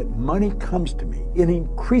now that money comes to me in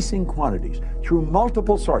increasing quantities through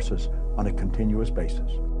multiple sources on a continuous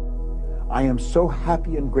basis. I am so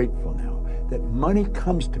happy and grateful now that money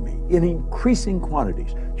comes to me in increasing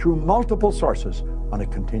quantities through multiple sources on a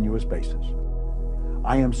continuous basis.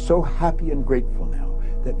 I am so happy and grateful now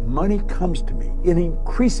that money comes to me in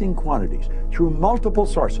increasing quantities through multiple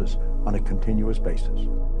sources on a continuous basis.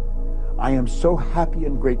 I am so happy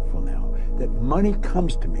and grateful now that money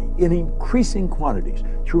comes to me in increasing quantities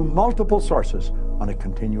through multiple sources on a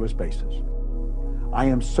continuous basis. I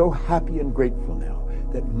am so happy and grateful now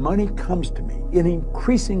that money comes to me in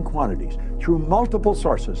increasing quantities through multiple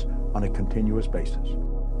sources on a continuous basis.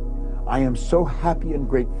 I am so happy and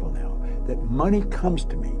grateful now that money comes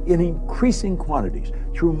to me in increasing quantities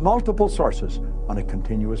through multiple sources on a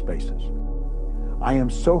continuous basis. I am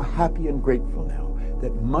so happy and grateful now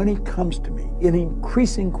that money comes to me in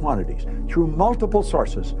increasing quantities through multiple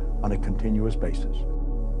sources on a continuous basis.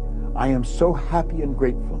 I am so happy and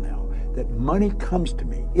grateful now that money comes to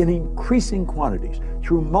me in increasing quantities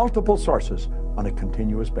through multiple sources on a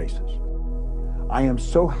continuous basis. I am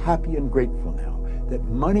so happy and grateful now that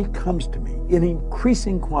money comes to me in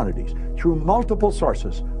increasing quantities through multiple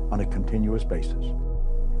sources on a continuous basis.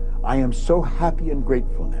 I am so happy and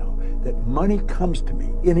grateful now that money comes to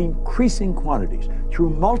me in increasing quantities through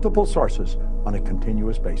multiple sources on a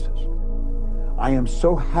continuous basis. I am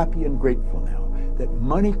so happy and grateful now that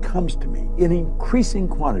money comes to me in increasing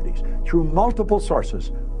quantities through multiple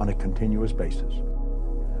sources on a continuous basis.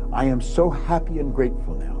 I am so happy and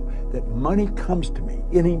grateful now that money comes to me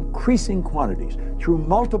in increasing quantities through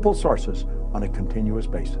multiple sources on a continuous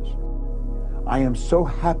basis. I am so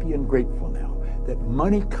happy and grateful now that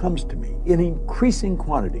money comes to me in increasing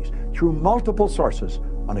quantities through multiple sources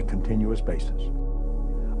on a continuous basis.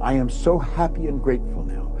 I am so happy and grateful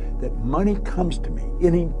now that money comes to me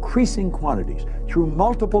in increasing quantities through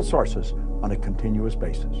multiple sources on a continuous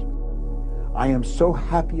basis. I am so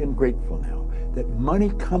happy and grateful now that money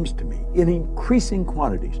comes to me in increasing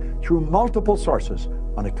quantities through multiple sources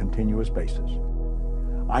on a continuous basis.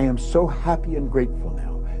 I am so happy and grateful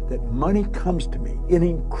now that money comes to me in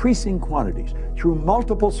increasing quantities through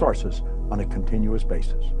multiple sources on a continuous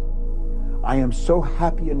basis. I am so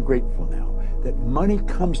happy and grateful now that money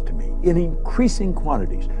comes to me in increasing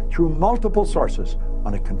quantities through multiple sources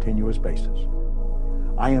on a continuous basis.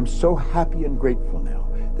 I am so happy and grateful now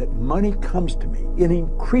that money comes to me in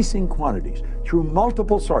increasing quantities through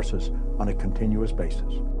multiple sources on a continuous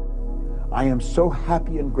basis. I am so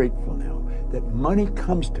happy and grateful now that money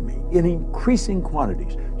comes to me in increasing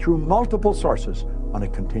quantities through multiple sources on a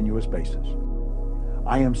continuous basis.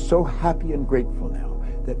 I am so happy and grateful now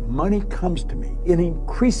that money comes to me in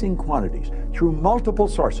increasing quantities through multiple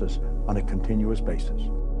sources on a continuous basis.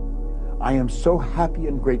 I am so happy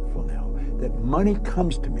and grateful now that money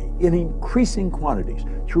comes to me in increasing quantities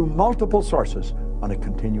through multiple sources on a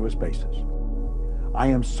continuous basis. I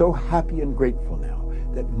am so happy and grateful now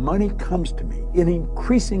that money comes to me in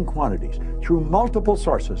increasing quantities through multiple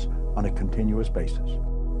sources on a continuous basis.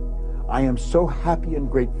 I am so happy and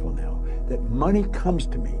grateful now that money comes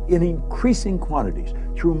to me in increasing quantities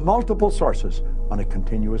through multiple sources on a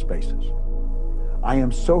continuous basis. I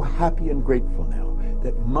am so happy and grateful now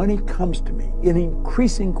that money comes to me in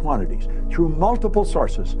increasing quantities through multiple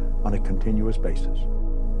sources on a continuous basis.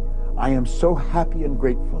 I am so happy and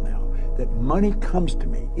grateful now that money comes to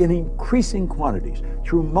me in increasing quantities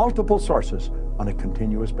through multiple sources on a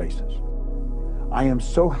continuous basis. I am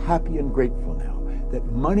so happy and grateful now that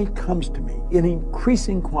money comes to me in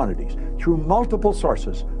increasing quantities through multiple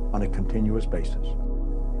sources on a continuous basis.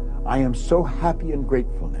 I am so happy and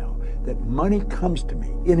grateful now that money comes to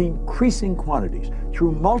me in increasing quantities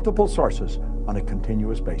through multiple sources on a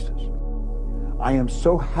continuous basis. I am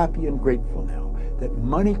so happy and grateful now that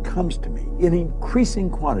money comes to me in increasing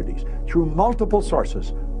quantities through multiple sources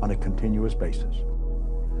on a continuous basis.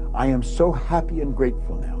 I am so happy and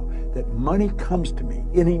grateful now that money comes to me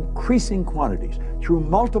in increasing quantities through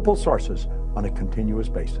multiple sources on a continuous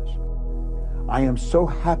basis. I am so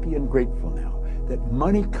happy and grateful now that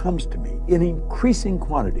money comes to me in increasing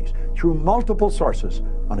quantities through multiple sources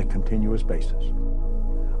on a continuous basis.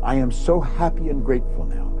 I am so happy and grateful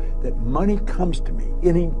now that money comes to me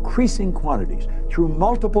in increasing quantities through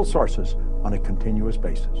multiple sources on a continuous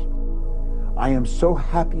basis. I am so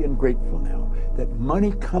happy and grateful now that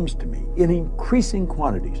money comes to me in increasing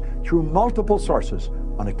quantities through multiple sources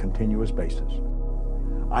on a continuous basis.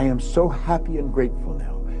 I am so happy and grateful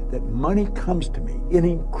now that money comes to me in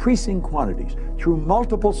increasing quantities through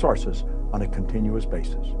multiple sources on a continuous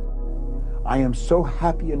basis. I am so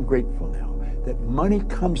happy and grateful now that money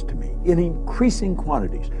comes to me in increasing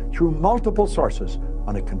quantities through multiple sources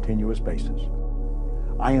on a continuous basis.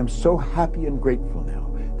 I am so happy and grateful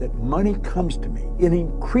now that money comes to me in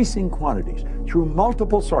increasing quantities through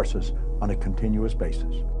multiple sources on a continuous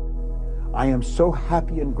basis. I am so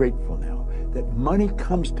happy and grateful now that money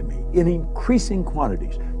comes to me in increasing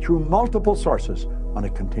quantities through multiple sources on a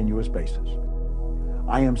continuous basis.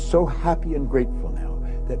 I am so happy and grateful now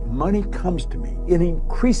that money comes to me in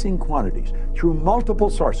increasing quantities through multiple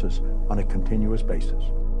sources on a continuous basis.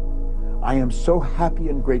 I am so happy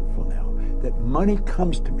and grateful now that money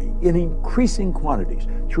comes to me in increasing quantities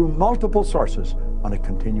through multiple sources on a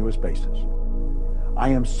continuous basis. I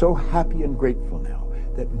am so happy and grateful now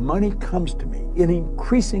that money comes to me in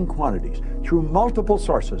increasing quantities through multiple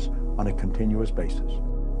sources on a continuous basis.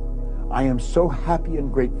 I am so happy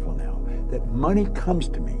and grateful now that money comes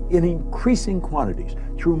to me in increasing quantities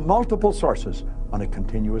through multiple sources on a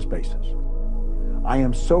continuous basis. I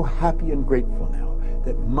am so happy and grateful now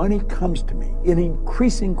that money comes to me in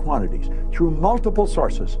increasing quantities through multiple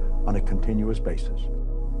sources on a continuous basis.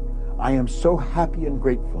 I am so happy and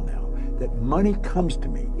grateful now that money comes to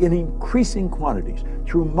me in increasing quantities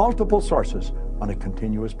through multiple sources on a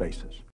continuous basis.